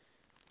moment.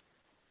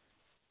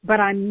 But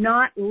I'm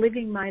not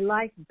living my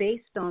life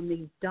based on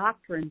these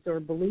doctrines or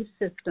belief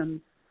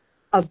systems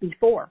of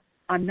before.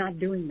 I'm not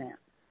doing that.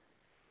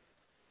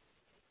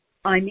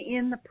 I'm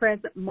in the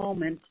present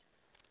moment,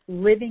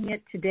 living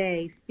it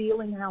today,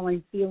 feeling how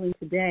I'm feeling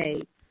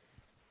today,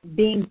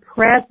 being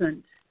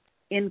present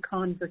in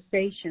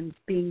conversations,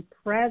 being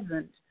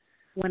present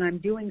when I'm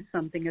doing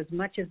something as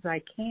much as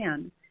I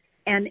can.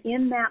 And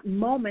in that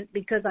moment,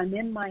 because I'm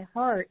in my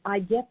heart, I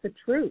get the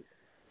truth.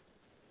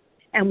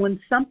 And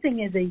when something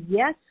is a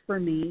yes for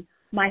me,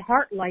 my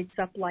heart lights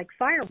up like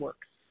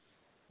fireworks.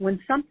 When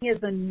something is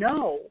a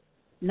no,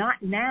 not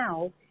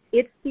now,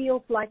 it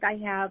feels like I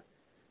have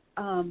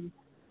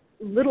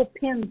little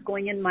pins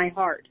going in my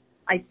heart.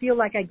 I feel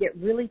like I get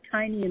really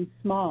tiny and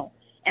small,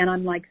 and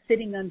I'm like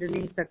sitting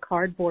underneath a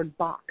cardboard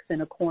box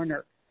in a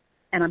corner,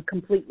 and I'm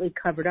completely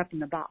covered up in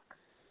the box.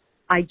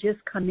 I just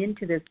come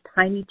into this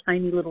tiny,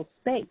 tiny little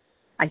space.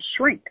 I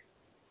shrink.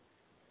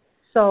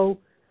 So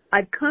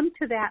I've come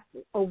to that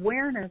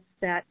awareness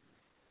that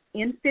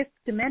in fifth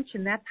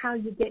dimension, that's how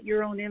you get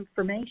your own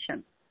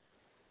information,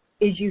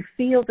 is you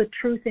feel the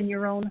truth in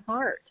your own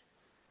heart.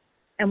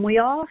 And we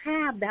all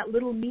have that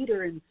little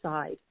meter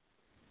inside,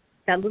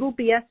 that little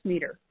BS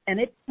meter, and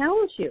it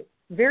tells you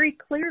very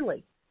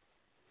clearly,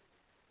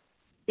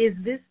 is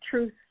this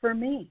truth for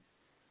me?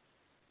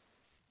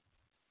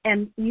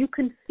 And you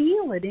can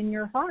feel it in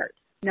your heart.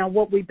 Now,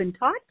 what we've been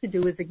taught to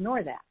do is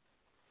ignore that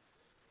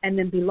and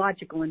then be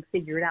logical and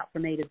figure it out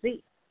from A to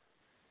Z.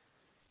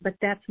 But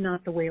that's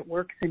not the way it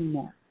works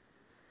anymore.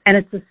 And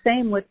it's the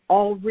same with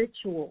all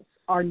rituals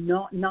are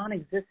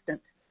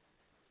non-existent.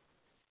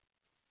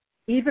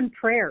 Even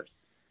prayers.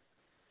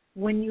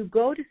 When you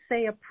go to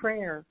say a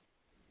prayer,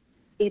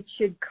 it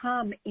should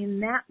come in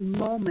that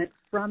moment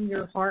from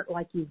your heart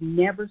like you've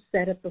never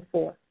said it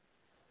before.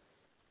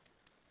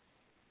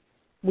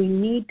 We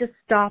need to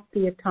stop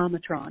the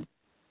automatron.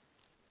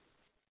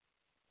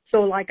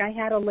 So like I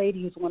had a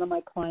lady who's one of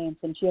my clients,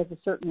 and she has a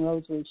certain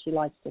rosary she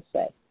likes to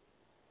say.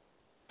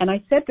 And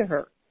I said to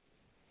her,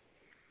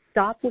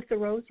 stop with the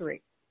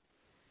rosary.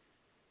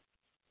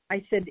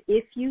 I said,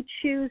 if you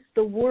choose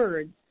the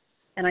words,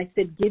 and I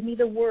said, give me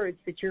the words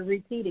that you're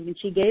repeating, and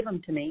she gave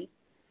them to me.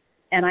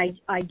 And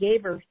I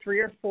gave her 3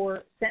 or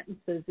 4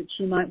 sentences that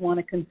she might want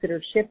to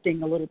consider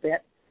shifting a little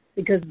bit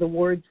because the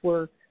words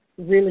were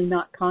really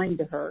not kind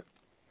to her.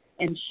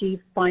 And she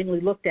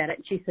finally looked at it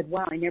and she said,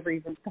 wow, I never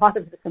even thought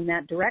of it from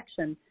that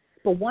direction.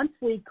 But once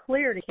we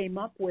cleared and came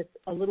up with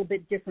a little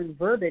bit different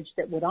verbiage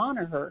that would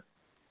honor her,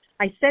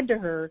 I said to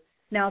her,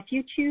 now if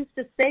you choose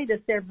to say this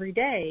every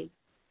day,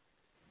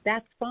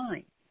 that's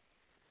fine.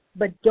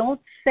 But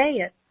don't say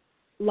it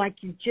like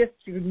you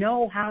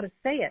know how to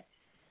say it.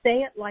 Say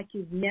it like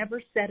you've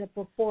never said it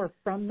before,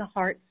 from the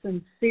heart,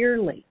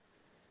 sincerely.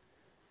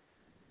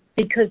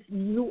 Because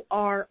you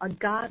are a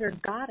god or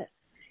goddess.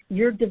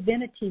 Your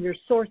divinity, your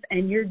source,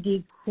 and you're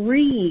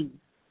decreeing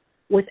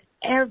with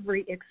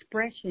every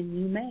expression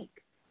you make.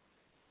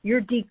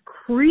 You're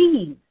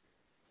decreeing.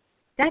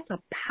 That's a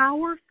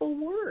powerful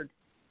word.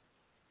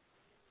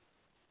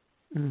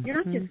 Mm-hmm.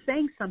 You're not just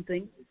saying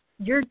something,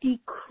 you're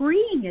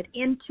decreeing it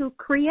into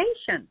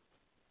creation.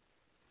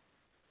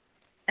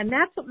 And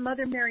that's what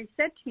Mother Mary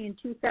said to me in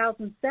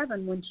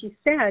 2007 when she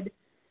said,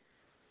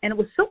 and it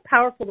was so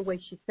powerful the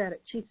way she said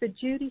it. She said,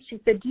 Judy,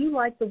 she said, do you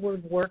like the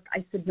word work?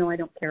 I said, no, I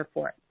don't care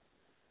for it.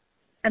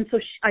 And so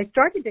I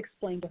started to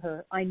explain to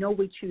her, I know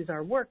we choose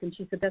our work. And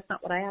she said, that's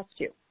not what I asked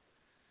you.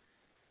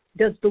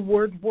 Does the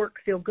word work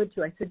feel good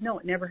to you? I said, no,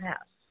 it never has.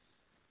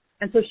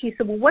 And so she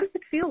said, well, what does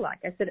it feel like?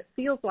 I said, it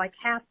feels like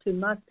have to,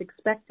 must,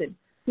 expected.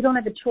 You don't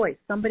have a choice.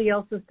 Somebody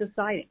else is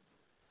deciding.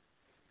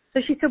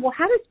 So she said, well,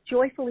 how does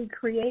joyfully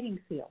creating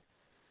feel?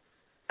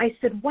 I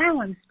said, wow,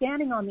 I'm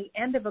standing on the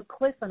end of a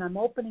cliff and I'm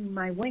opening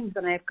my wings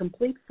and I have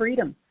complete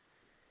freedom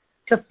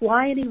to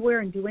fly anywhere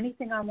and do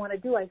anything I want to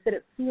do. I said,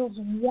 it feels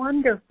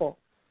wonderful.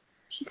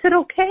 She said,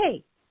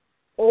 okay,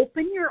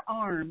 open your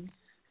arms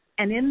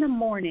and in the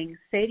morning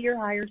say to your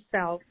higher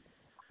self,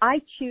 I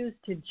choose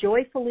to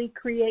joyfully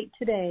create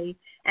today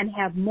and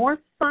have more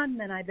fun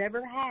than I've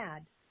ever had.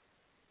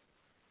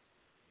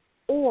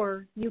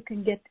 Or you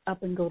can get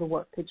up and go to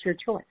work. It's your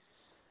choice.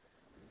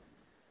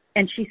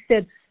 And she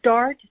said,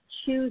 start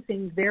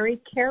choosing very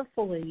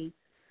carefully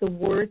the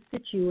words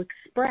that you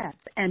express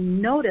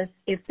and notice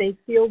if they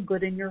feel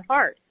good in your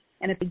heart.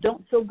 And if they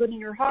don't feel good in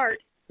your heart,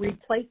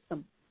 replace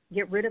them.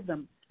 Get rid of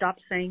them. Stop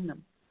saying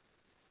them.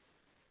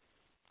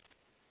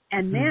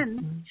 And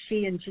then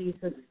she and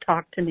Jesus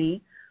talked to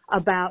me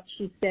about,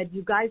 she said,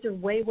 you guys are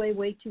way, way,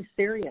 way too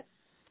serious.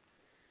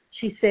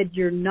 She said,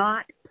 you're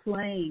not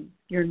playing.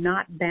 You're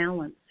not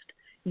balanced.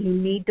 You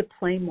need to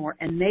play more.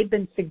 And they've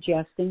been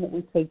suggesting that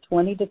we take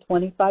 $20 to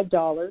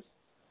 $25,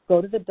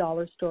 go to the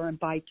dollar store and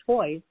buy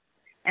toys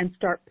and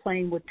start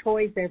playing with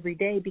toys every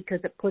day because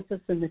it puts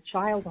us in the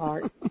child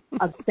heart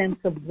of sense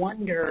of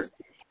wonder.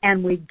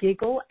 And we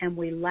giggle and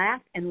we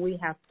laugh and we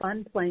have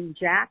fun playing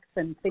jacks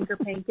and finger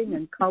painting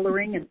and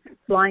coloring and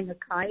flying a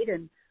kite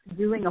and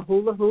doing a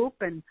hula hoop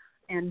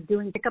and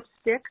doing pickup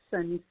sticks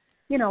and,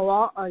 you know,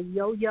 all, a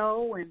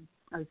yo-yo and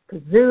a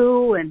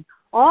kazoo and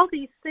all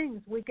these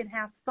things we can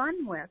have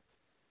fun with,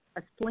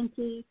 a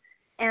slinky,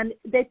 and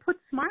they put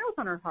smiles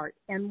on our heart.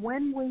 And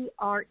when we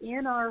are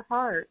in our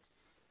heart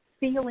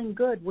feeling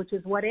good, which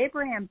is what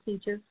Abraham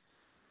teaches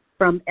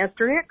from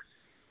Esther Hicks,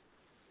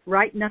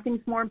 right?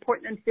 Nothing's more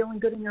important than feeling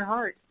good in your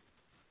heart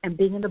and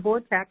being in the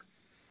vortex.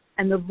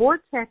 And the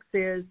vortex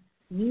is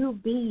you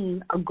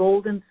being a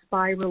golden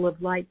spiral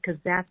of light, because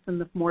that's in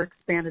the more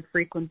expanded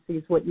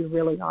frequencies what you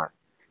really are.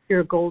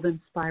 You're a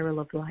golden spiral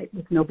of light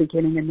with no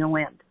beginning and no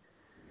end.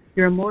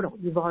 You're immortal.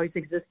 You've always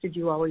existed.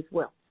 You always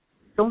will.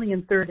 It's only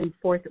in third and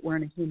fourth that we're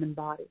in a human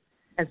body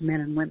as men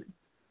and women.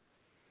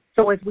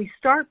 So as we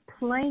start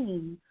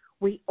playing,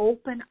 we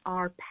open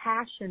our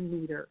passion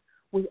meter.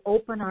 We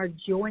open our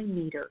joy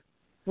meter.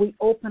 We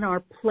open our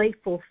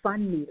playful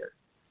fun meter.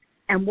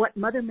 And what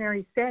Mother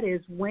Mary said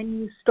is when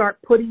you start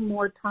putting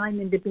more time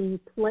into being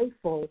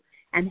playful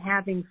and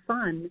having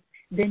fun,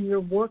 then your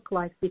work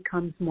life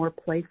becomes more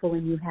playful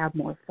and you have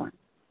more fun.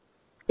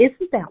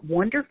 Isn't that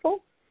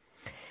wonderful?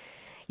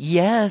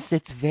 Yes,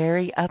 it's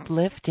very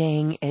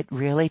uplifting. It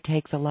really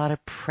takes a lot of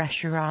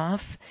pressure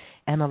off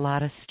and a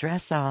lot of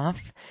stress off,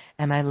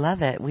 and I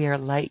love it. We are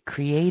light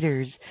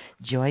creators,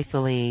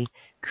 joyfully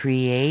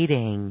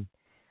creating.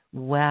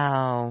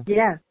 Wow.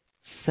 Yes.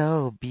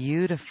 So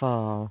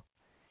beautiful.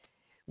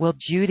 Well,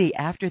 Judy,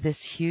 after this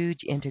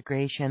huge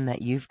integration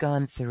that you've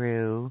gone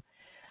through,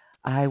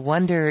 I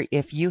wonder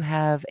if you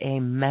have a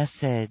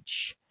message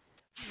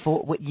for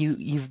what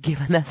you've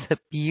given us a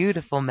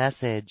beautiful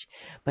message,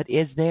 but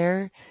is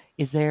there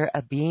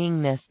a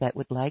beingness that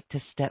would like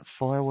to step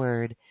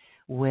forward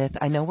with,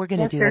 I know we're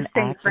going to do an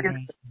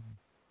activation.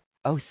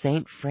 Oh,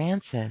 St.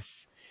 Francis.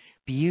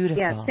 Beautiful.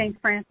 Yeah, St.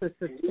 Francis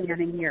is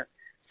standing here.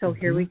 So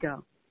here we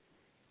go.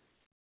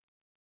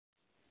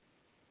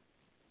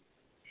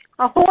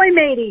 Ahoy,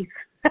 mateys!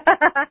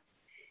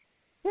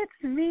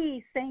 It's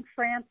me, St.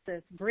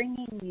 Francis,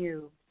 bringing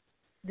you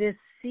this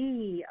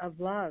sea of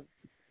love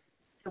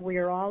that we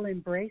are all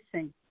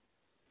embracing.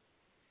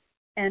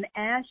 And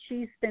as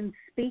she's been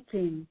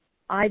speaking,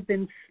 I've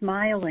been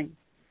smiling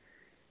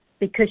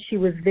because she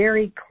was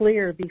very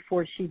clear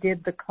before she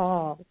did the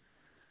call,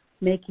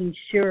 making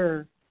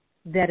sure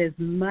that as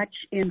much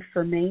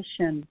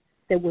information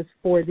that was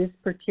for this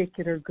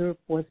particular group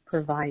was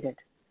provided.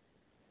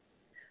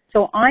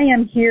 So I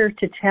am here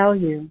to tell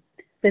you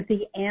that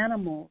the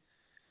animals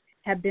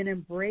have been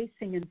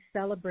embracing and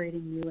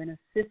celebrating you and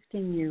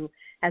assisting you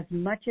as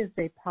much as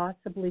they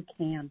possibly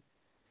can.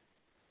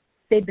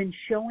 They've been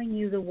showing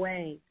you the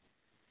way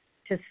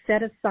to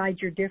set aside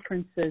your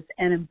differences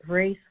and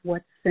embrace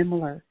what's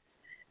similar.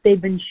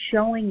 They've been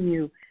showing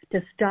you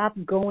to stop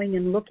going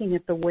and looking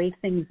at the way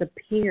things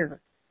appear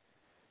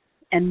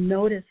and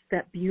notice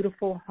that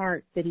beautiful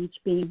heart that each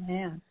being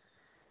has.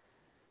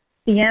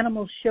 The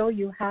animals show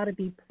you how to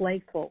be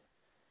playful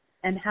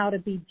and how to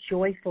be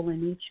joyful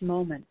in each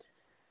moment.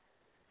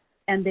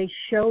 And they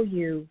show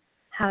you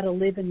how to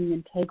live in the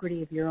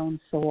integrity of your own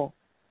soul.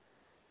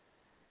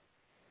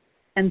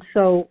 And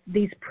so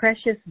these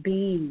precious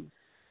beings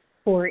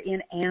who are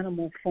in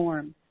animal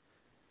form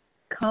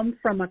come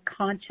from a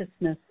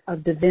consciousness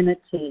of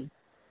divinity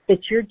that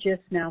you're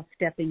just now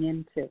stepping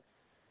into.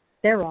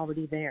 They're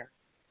already there.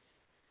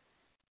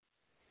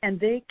 And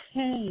they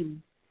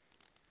came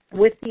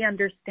with the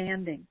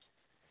understanding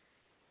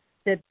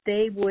that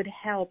they would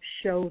help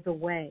show the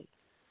way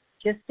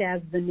just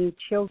as the new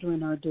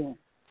children are doing.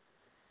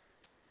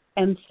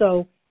 And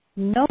so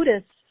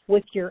notice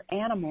with your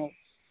animals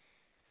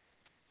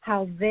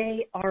how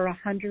they are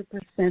 100%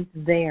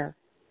 there,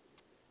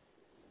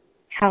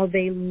 how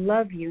they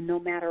love you no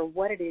matter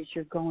what it is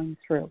you're going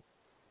through.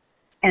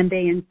 And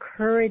they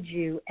encourage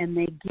you and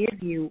they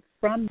give you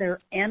from their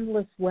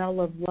endless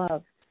well of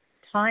love,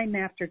 time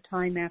after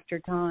time after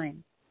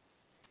time.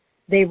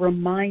 They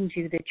remind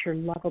you that you're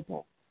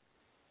lovable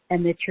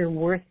and that you're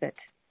worth it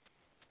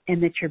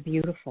and that you're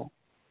beautiful.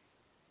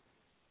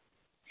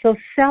 So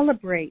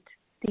celebrate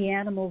the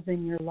animals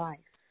in your life,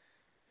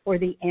 or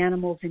the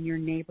animals in your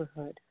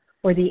neighborhood,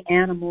 or the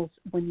animals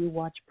when you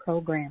watch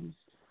programs,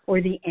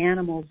 or the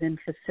animals in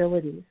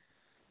facilities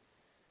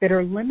that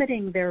are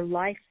limiting their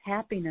life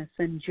happiness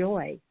and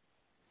joy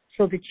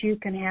so that you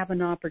can have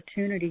an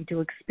opportunity to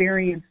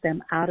experience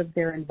them out of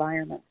their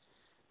environments.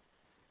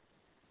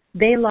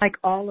 They, like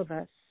all of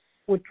us,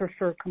 would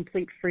prefer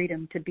complete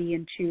freedom to be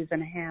and choose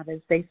and have as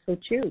they so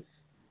choose.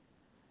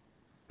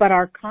 But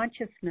our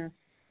consciousness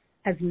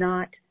has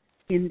not,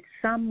 in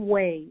some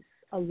ways,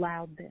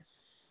 allowed this.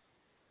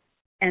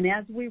 And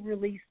as we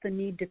release the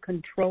need to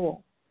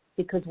control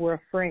because we're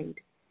afraid,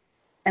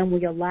 and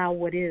we allow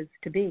what is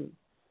to be,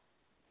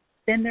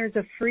 then there's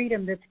a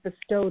freedom that's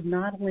bestowed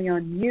not only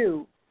on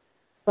you,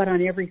 but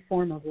on every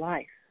form of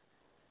life.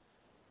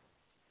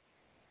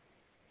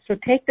 So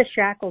take the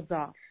shackles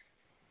off.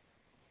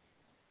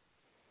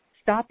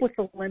 Stop with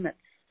the limits.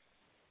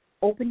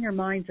 Open your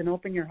minds and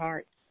open your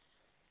hearts.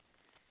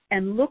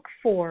 And look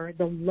for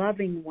the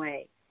loving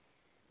way.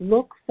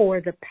 Look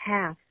for the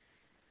path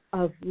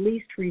of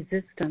least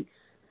resistance.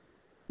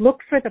 Look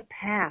for the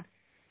path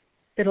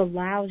that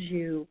allows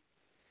you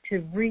to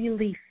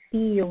really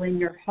feel in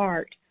your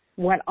heart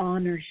what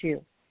honors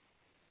you.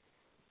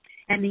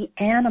 And the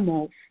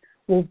animals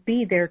will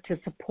be there to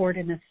support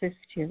and assist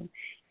you.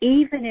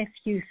 Even if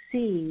you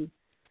see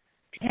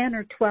 10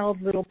 or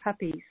 12 little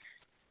puppies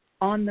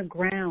on the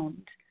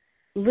ground,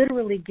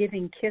 literally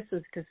giving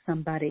kisses to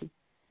somebody,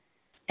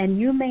 and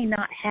you may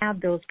not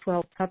have those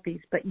 12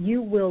 puppies, but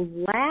you will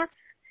laugh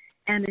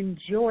and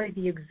enjoy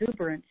the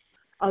exuberance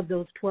of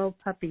those 12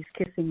 puppies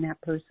kissing that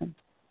person.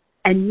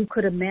 And you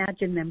could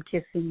imagine them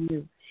kissing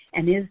you.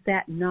 And is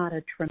that not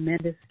a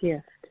tremendous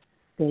gift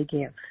they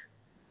give?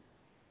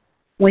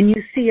 When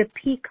you see a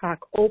peacock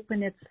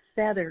open its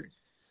feathers,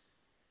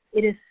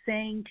 it is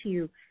saying to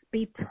you,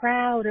 be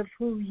proud of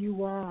who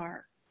you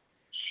are.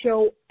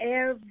 Show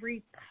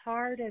every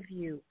part of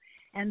you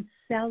and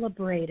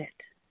celebrate it.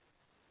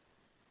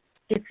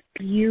 It's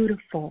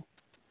beautiful.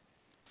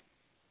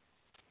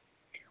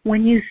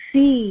 When you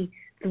see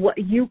what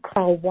you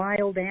call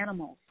wild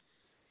animals,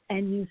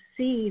 and you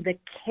see the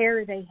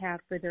care they have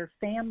for their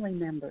family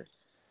members,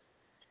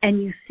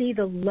 and you see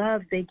the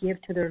love they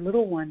give to their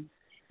little ones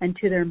and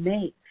to their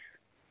mates,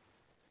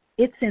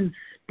 it's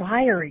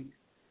inspiring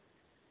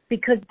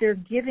because they're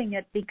giving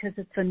it because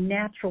it's a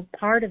natural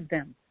part of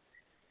them.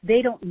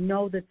 They don't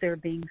know that they're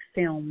being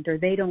filmed, or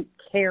they don't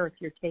care if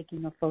you're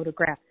taking a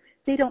photograph.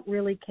 They don't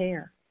really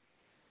care.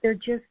 They're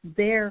just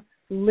there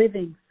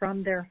living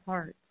from their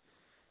hearts.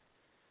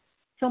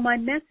 So my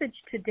message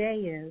today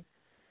is,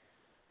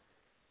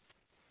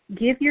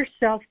 give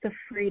yourself the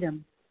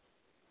freedom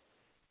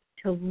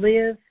to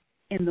live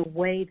in the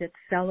way that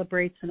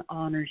celebrates and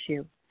honors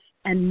you,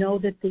 and know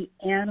that the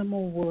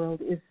animal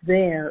world is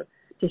there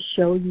to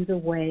show you the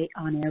way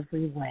on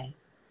every way.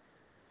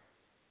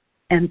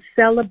 And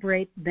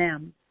celebrate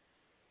them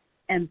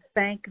and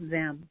thank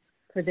them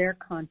for their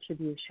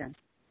contribution.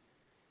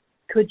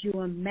 Could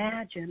you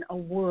imagine a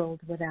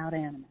world without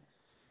animals?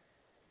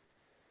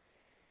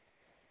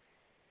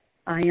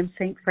 I am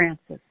St.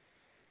 Francis,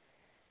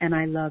 and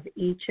I love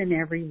each and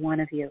every one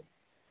of you.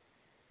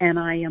 And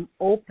I am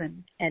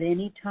open at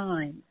any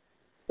time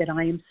that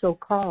I am so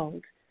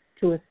called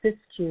to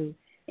assist you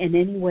in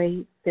any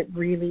way that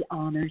really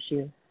honors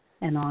you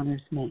and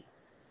honors me.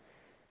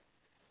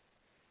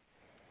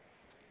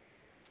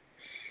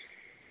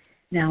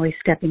 Now he's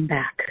stepping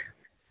back.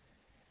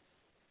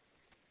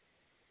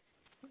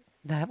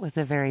 That was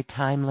a very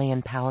timely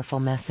and powerful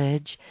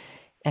message,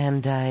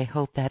 and I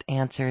hope that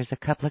answers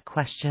a couple of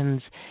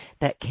questions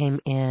that came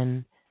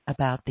in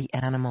about the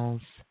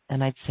animals,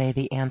 and I'd say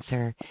the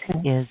answer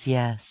is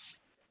yes.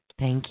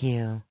 Thank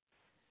you.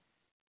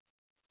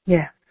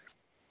 Yeah.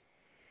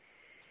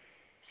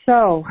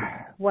 So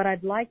what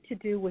I'd like to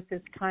do with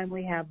this time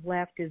we have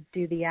left is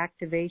do the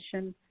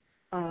activation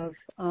of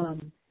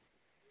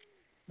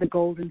the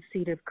golden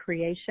seed of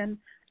creation.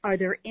 Are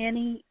there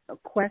any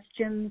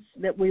questions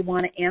that we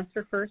want to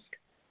answer first?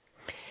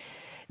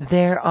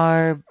 There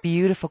are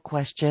beautiful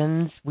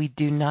questions. We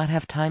do not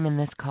have time in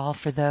this call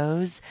for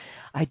those.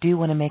 I do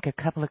want to make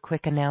a couple of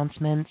quick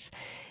announcements.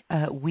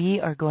 We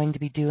are going to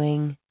be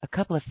doing a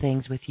couple of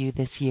things with you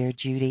this year,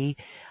 Judy.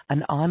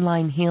 An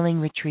online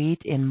healing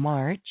retreat in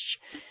March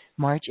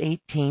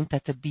 18th.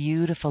 That's a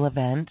beautiful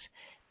event.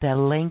 The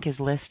link is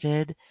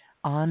listed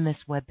on this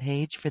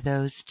webpage for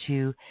those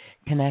to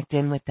connect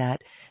in with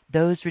that.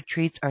 Those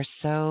retreats are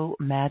so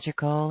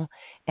magical,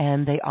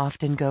 and they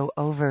often go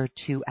over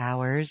 2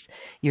 hours.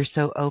 You're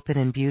so open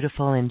and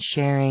beautiful in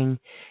sharing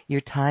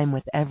your time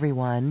with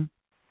everyone.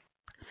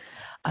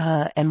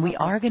 And we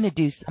are going to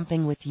do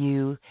something with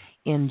you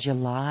in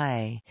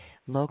July,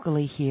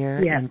 locally here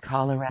in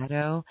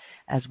Colorado,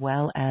 as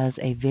well as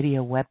a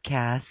video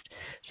webcast.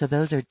 So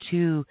those are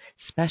 2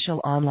 special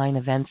online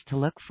events to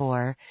look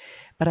for.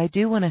 But I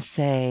do want to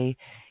say,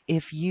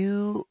 if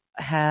you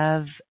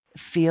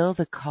feel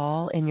the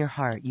call in your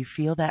heart, you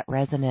feel that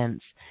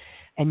resonance,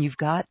 and you've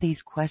got these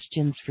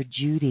questions for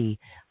Judy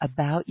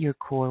about your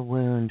core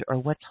wound or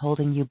what's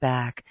holding you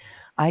back,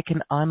 I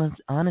can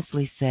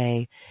honestly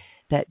say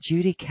that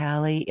Judy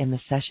Callie, in the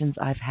sessions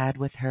I've had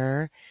with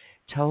her,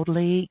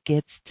 totally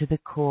gets to the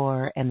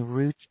core and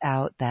roots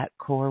out that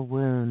core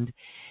wound.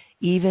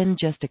 Even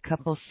just a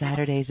couple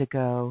Saturdays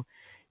ago,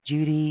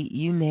 Judy,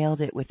 you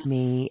nailed it with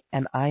me,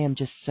 and I am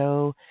just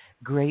so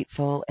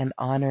grateful and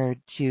honored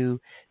to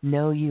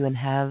know you and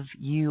have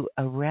you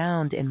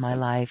around in my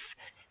life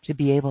to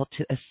be able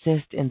to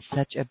assist in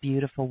such a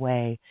beautiful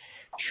way.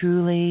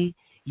 Truly,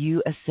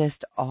 you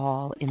assist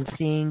all in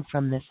seeing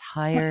from this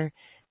higher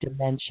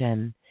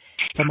dimension,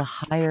 from a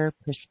higher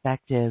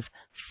perspective,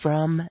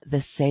 from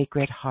the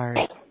sacred heart.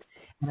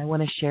 And I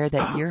want to share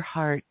that your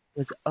heart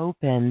was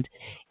opened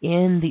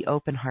in the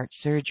open heart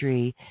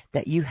surgery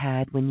that you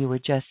had when you were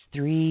just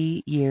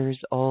 3 years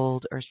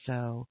old or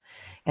so.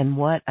 And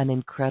what an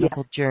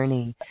incredible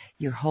journey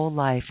your whole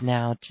life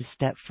now to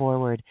step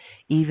forward,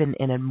 even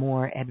in a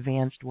more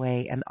advanced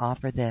way, and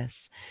offer this.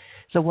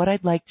 So what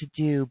I'd like to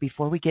do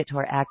before we get to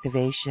our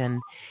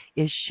activation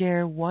is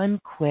share one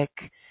quick,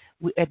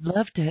 I'd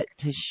love to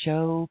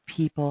show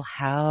people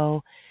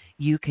how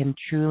you can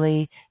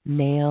truly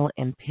nail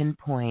and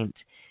pinpoint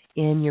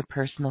in your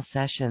personal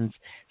sessions.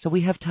 So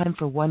we have time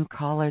for one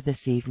caller this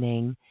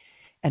evening.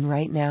 And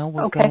right now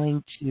we're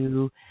going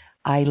to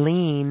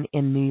Eileen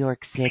in New York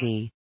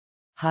City.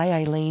 Hi,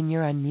 Eileen,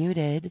 you're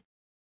unmuted.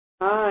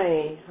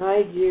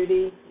 Hi,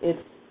 Judy. It's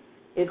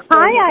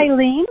Hi,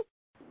 Eileen.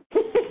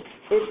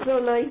 It's so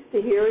nice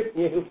to hear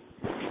you,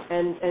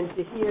 and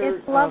to hear.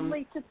 It's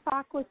lovely to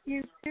talk with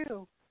you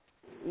too.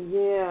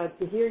 Yeah,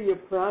 to hear your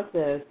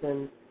process,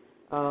 and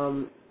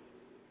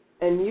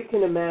you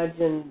can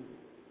imagine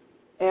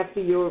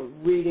after your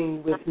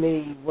reading with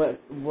me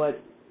what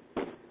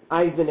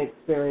I've been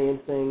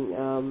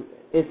experiencing.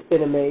 It's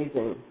been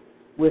amazing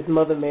with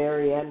Mother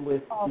Mary and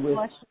with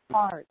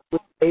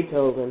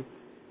Beethoven.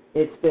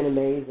 It's been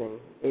amazing.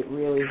 It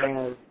really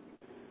has.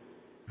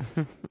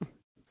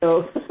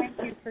 So thank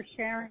you for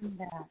sharing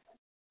that.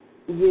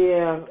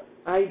 Yeah,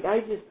 I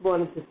just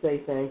wanted to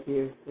say thank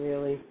you,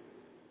 really.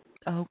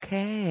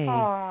 Okay.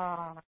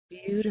 Aww.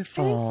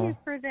 Beautiful. Thank you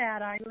for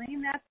that,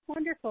 Eileen. That's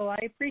wonderful. I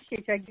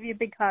appreciate you. I give you a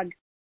big hug.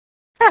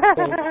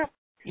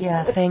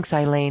 Yeah, thanks,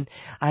 Eileen.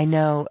 I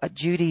know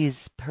Judy's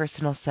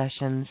personal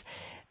sessions,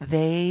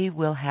 they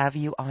will have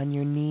you on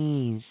your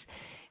knees,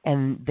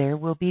 and there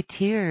will be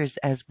tears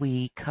as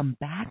we come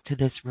back to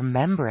this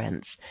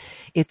remembrance.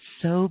 It's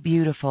so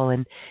beautiful,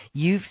 and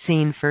you've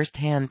seen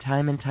firsthand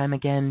time and time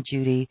again,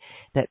 Judy,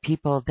 that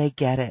people, they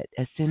get it.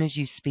 As soon as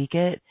you speak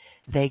it,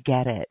 they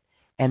get it.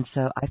 And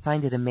so I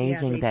find it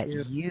amazing that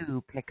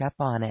you pick up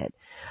on it.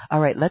 All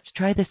right, let's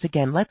try this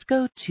again. Let's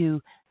go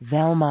to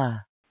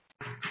Velma.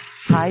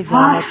 Hi,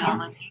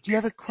 Velma. Do you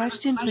have a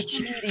question for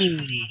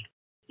Judy?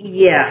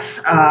 Yes.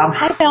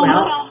 Hi, Velma.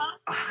 Well,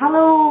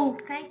 hello.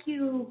 Thank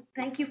you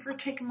for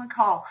taking my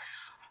call.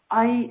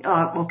 I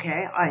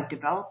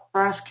developed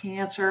breast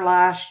cancer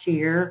last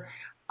year.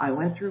 I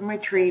went through my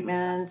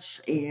treatments,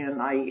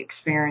 and I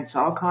experienced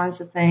all kinds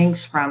of things,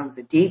 from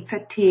the deep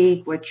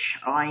fatigue, which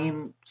I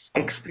am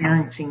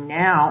experiencing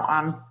now.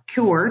 I'm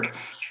cured,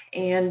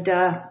 and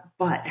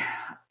but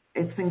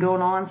it's been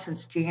going on since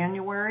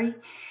January,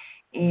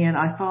 and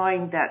I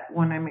find that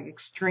when I'm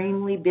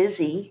extremely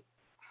busy,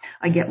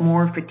 I get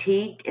more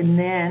fatigued, and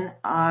then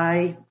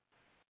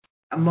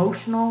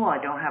emotional.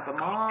 I don't have a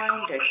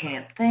mind. I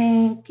can't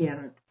think.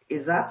 And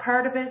is that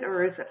part of it,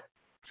 or is it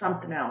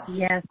something else?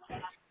 Yes,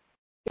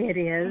 it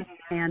is.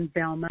 And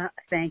Velma,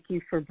 thank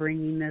you for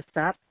bringing this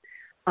up.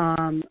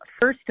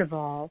 First of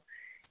all,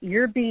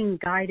 you're being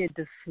guided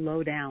to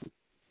slow down.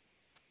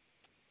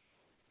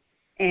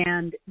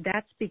 And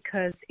that's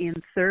because in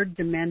third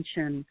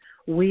dimension,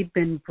 we've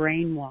been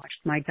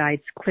brainwashed. My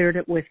guides cleared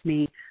it with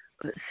me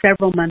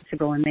several months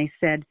ago, and they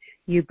said,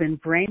 you've been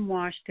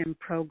brainwashed and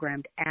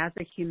programmed as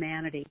a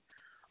humanity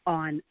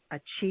on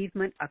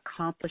achievement,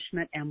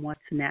 accomplishment, and what's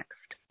next,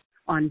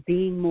 on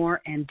being more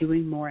and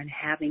doing more and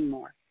having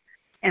more.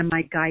 And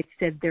my guide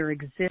said they're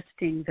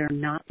existing, they're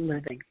not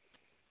living.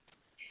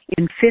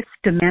 In fifth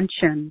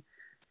dimension,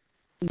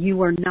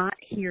 you are not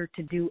here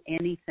to do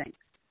anything.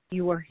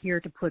 You are here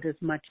to put as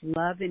much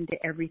love into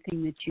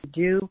everything that you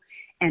do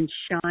and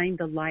shine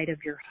the light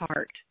of your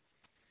heart.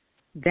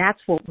 That's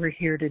what we're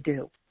here to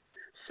do.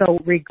 So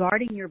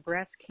regarding your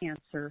breast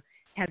cancer,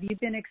 have you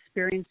been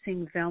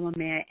experiencing, Velma,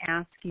 may I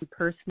ask you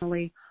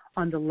personally,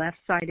 on the left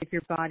side of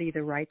your body,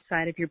 the right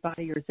side of your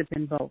body, or has it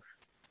been both?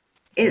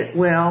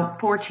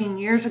 14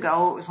 years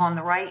ago, it was on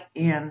the right,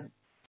 and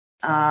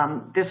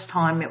this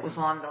time it was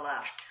on the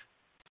left.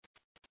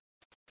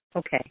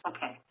 Okay.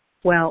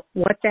 Well,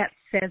 what that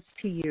says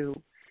to you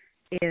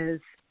is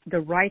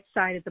the right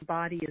side of the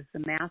body is the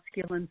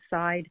masculine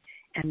side,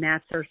 and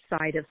that's our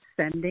side of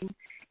sending.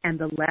 And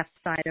the left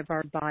side of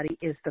our body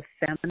is the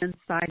feminine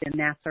side, and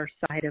that's our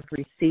side of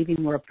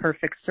receiving. We're a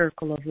perfect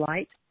circle of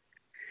light.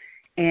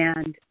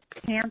 And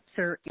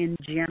cancer in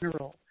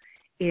general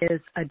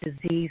is a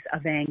disease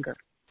of anger.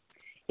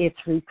 It's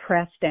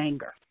repressed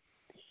anger.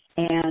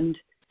 And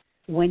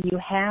when you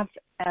have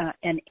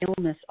an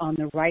illness on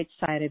the right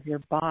side of your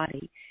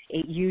body,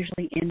 it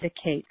usually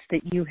indicates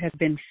that you have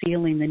been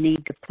feeling the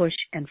need to push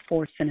and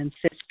force and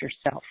insist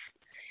yourself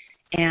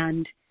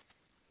and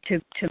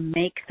to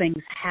make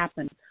things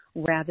happen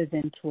rather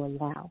than to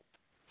allow.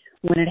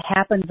 When it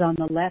happens on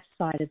the left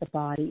side of the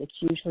body, it's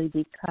usually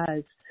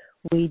because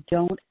we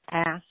don't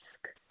ask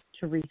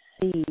to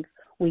receive.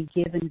 We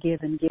give and give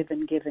and give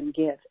and give and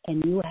give.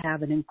 And you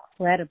have an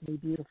incredibly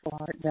beautiful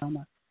heart,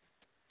 Velma.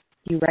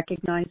 Do you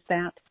recognize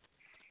that?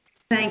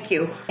 Thank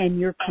you. And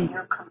you're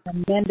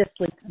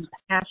tremendously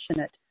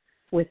compassionate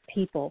with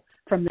people.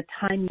 From the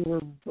time you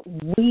were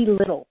wee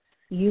little,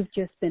 you've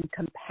just been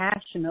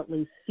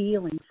compassionately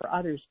feeling for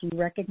others. Do you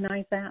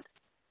recognize that?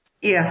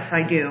 Yes,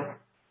 I do.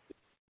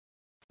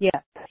 Yeah.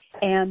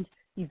 And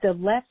the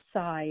left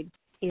side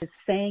is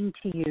saying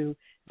to you,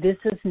 this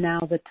is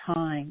now the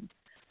time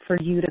for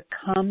you to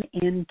come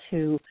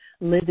into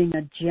living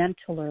a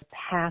gentler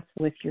path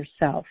with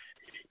yourself,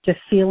 to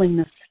feeling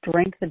the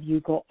strength of you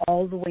go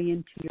all the way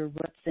into your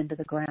roots, into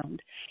the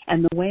ground.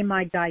 And the way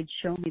my guides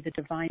show me the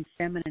divine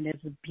feminine is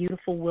a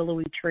beautiful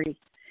willowy tree.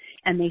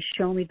 And they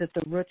show me that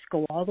the roots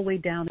go all the way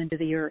down into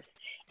the earth.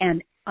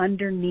 And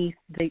underneath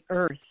the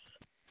earth,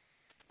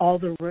 all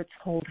the roots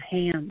hold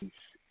hands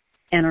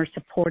and are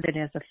supported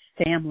as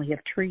a family of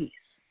trees.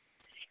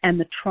 And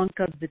the trunk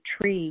of the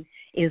tree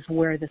is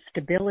where the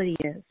stability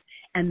is.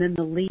 And then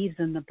the leaves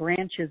and the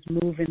branches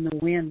move in the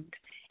wind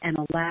and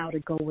allow to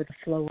go with the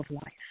flow of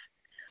life.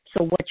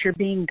 So what you're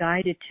being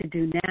guided to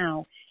do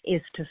now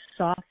is to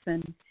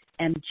soften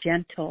and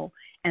gentle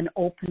and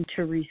open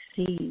to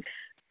receive.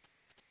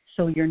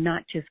 So you're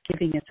not just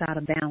giving it's out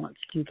of balance.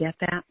 Do you get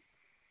that?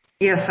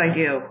 Yes, I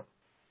do.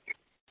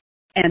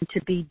 And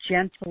to be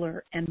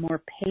gentler and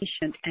more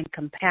patient and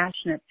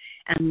compassionate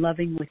and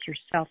loving with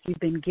yourself. You've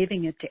been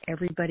giving it to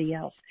everybody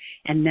else,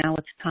 and now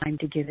it's time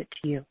to give it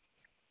to you.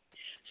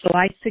 So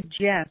I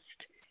suggest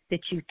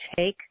that you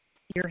take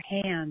your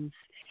hands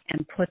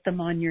and put them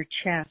on your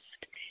chest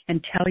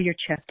and tell your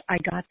chest, I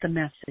got the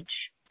message.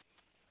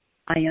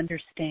 I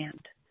understand.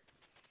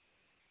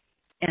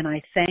 And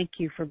I thank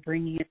you for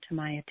bringing it to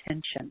my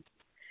attention.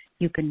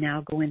 You can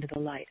now go into the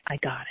light. I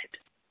got it.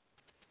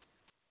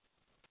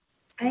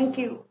 Thank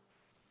you.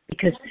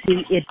 Because,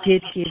 see, it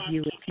did give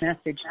you its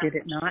message, did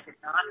it not?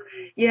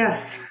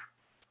 Yes.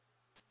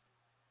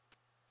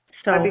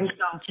 So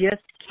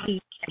just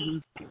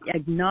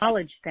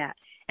acknowledge that.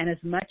 And as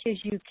much as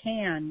you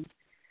can,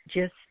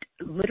 just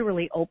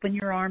literally open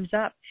your arms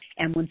up.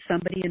 And when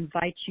somebody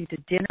invites you to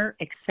dinner,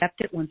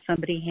 accept it. When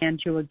somebody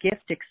hands you a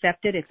gift,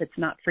 accept it. If it's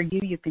not for you,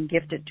 you can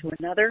gift it to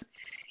another.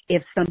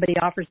 If somebody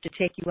offers to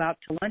take you out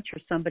to lunch or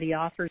somebody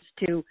offers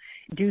to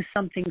do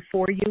something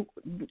for you,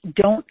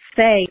 don't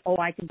say, oh,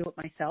 I can do it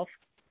myself.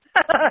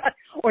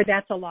 Or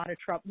that's a lot of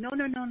trouble. No.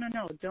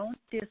 Don't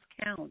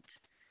discount.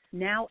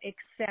 Now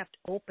accept,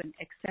 open,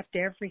 accept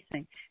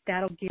everything.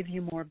 That'll give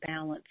you more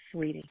balance,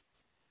 sweetie.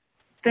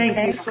 Thank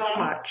you so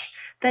much.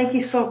 Thank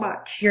you so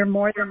much. You're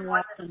more than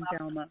welcome,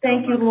 Velma.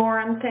 Thank you,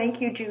 Lauren.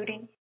 Thank you,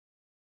 Judy.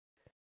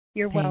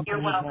 You're welcome. Thank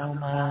you,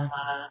 Velma.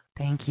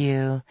 Thank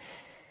you.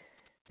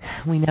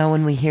 We know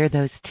when we hear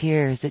those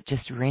tears, it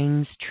just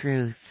rings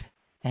truth,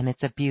 and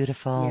it's a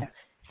beautiful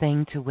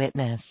thing to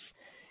witness.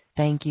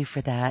 Thank you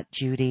for that,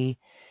 Judy.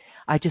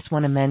 I just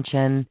want to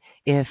mention,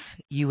 if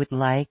you would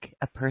like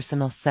a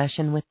personal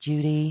session with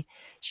Judy,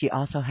 she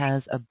also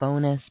has a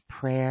bonus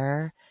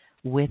prayer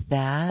with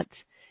that,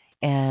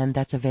 and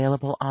that's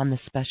available on the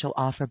special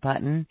offer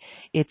button.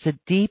 It's a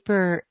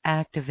deeper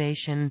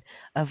activation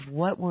of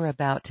what we're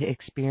about to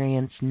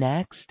experience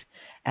next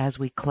as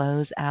we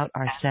close out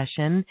our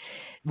session.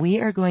 We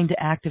are going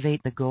to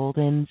activate the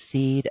golden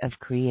seed of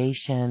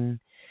creation.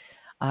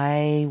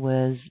 I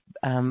was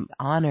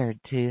honored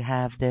to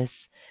have this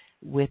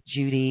with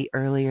Judy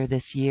earlier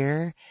this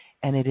year,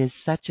 and it is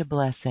such a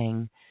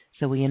blessing.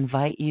 So we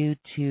invite you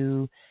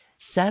to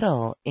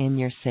settle in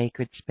your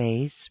sacred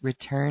space,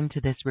 return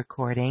to this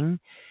recording.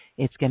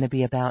 It's going to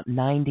be about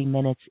 90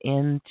 minutes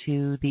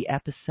into the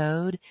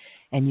episode,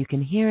 and you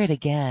can hear it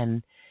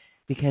again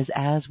because,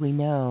 as we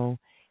know,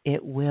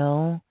 it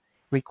will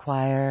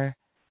require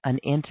an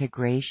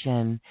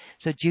integration.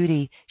 So,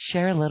 Judy,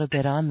 share a little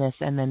bit on this,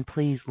 and then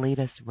please lead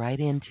us right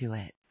into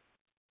it.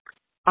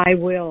 I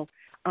will.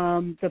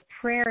 The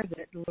prayer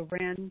that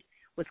Loren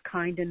was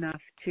kind enough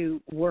to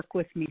work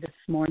with me this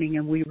morning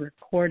and we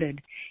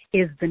recorded,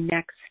 is the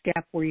next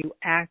step where you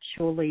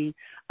actually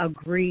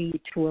agree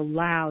to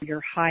allow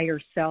your higher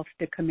self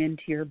to come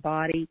into your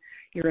body,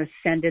 your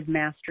ascended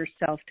master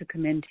self to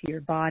come into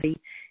your body,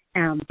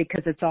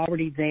 because it's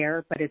already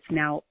there, but it's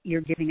now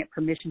you're giving it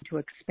permission to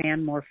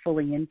expand more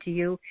fully into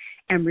you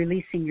and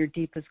releasing your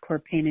deepest core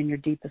pain and your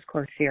deepest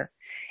core fear.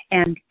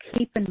 And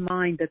keep in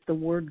mind that the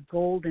word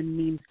golden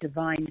means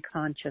divine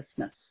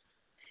consciousness.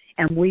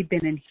 And we've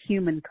been in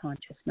human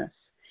consciousness.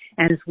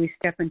 And as we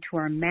step into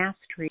our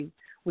mastery,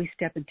 we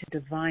step into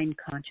divine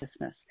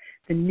consciousness.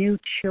 The new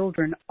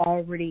children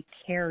already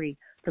carry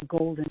the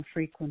golden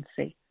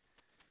frequency.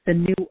 The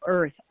new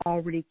earth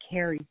already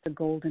carries the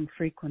golden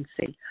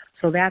frequency.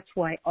 So that's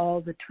why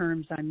all the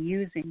terms I'm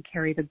using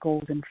carry the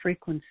golden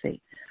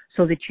frequency,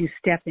 so that you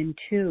step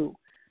into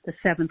the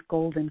seventh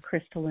golden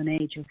crystalline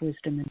age of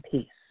wisdom and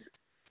peace.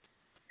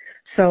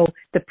 So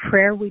the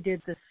prayer we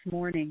did this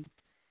morning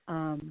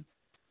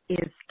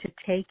is to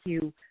take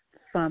you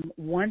from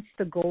once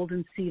the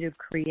golden seed of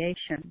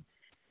creation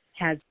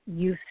has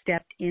you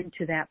stepped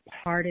into that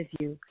part of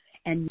you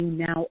and you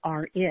now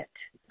are it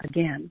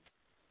again.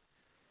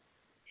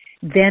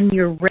 Then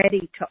you're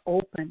ready to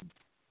open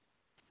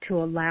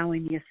to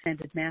allowing the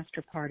ascended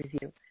master part of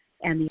you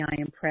and the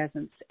I am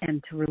presence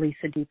and to release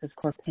the deepest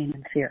core pain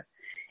and fear.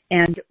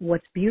 And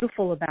what's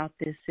beautiful about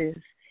this is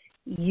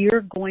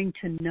you're going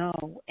to know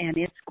and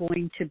it's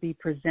going to be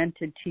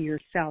presented to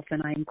yourself,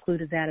 and I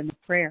included that in the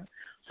prayer,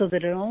 so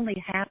that it only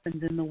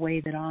happens in the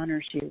way that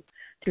honors you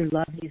through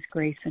love, ease,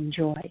 grace, and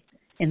joy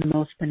in the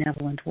most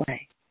benevolent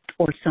way,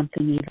 or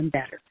something even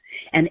better.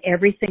 And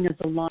everything is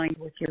aligned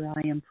with your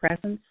I am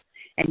presence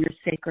and your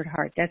sacred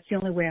heart. That's the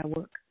only way I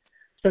work.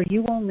 So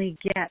you only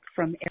get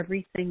from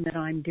everything that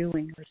I'm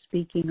doing or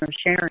speaking or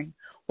sharing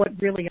what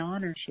really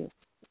honors you.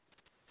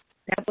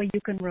 That way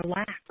you can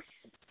relax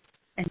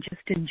and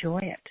just enjoy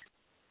it.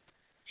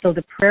 So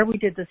the prayer we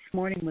did this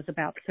morning was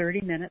about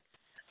 30 minutes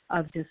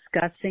of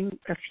discussing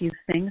a few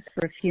things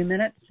for a few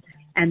minutes,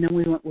 and then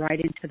we went right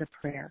into the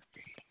prayer.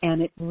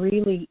 And it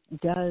really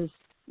does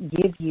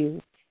give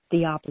you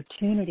the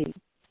opportunity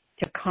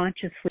to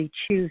consciously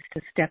choose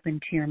to step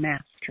into your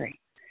mastery.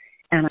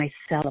 And I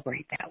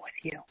celebrate that with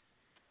you.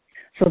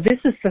 So this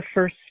is the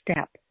first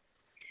step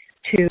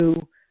to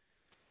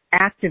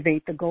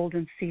activate the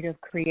golden seed of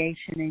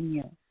creation in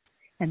you.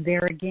 And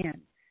there again,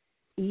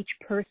 each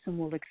person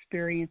will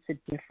experience it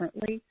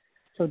differently.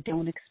 So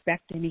don't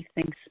expect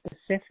anything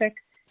specific.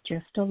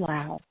 Just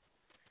allow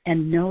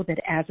and know that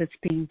as it's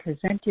being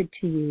presented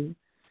to you,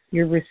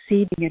 you're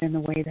receiving it in a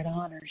way that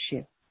honors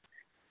you.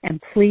 And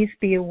please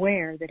be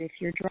aware that if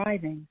you're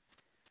driving,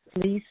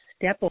 please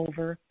step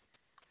over,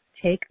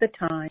 take the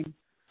time,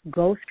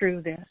 go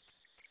through this,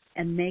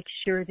 and make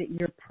sure that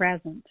you're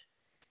present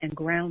and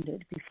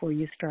grounded before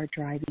you start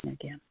driving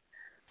again.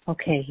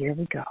 Okay, here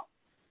we go.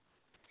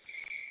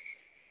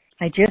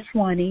 I just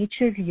want each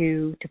of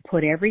you to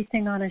put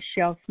everything on a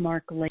shelf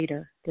mark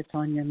later that's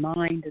on your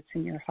mind, that's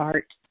in your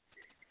heart.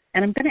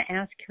 And I'm going to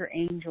ask your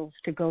angels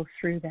to go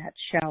through that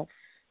shelf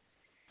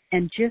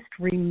and just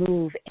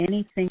remove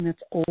anything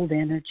that's old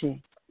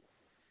energy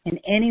in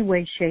any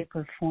way, shape,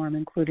 or form,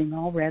 including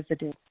all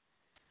residue.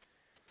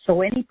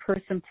 So any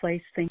person,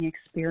 place, thing,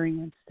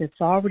 experience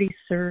that's already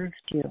served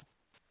you,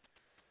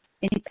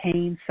 any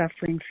pain,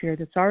 suffering, fear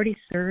that's already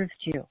served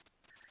you,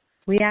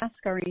 we ask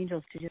our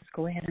angels to just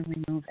go ahead and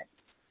remove it,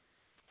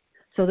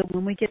 so that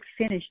when we get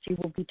finished, you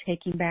will be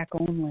taking back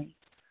only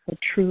what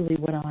truly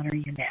would honor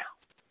you now.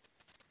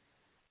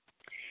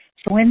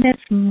 So in this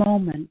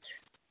moment,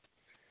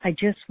 I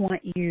just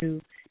want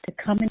you to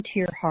come into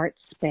your heart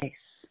space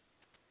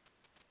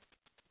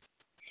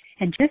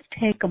and just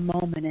take a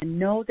moment and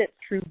know that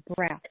through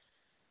breath,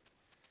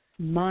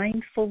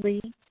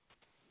 mindfully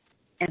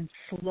and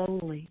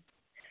slowly,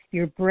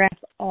 your breath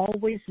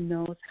always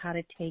knows how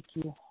to take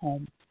you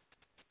home.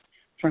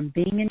 From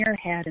being in your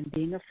head and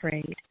being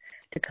afraid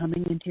to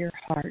coming into your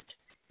heart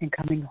and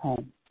coming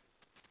home.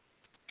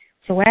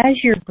 So as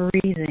you're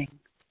breathing,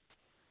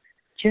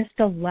 just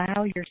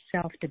allow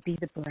yourself to be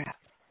the breath.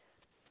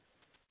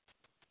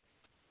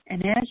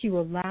 And as you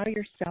allow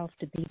yourself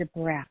to be the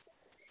breath,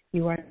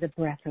 you are the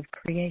breath of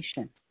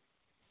creation.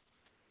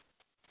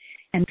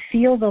 And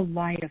feel the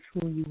light of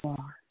who you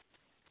are.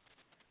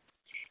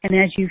 And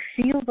as you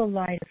feel the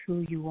light of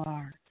who you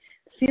are,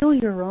 feel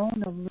your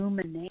own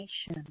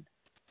illumination.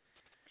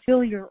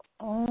 Feel your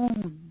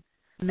own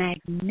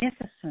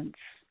magnificence.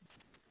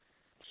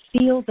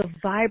 Feel the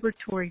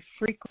vibratory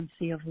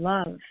frequency of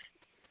love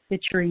that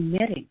you're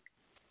emitting.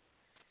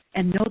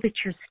 And know that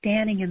you're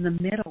standing in the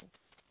middle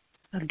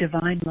of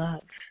divine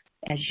love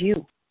as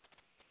you.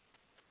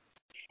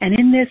 And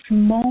in this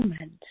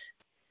moment,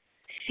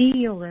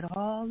 feel it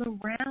all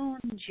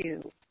around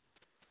you.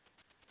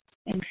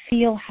 And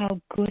feel how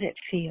good it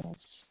feels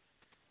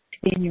to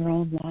be in your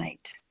own light.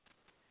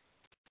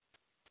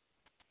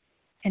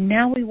 And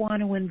now we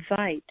want to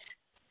invite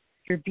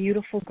your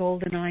beautiful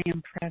golden I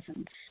am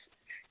presence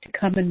to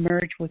come and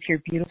merge with your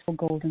beautiful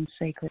golden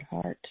sacred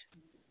heart.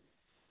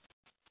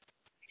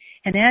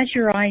 And as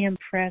your I Am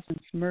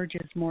presence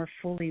merges more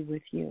fully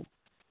with you,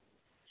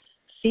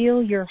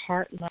 feel your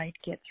heart light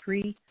get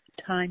 3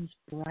 times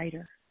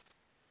brighter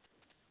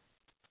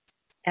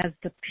as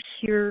the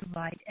pure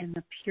light and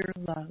the pure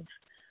love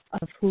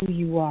of who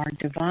you are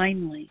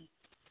divinely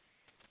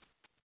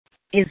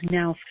is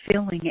now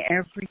filling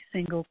every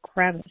single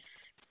crevice,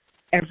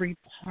 every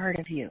part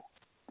of you.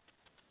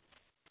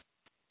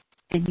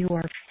 And you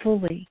are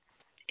fully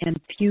and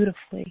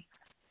beautifully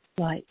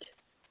light.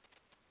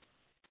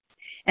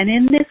 And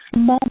in this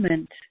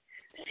moment,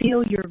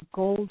 feel your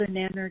golden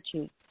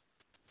energy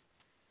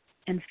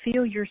and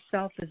feel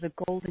yourself as a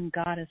golden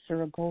goddess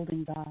or a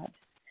golden god,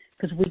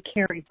 because we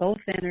carry both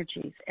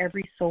energies,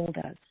 every soul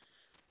does.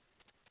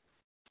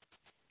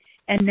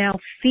 And now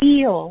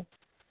feel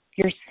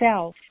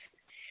yourself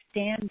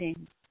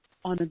standing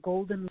on a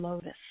golden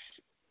lotus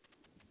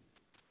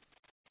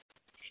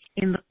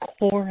in the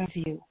core of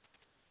you,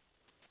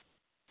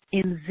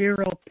 in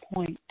 0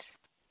 point.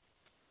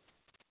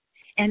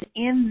 And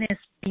in this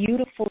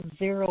beautiful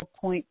 0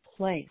 point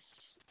place,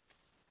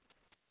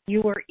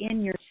 you are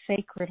in your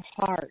sacred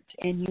heart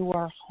and you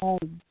are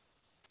home.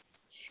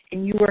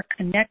 And you are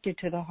connected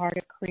to the heart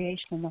of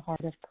creation and the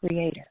heart of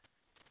creator.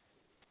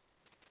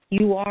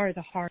 You are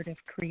the heart of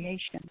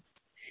creation.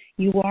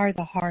 You are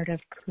the heart of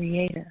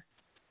creator.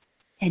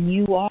 And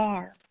you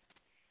are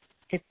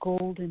the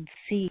golden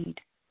seed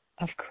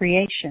of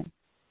creation.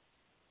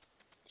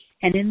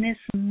 And in this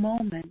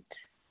moment,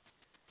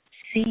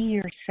 see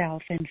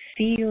yourself and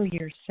feel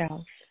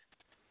yourself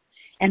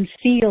and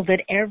feel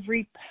that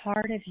every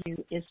part of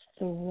you is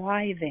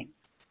thriving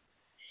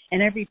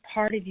and every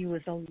part of you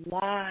is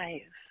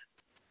alive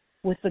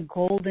with the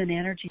golden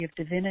energy of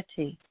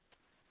divinity.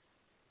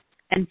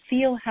 And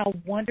feel how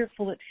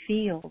wonderful it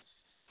feels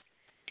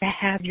to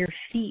have your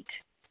feet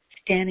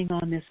standing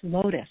on this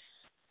lotus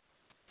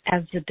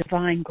as the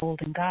divine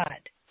golden God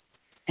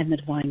and the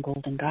divine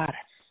golden goddess.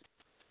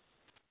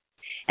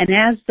 And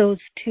as those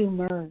two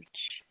merge,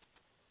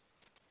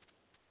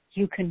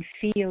 you can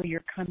feel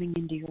you're coming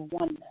into your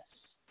oneness.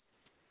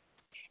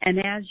 And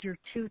as your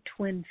two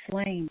twin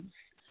flames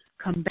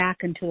come back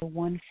into the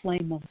one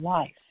flame of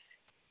life,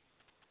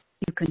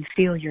 you can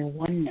feel your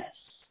oneness.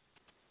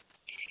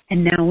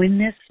 And now in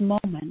this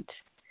moment,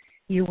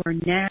 you are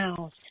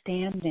now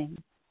standing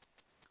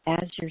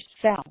as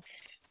yourself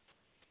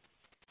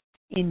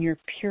in your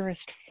purest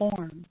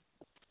form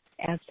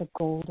as the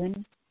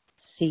golden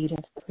seed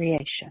of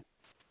creation.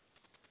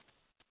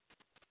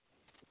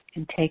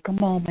 And take a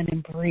moment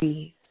and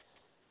breathe.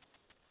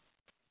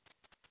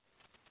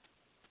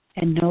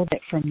 And know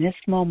that from this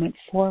moment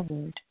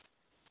forward,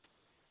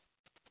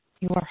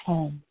 you are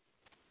home.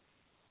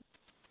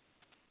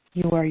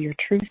 You are your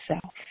true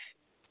self.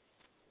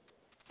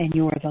 And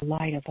you are the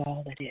light of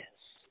all that is.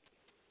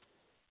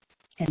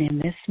 And in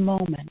this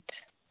moment,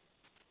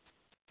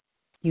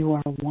 you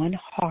are one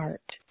heart,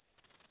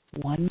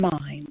 one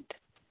mind,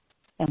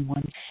 and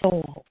one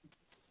soul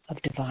of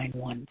divine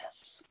oneness.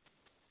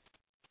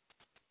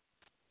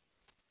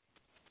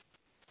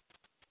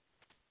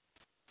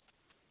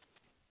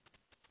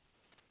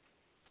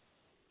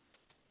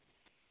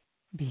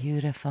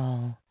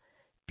 Beautiful,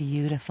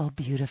 beautiful,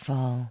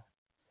 beautiful.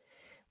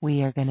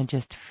 We are going to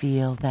just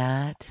feel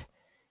that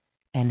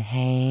and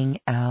hang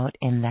out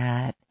in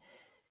that.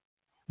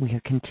 We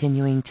are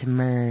continuing to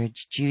merge.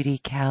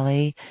 Judy,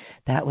 Callie,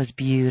 that was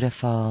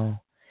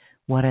beautiful.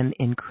 What an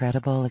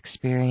incredible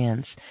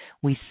experience.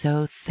 We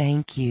so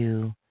thank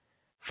you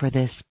for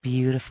this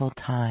beautiful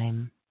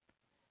time.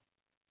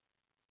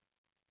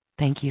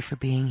 Thank you for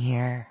being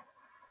here.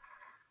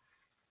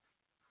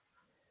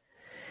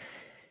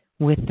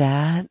 With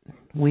that,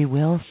 we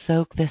will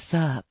soak this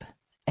up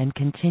and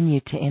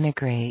continue to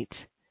integrate.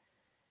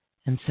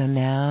 And so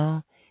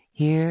now,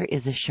 here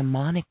is a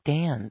shamanic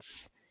dance.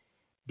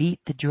 Beat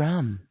the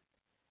drum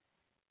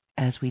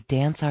as we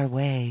dance our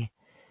way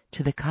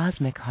to the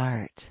cosmic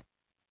heart.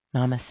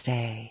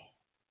 Namaste.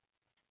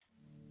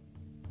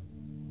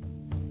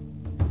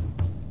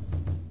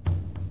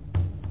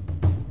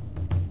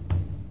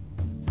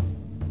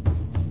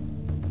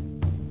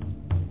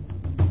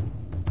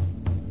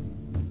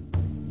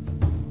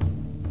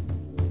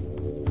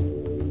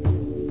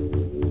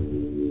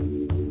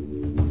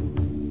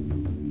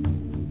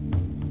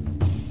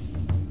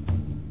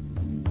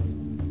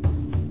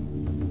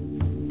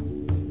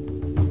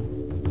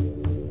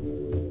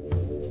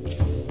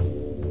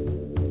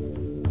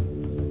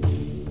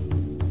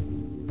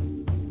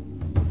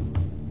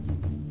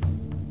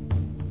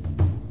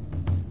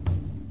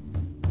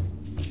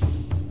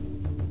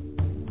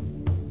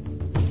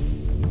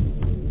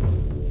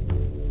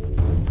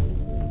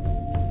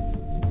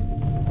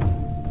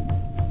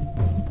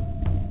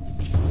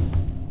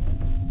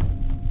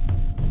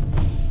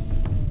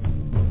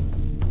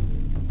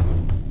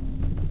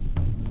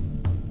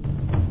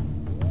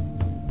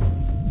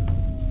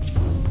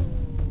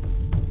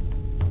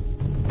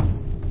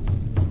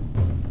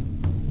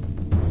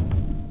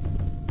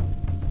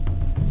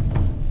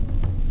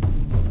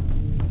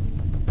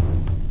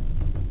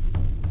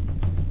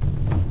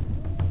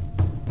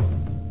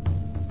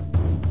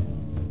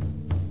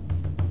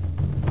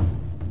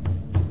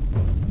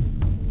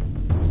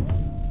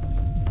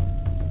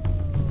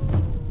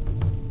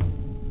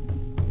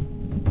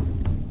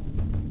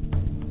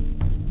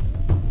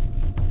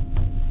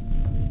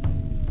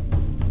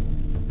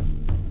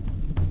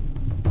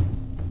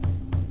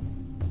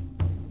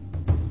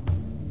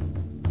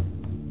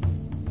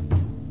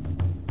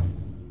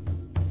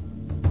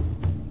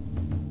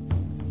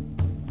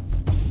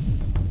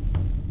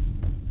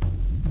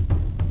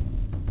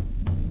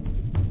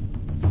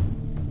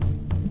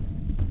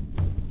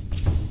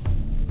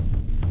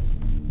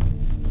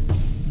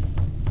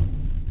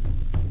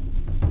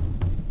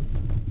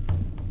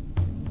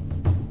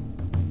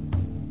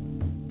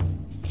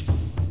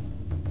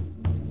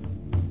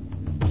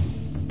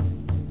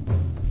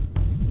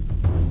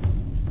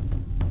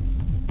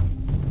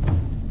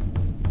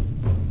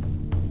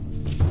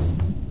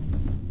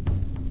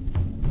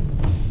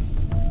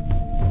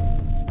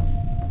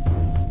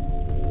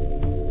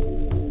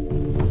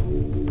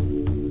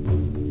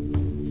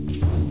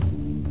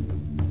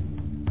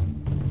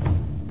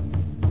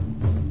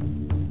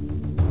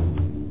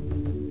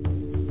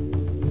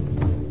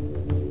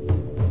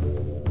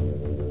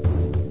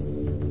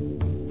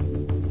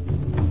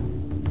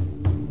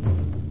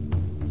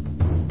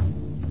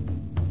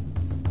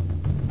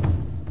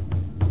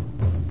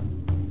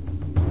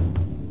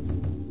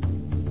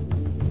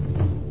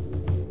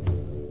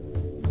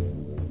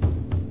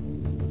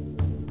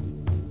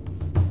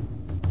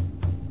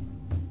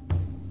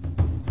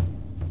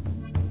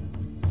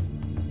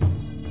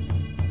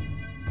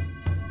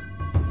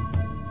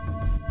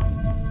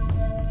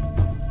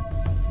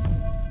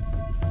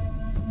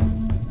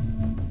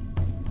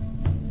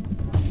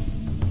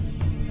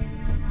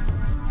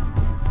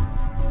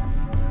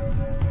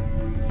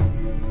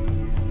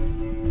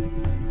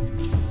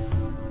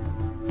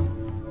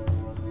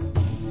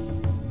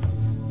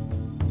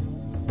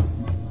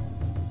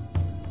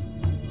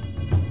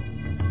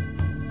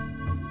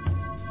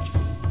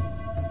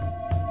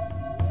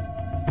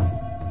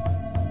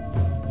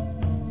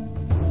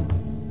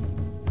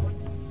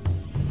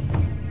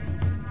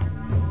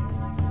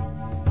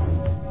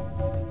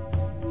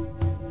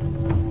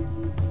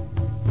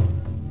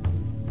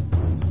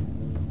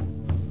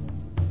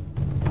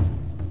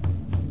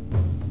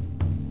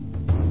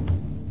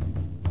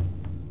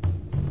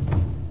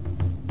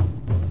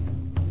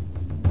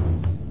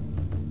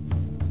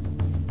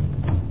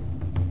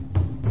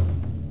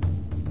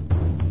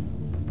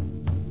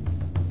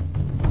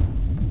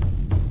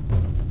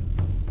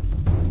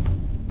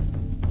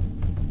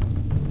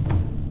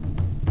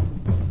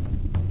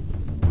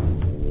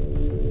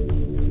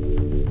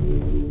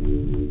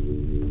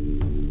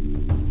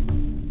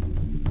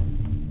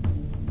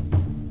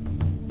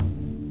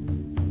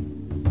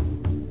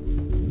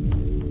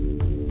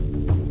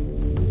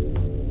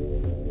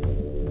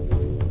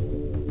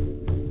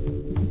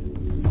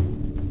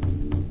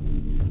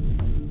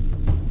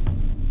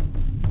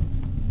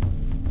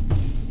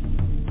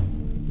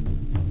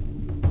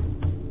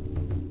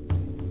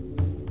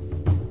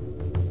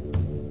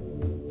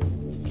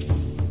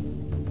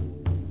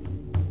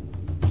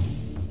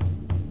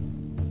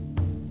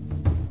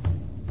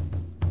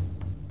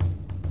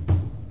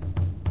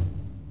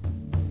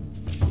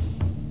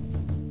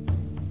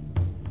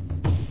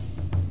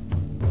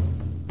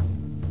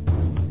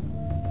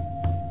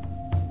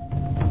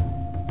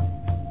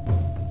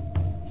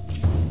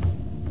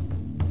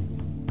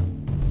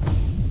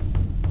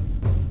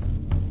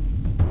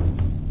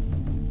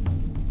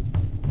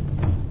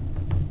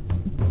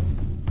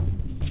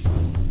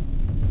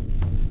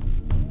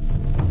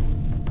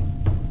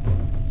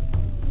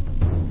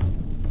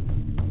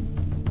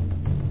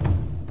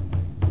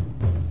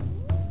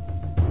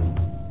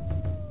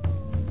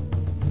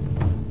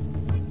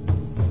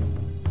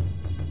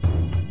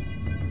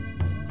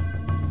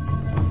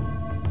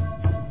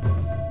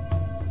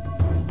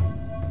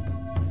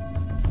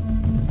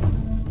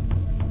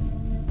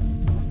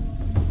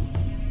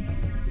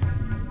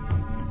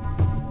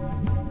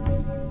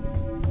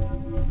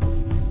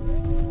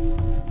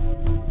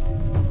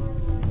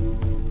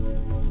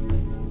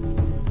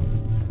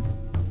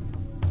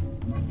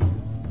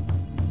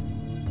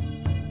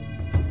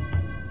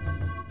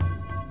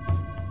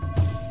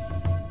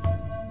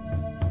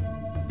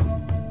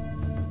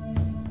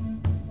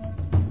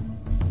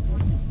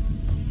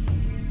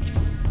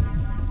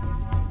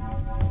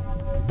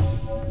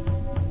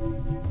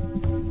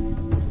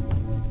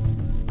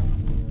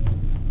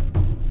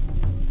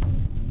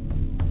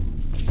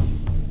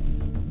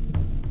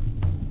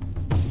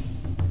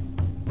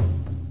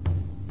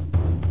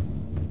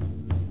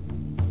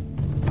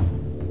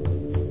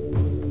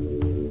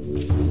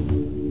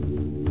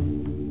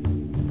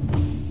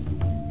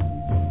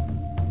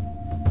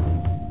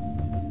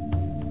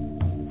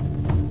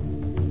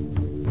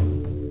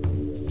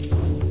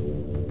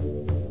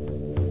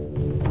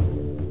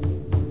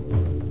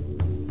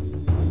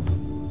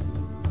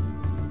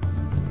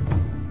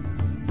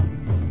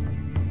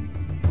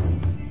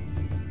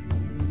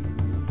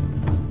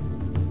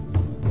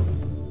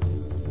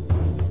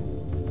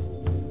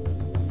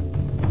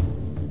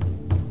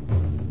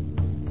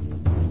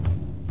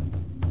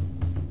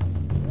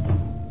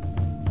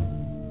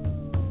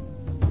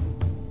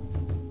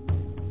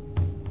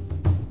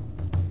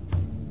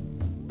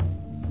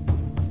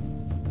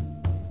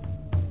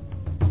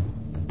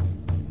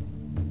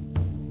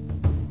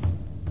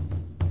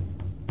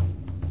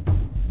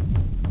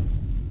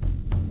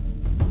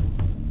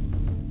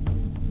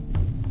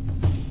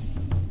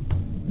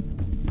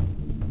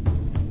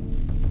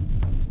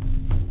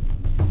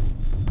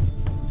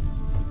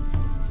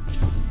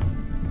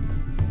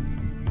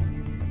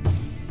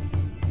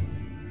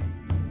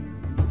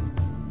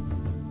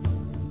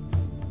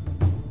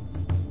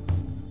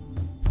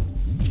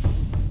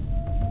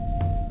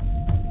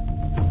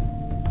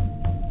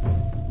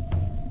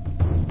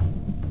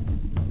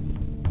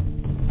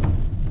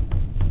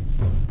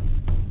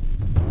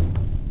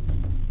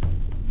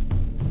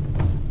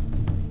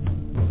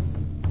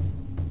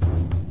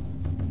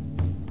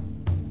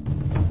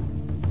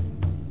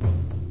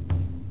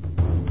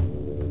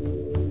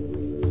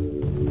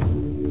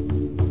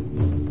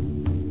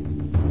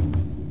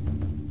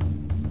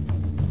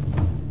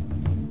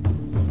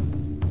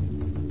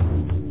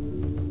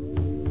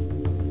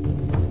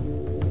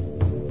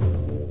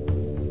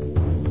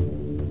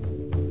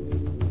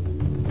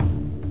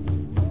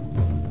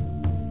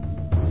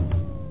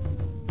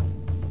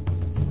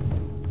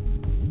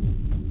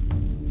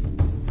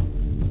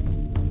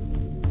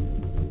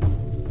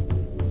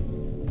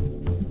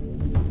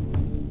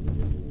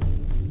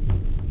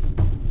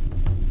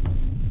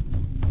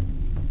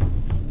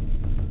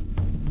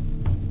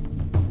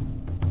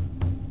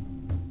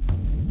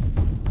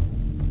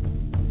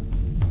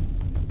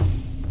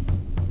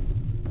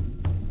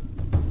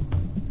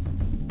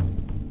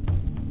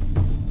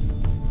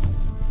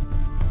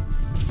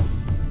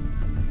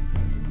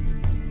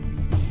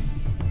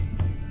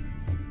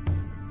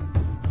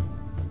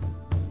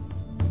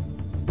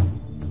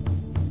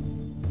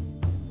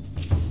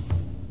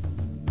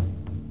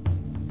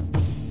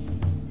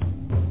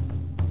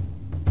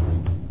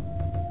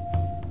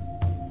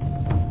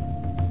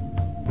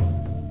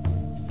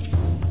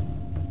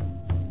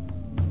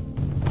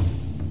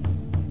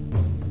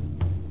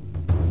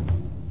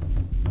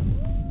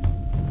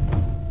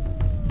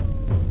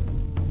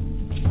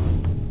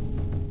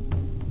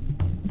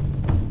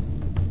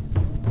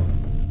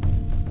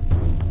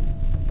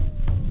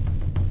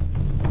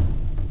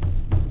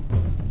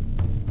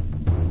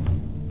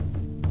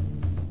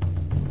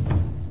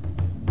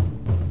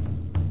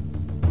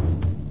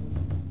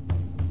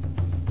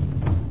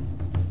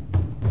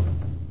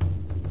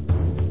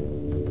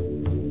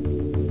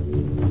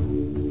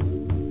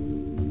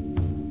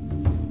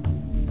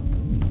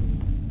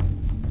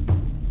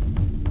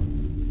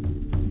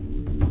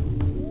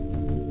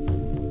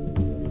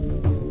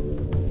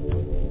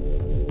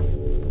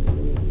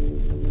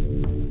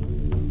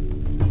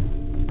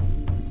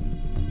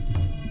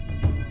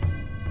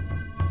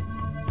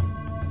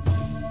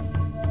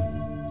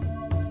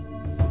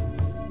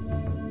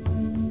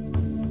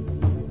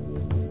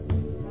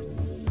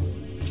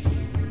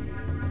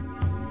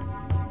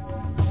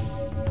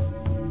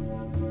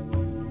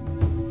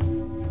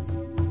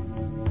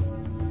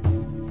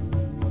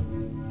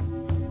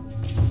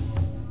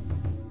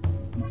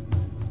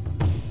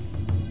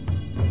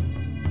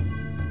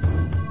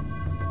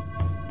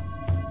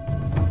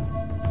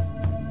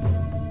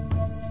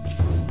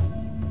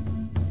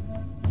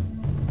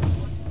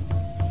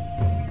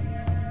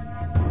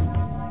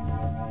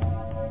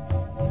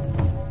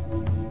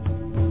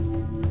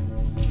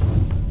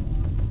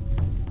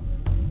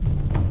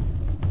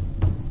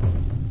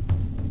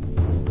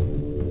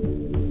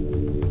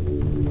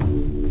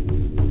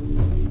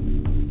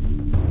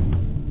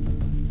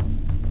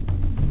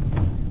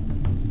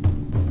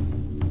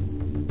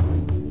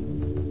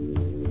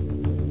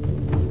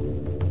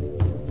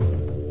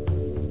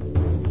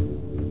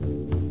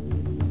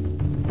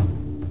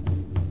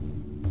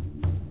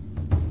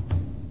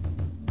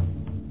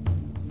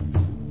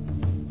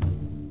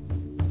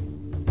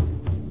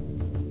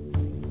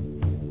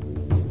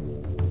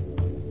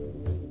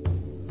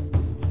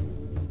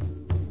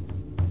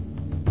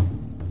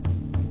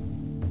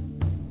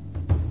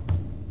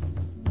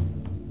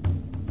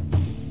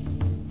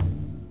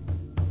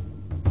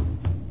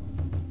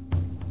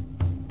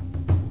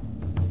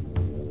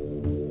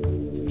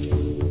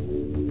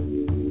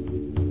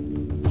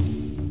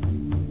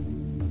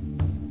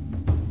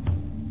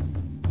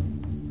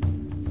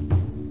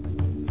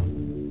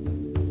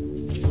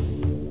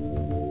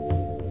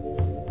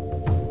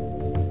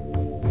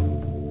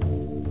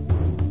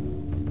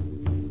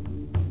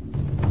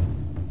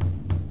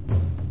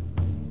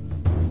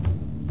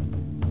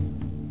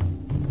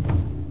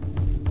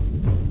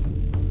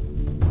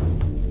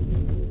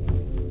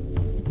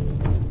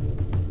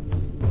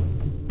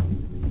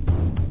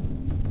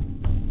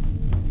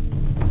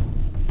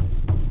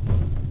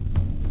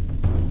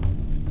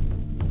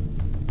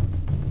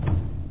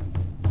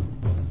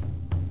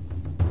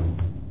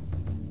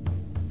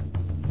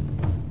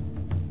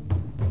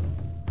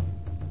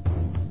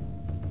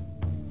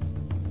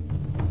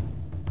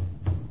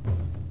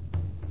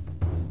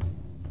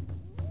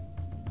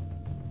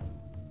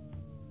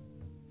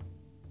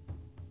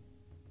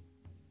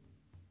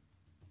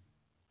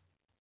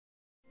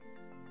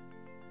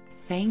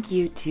 Thank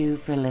you too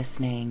for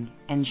listening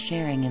and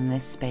sharing in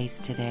this space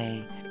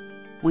today.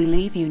 We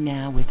leave you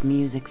now with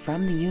music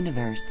from the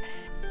universe,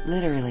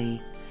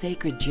 literally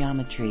sacred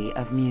geometry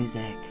of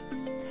music,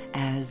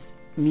 as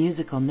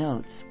musical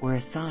notes were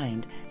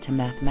assigned to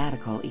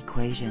mathematical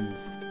equations.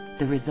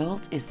 The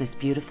result is this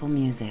beautiful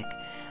music,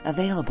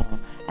 available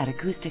at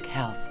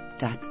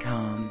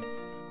acoustichealth.com.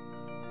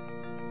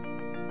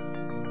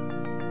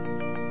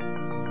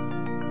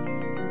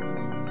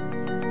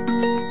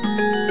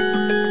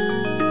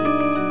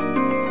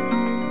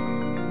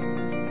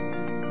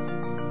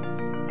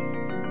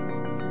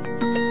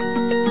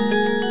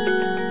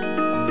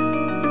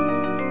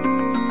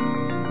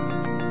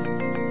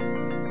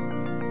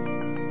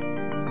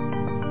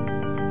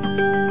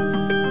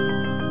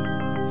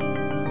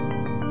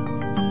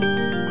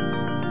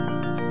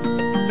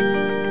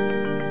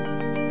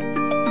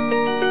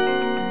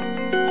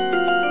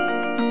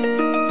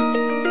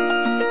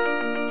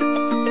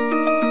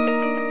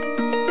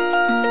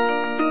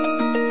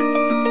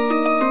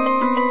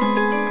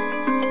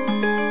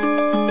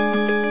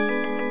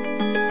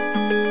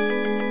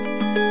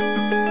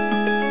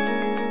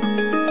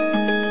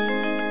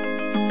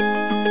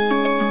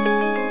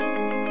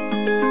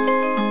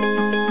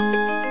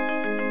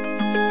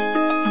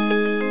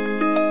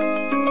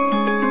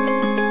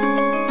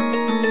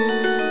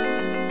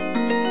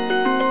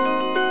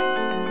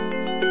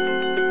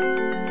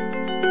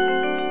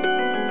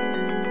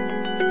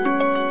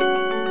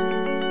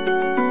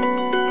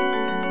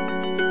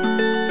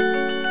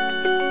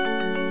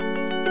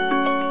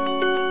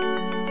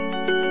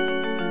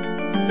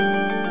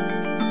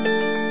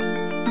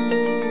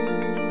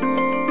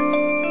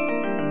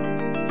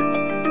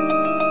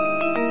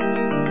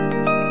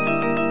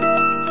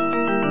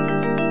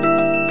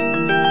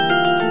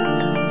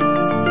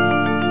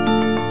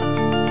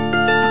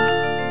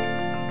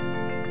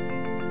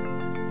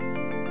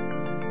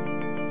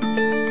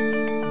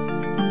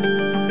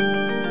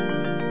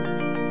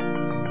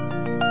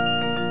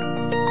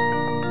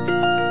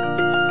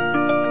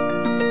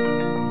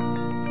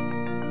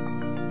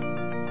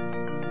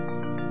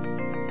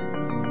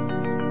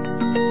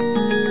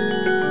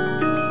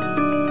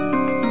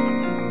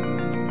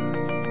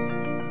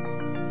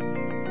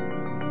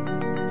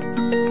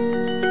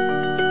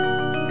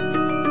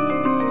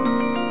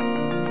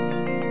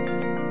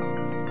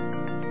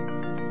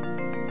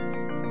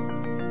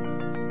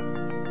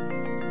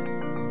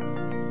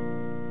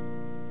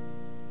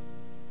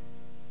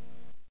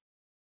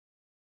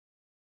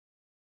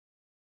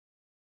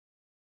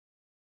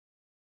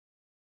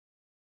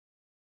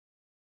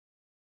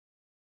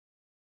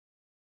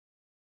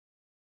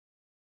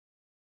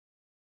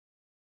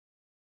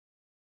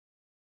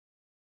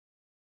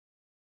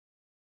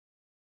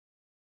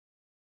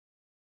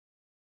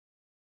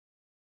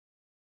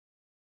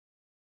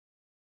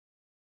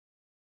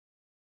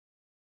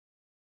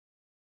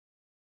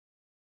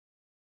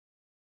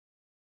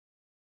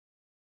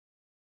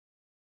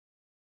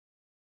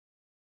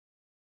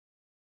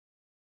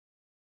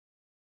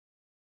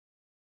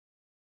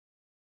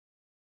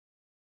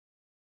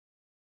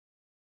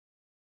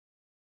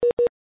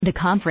 The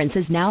conference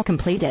is now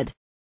completed.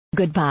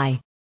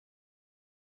 Goodbye.